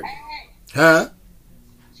 5:30. Huh?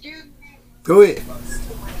 Excuse me. Go ahead.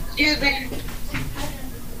 Excuse me.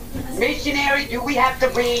 Missionary, do we have to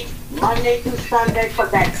read Monday through Sunday for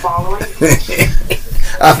that following?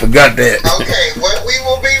 I forgot that. Okay, what we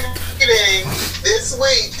will be reading this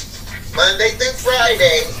week, Monday through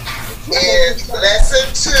Friday, is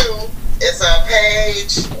lesson 2. It's on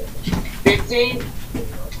page 15.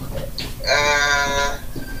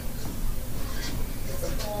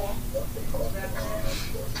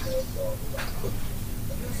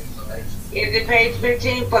 Is it page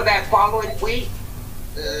 15 for that following week?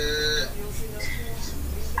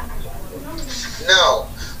 No,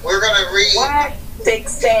 we're gonna read. What?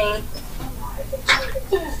 16.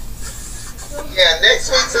 Yeah, next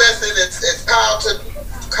week's lesson is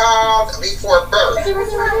called Before Birth.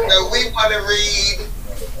 So we want to read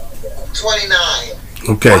 29.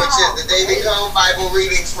 Okay. Which is the Daily Home Bible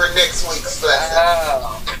readings for next week's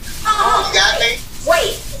lesson. You got me?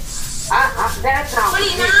 Wait. That sounds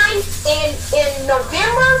 29 in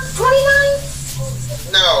November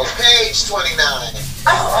 29? No, page 29.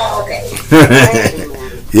 Oh, okay.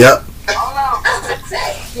 Yep. Hold on.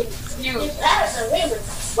 Confused.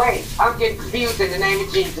 Wait, I'm getting confused in the name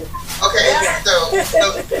of Jesus. Okay, so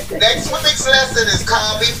next week's lesson is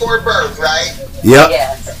Calm Before Birth, right? Yep.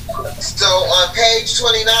 Yes. So on page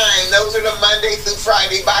 29, those are the Monday through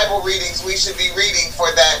Friday Bible readings we should be reading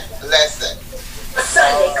for that lesson.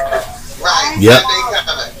 Sunday. Right, Yep. Sunday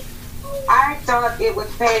coming. I thought it was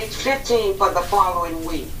page 15 for the following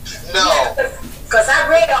week. No. Because I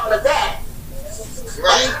read all of that.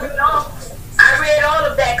 Right. I read all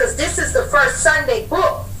of that because this is the first Sunday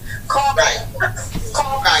book called Right.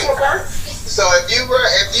 Before Birth. So if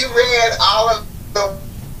you read all of the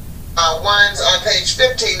ones on page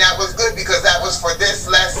 15, that was good because that was for this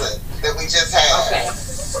lesson that we just had. Okay.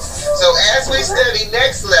 So as we study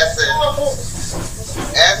next lesson,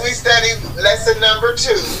 as we study lesson number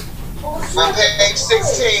 2 on page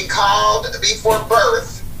 16, called Before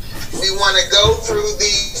Birth, we want to go through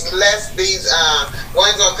these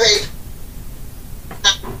ones on page.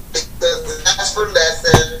 That's for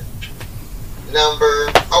lesson number.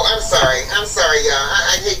 Oh, I'm sorry, y'all.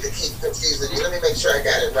 I hate to keep confusing you. Let me make sure I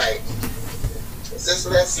got it right. Is this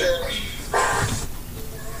lesson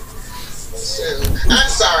 2? I'm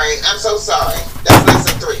sorry. I'm so sorry. That's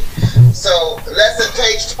lesson 3. So lesson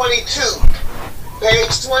page 22.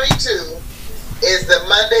 Page 22 is the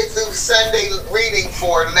Monday through Sunday reading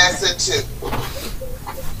for lesson 2.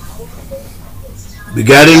 You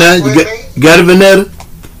got it now? You got it, Vanetta?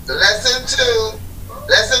 Lesson 2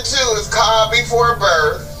 is called Before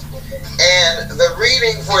Birth, and the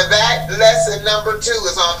reading for that lesson number 2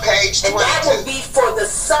 is on page 22. And that will be for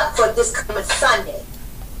this coming Sunday.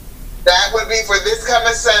 That would be for this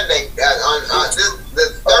coming Sunday, on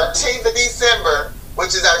the 13th of December,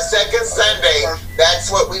 which is our second Sunday. That's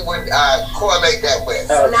what we would correlate that with.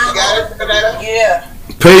 So now, you got it, Vanetta? Yeah.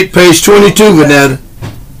 Page 22, Vanetta.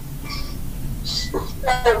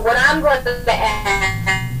 What I'm going to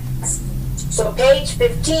ask, so page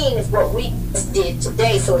 15 is what we just did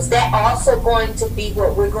today. So is that also going to be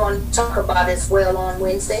what we're going to talk about as well on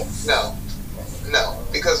Wednesday? No,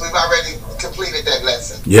 because we've already completed that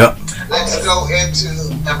lesson. Yep. Let's go into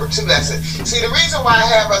number 2 lesson. See, the reason why I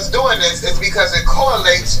have us doing this is because it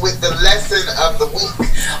correlates with the lesson of the week.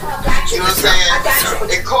 You know what I'm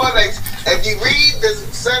saying? It correlates. If you read the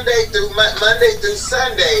Monday through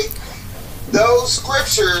Sunday, those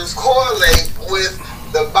scriptures correlate with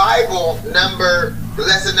the Bible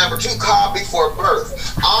lesson number 2, called Before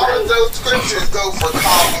Birth. All of those scriptures go for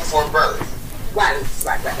called before birth. Right.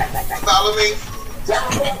 Follow me?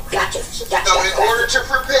 Gotcha. So in order to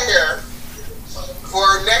prepare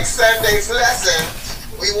for next Sunday's lesson,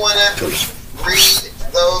 we want to read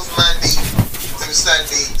those Monday through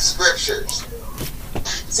Sunday scriptures.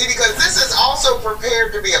 See, because this is also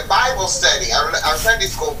prepared to be a Bible study, our Sunday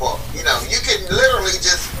school book. You know, you can literally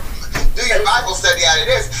just do your Bible study out of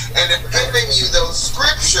this, and it's giving you those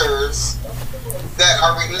scriptures that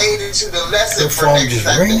are related to the lesson for next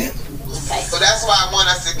Sunday. So that's why I want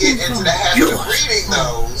us to get into the habit of reading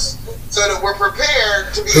those, so that we're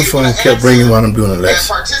prepared to be able to kept ringing while I'm doing the and lesson.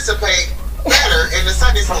 participate better in the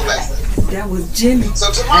Sunday school lesson. That was Jimmy.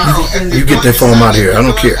 So tomorrow, if You get that phone out of here. I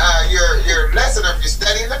don't care. Your lesson, or if you're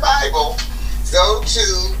studying the Bible, go to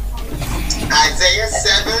Isaiah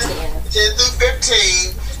 7:10 through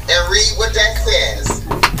 15 and read what that says.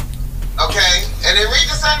 Okay? And then read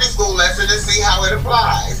the Sunday school lesson and see how it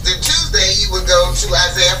applies. Then Tuesday, you would go to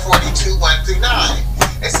Isaiah 42, 1 through 9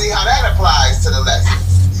 and see how that applies to the lesson.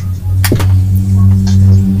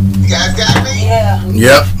 You guys got me? Yeah.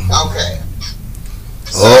 Yep. Okay.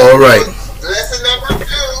 So, All right. Lesson number 2.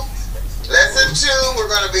 Lesson 2, we're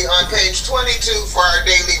going to be on page 22 for our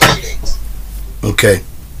daily readings. Okay.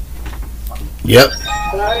 Yep.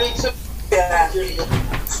 32. Yeah.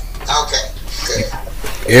 Okay. Good.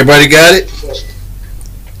 Everybody got it?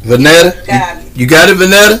 Vanetta? You got it,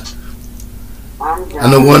 Vanetta? I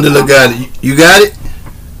know Wondela got it. You got it?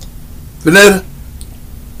 Vanetta?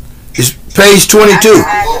 It's page 22.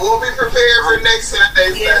 We'll be prepared for next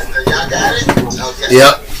Sunday's lesson. Y'all got it? Okay.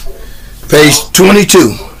 Yep. Page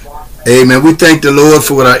 22. Amen. We thank the Lord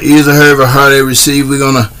for what our ears have heard, our heart have received. We're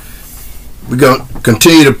gonna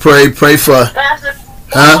continue to pray for. Pastor,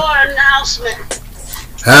 Huh? one more announcement.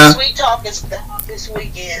 Huh? Sweet Talk is this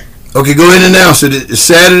weekend. Okay, go ahead and announce it. It's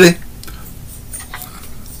Saturday.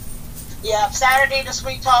 Yeah, Saturday the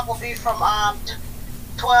Sweet Talk will be from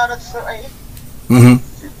 12 to 3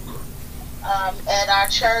 at our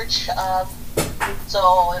church.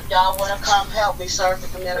 So if y'all want to come help me serve the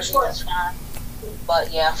community, that's fine.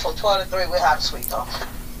 But yeah, from 12 to 3, we have the sweet talk.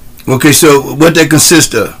 Okay, so what that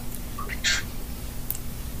consists of?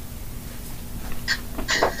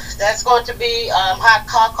 That's going to be hot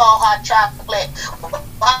cocoa, hot chocolate,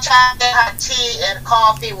 hot tea, and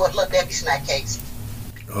coffee with little Debbie snack cakes.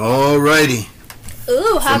 All righty.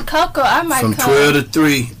 Ooh, hot cocoa. I might come. From 12 to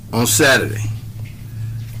 3 on Saturday.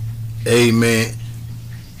 Amen.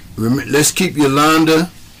 Let's keep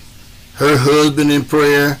Yolanda, her husband, in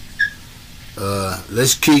prayer.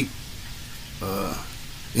 Let's keep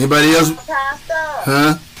anybody else? Pastor.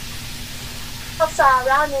 Huh? I'm sorry,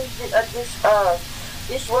 I didn't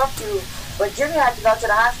disrupt you, but Jimmy had to go to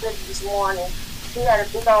the hospital this morning. He had a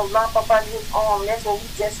big old lump up under his arm. That's what we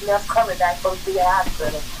just left coming back from the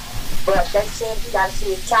hospital. But they said he got to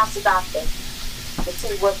see his cancer doctor to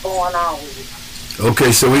see what's going on with it.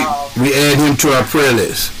 Okay, so we add him to our prayer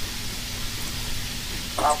list.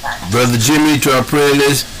 Okay. Brother Jimmy to our prayer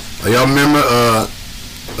list. Y'all remember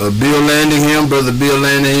Bill Landingham, Brother Bill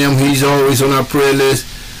Landingham, he's always on our prayer list.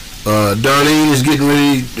 Darlene is getting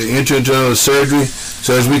ready to enter into surgery.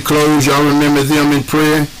 So as we close, y'all remember them in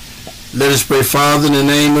prayer. Let us pray. Father, in the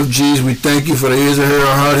name of Jesus, we thank you for the ears of her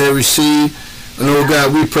our heart have received. And oh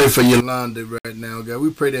God, we pray for Yolanda right now, God.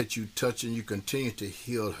 We pray that you touch and you continue to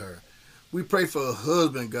heal her. We pray for her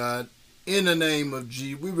husband, God, in the name of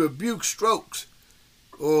Jesus. We rebuke strokes.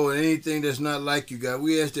 Oh, anything that's not like you, God.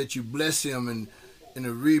 We ask that you bless him and in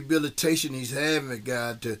the rehabilitation he's having,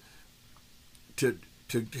 God, to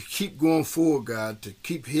keep going forward, God, to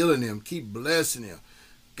keep healing him, keep blessing him.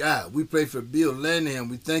 God, we pray for Bill Lanham.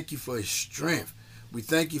 We thank you for his strength. We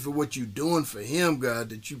thank you for what you're doing for him, God,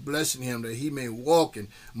 that you blessing him, that he may walk and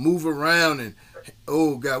move around. And,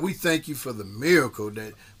 oh, God, we thank you for the miracle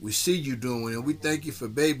that we see you doing. And we thank you for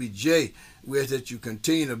Baby J. We ask that you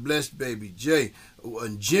continue to bless Baby J.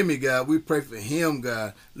 And Jimmy, God, we pray for him,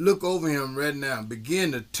 God. Look over him right now.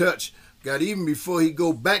 Begin to touch, God, even before he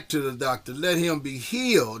go back to the doctor. Let him be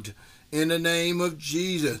healed in the name of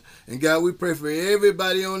Jesus. And God, we pray for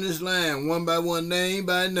everybody on this line, one by one, name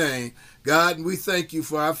by name. God, we thank you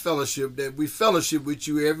for our fellowship, that we fellowship with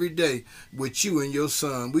you every day, with you and your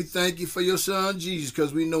son. We thank you for your son, Jesus,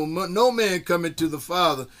 because we know no man coming to the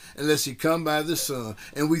Father unless he come by the Son.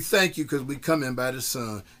 And we thank you because we come in by the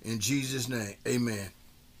Son. In Jesus' name, amen.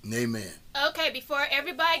 Amen. Okay, before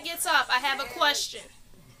everybody gets off, I have a question.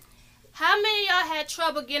 How many of y'all had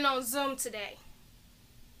trouble getting on Zoom today?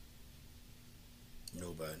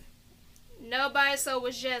 Nobody. Nobody, so it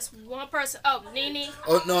was just one person. Oh, Nene.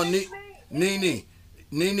 Oh, no, Nene.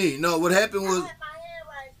 No, what happened was,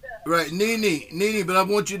 right, Nene, but I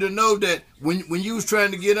want you to know that when you was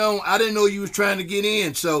trying to get on, I didn't know you was trying to get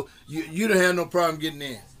in, so you don't have no problem getting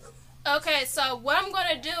in. Okay, so what I'm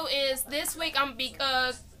going to do is this week I'm going to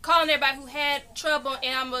be calling everybody who had trouble,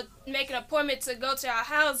 and I'm going to make an appointment to go to our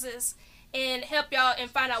houses and help y'all and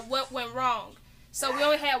find out what went wrong. So we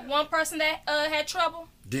only had one person that had trouble?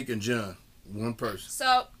 Deacon John, one person.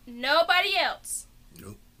 So nobody else?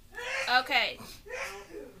 Nope. Okay.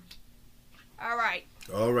 All right.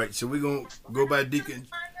 All right, so we're going to go by Deacon.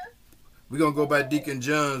 We're going to go by Deacon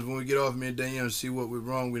John's when we get off me and Danielle and see what went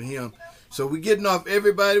wrong with him. So we're getting off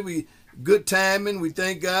everybody. Good timing. We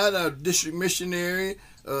thank God. Our district missionary,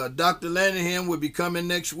 Dr. Lanningham, will be coming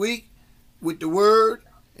next week with the word.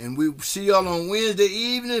 And we see y'all on Wednesday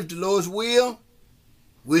evening, if the Lord's will.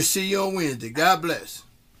 We'll see you on Wednesday. God bless.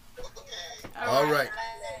 All right.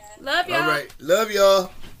 Love y'all. All right. Love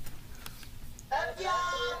y'all. Love y'all.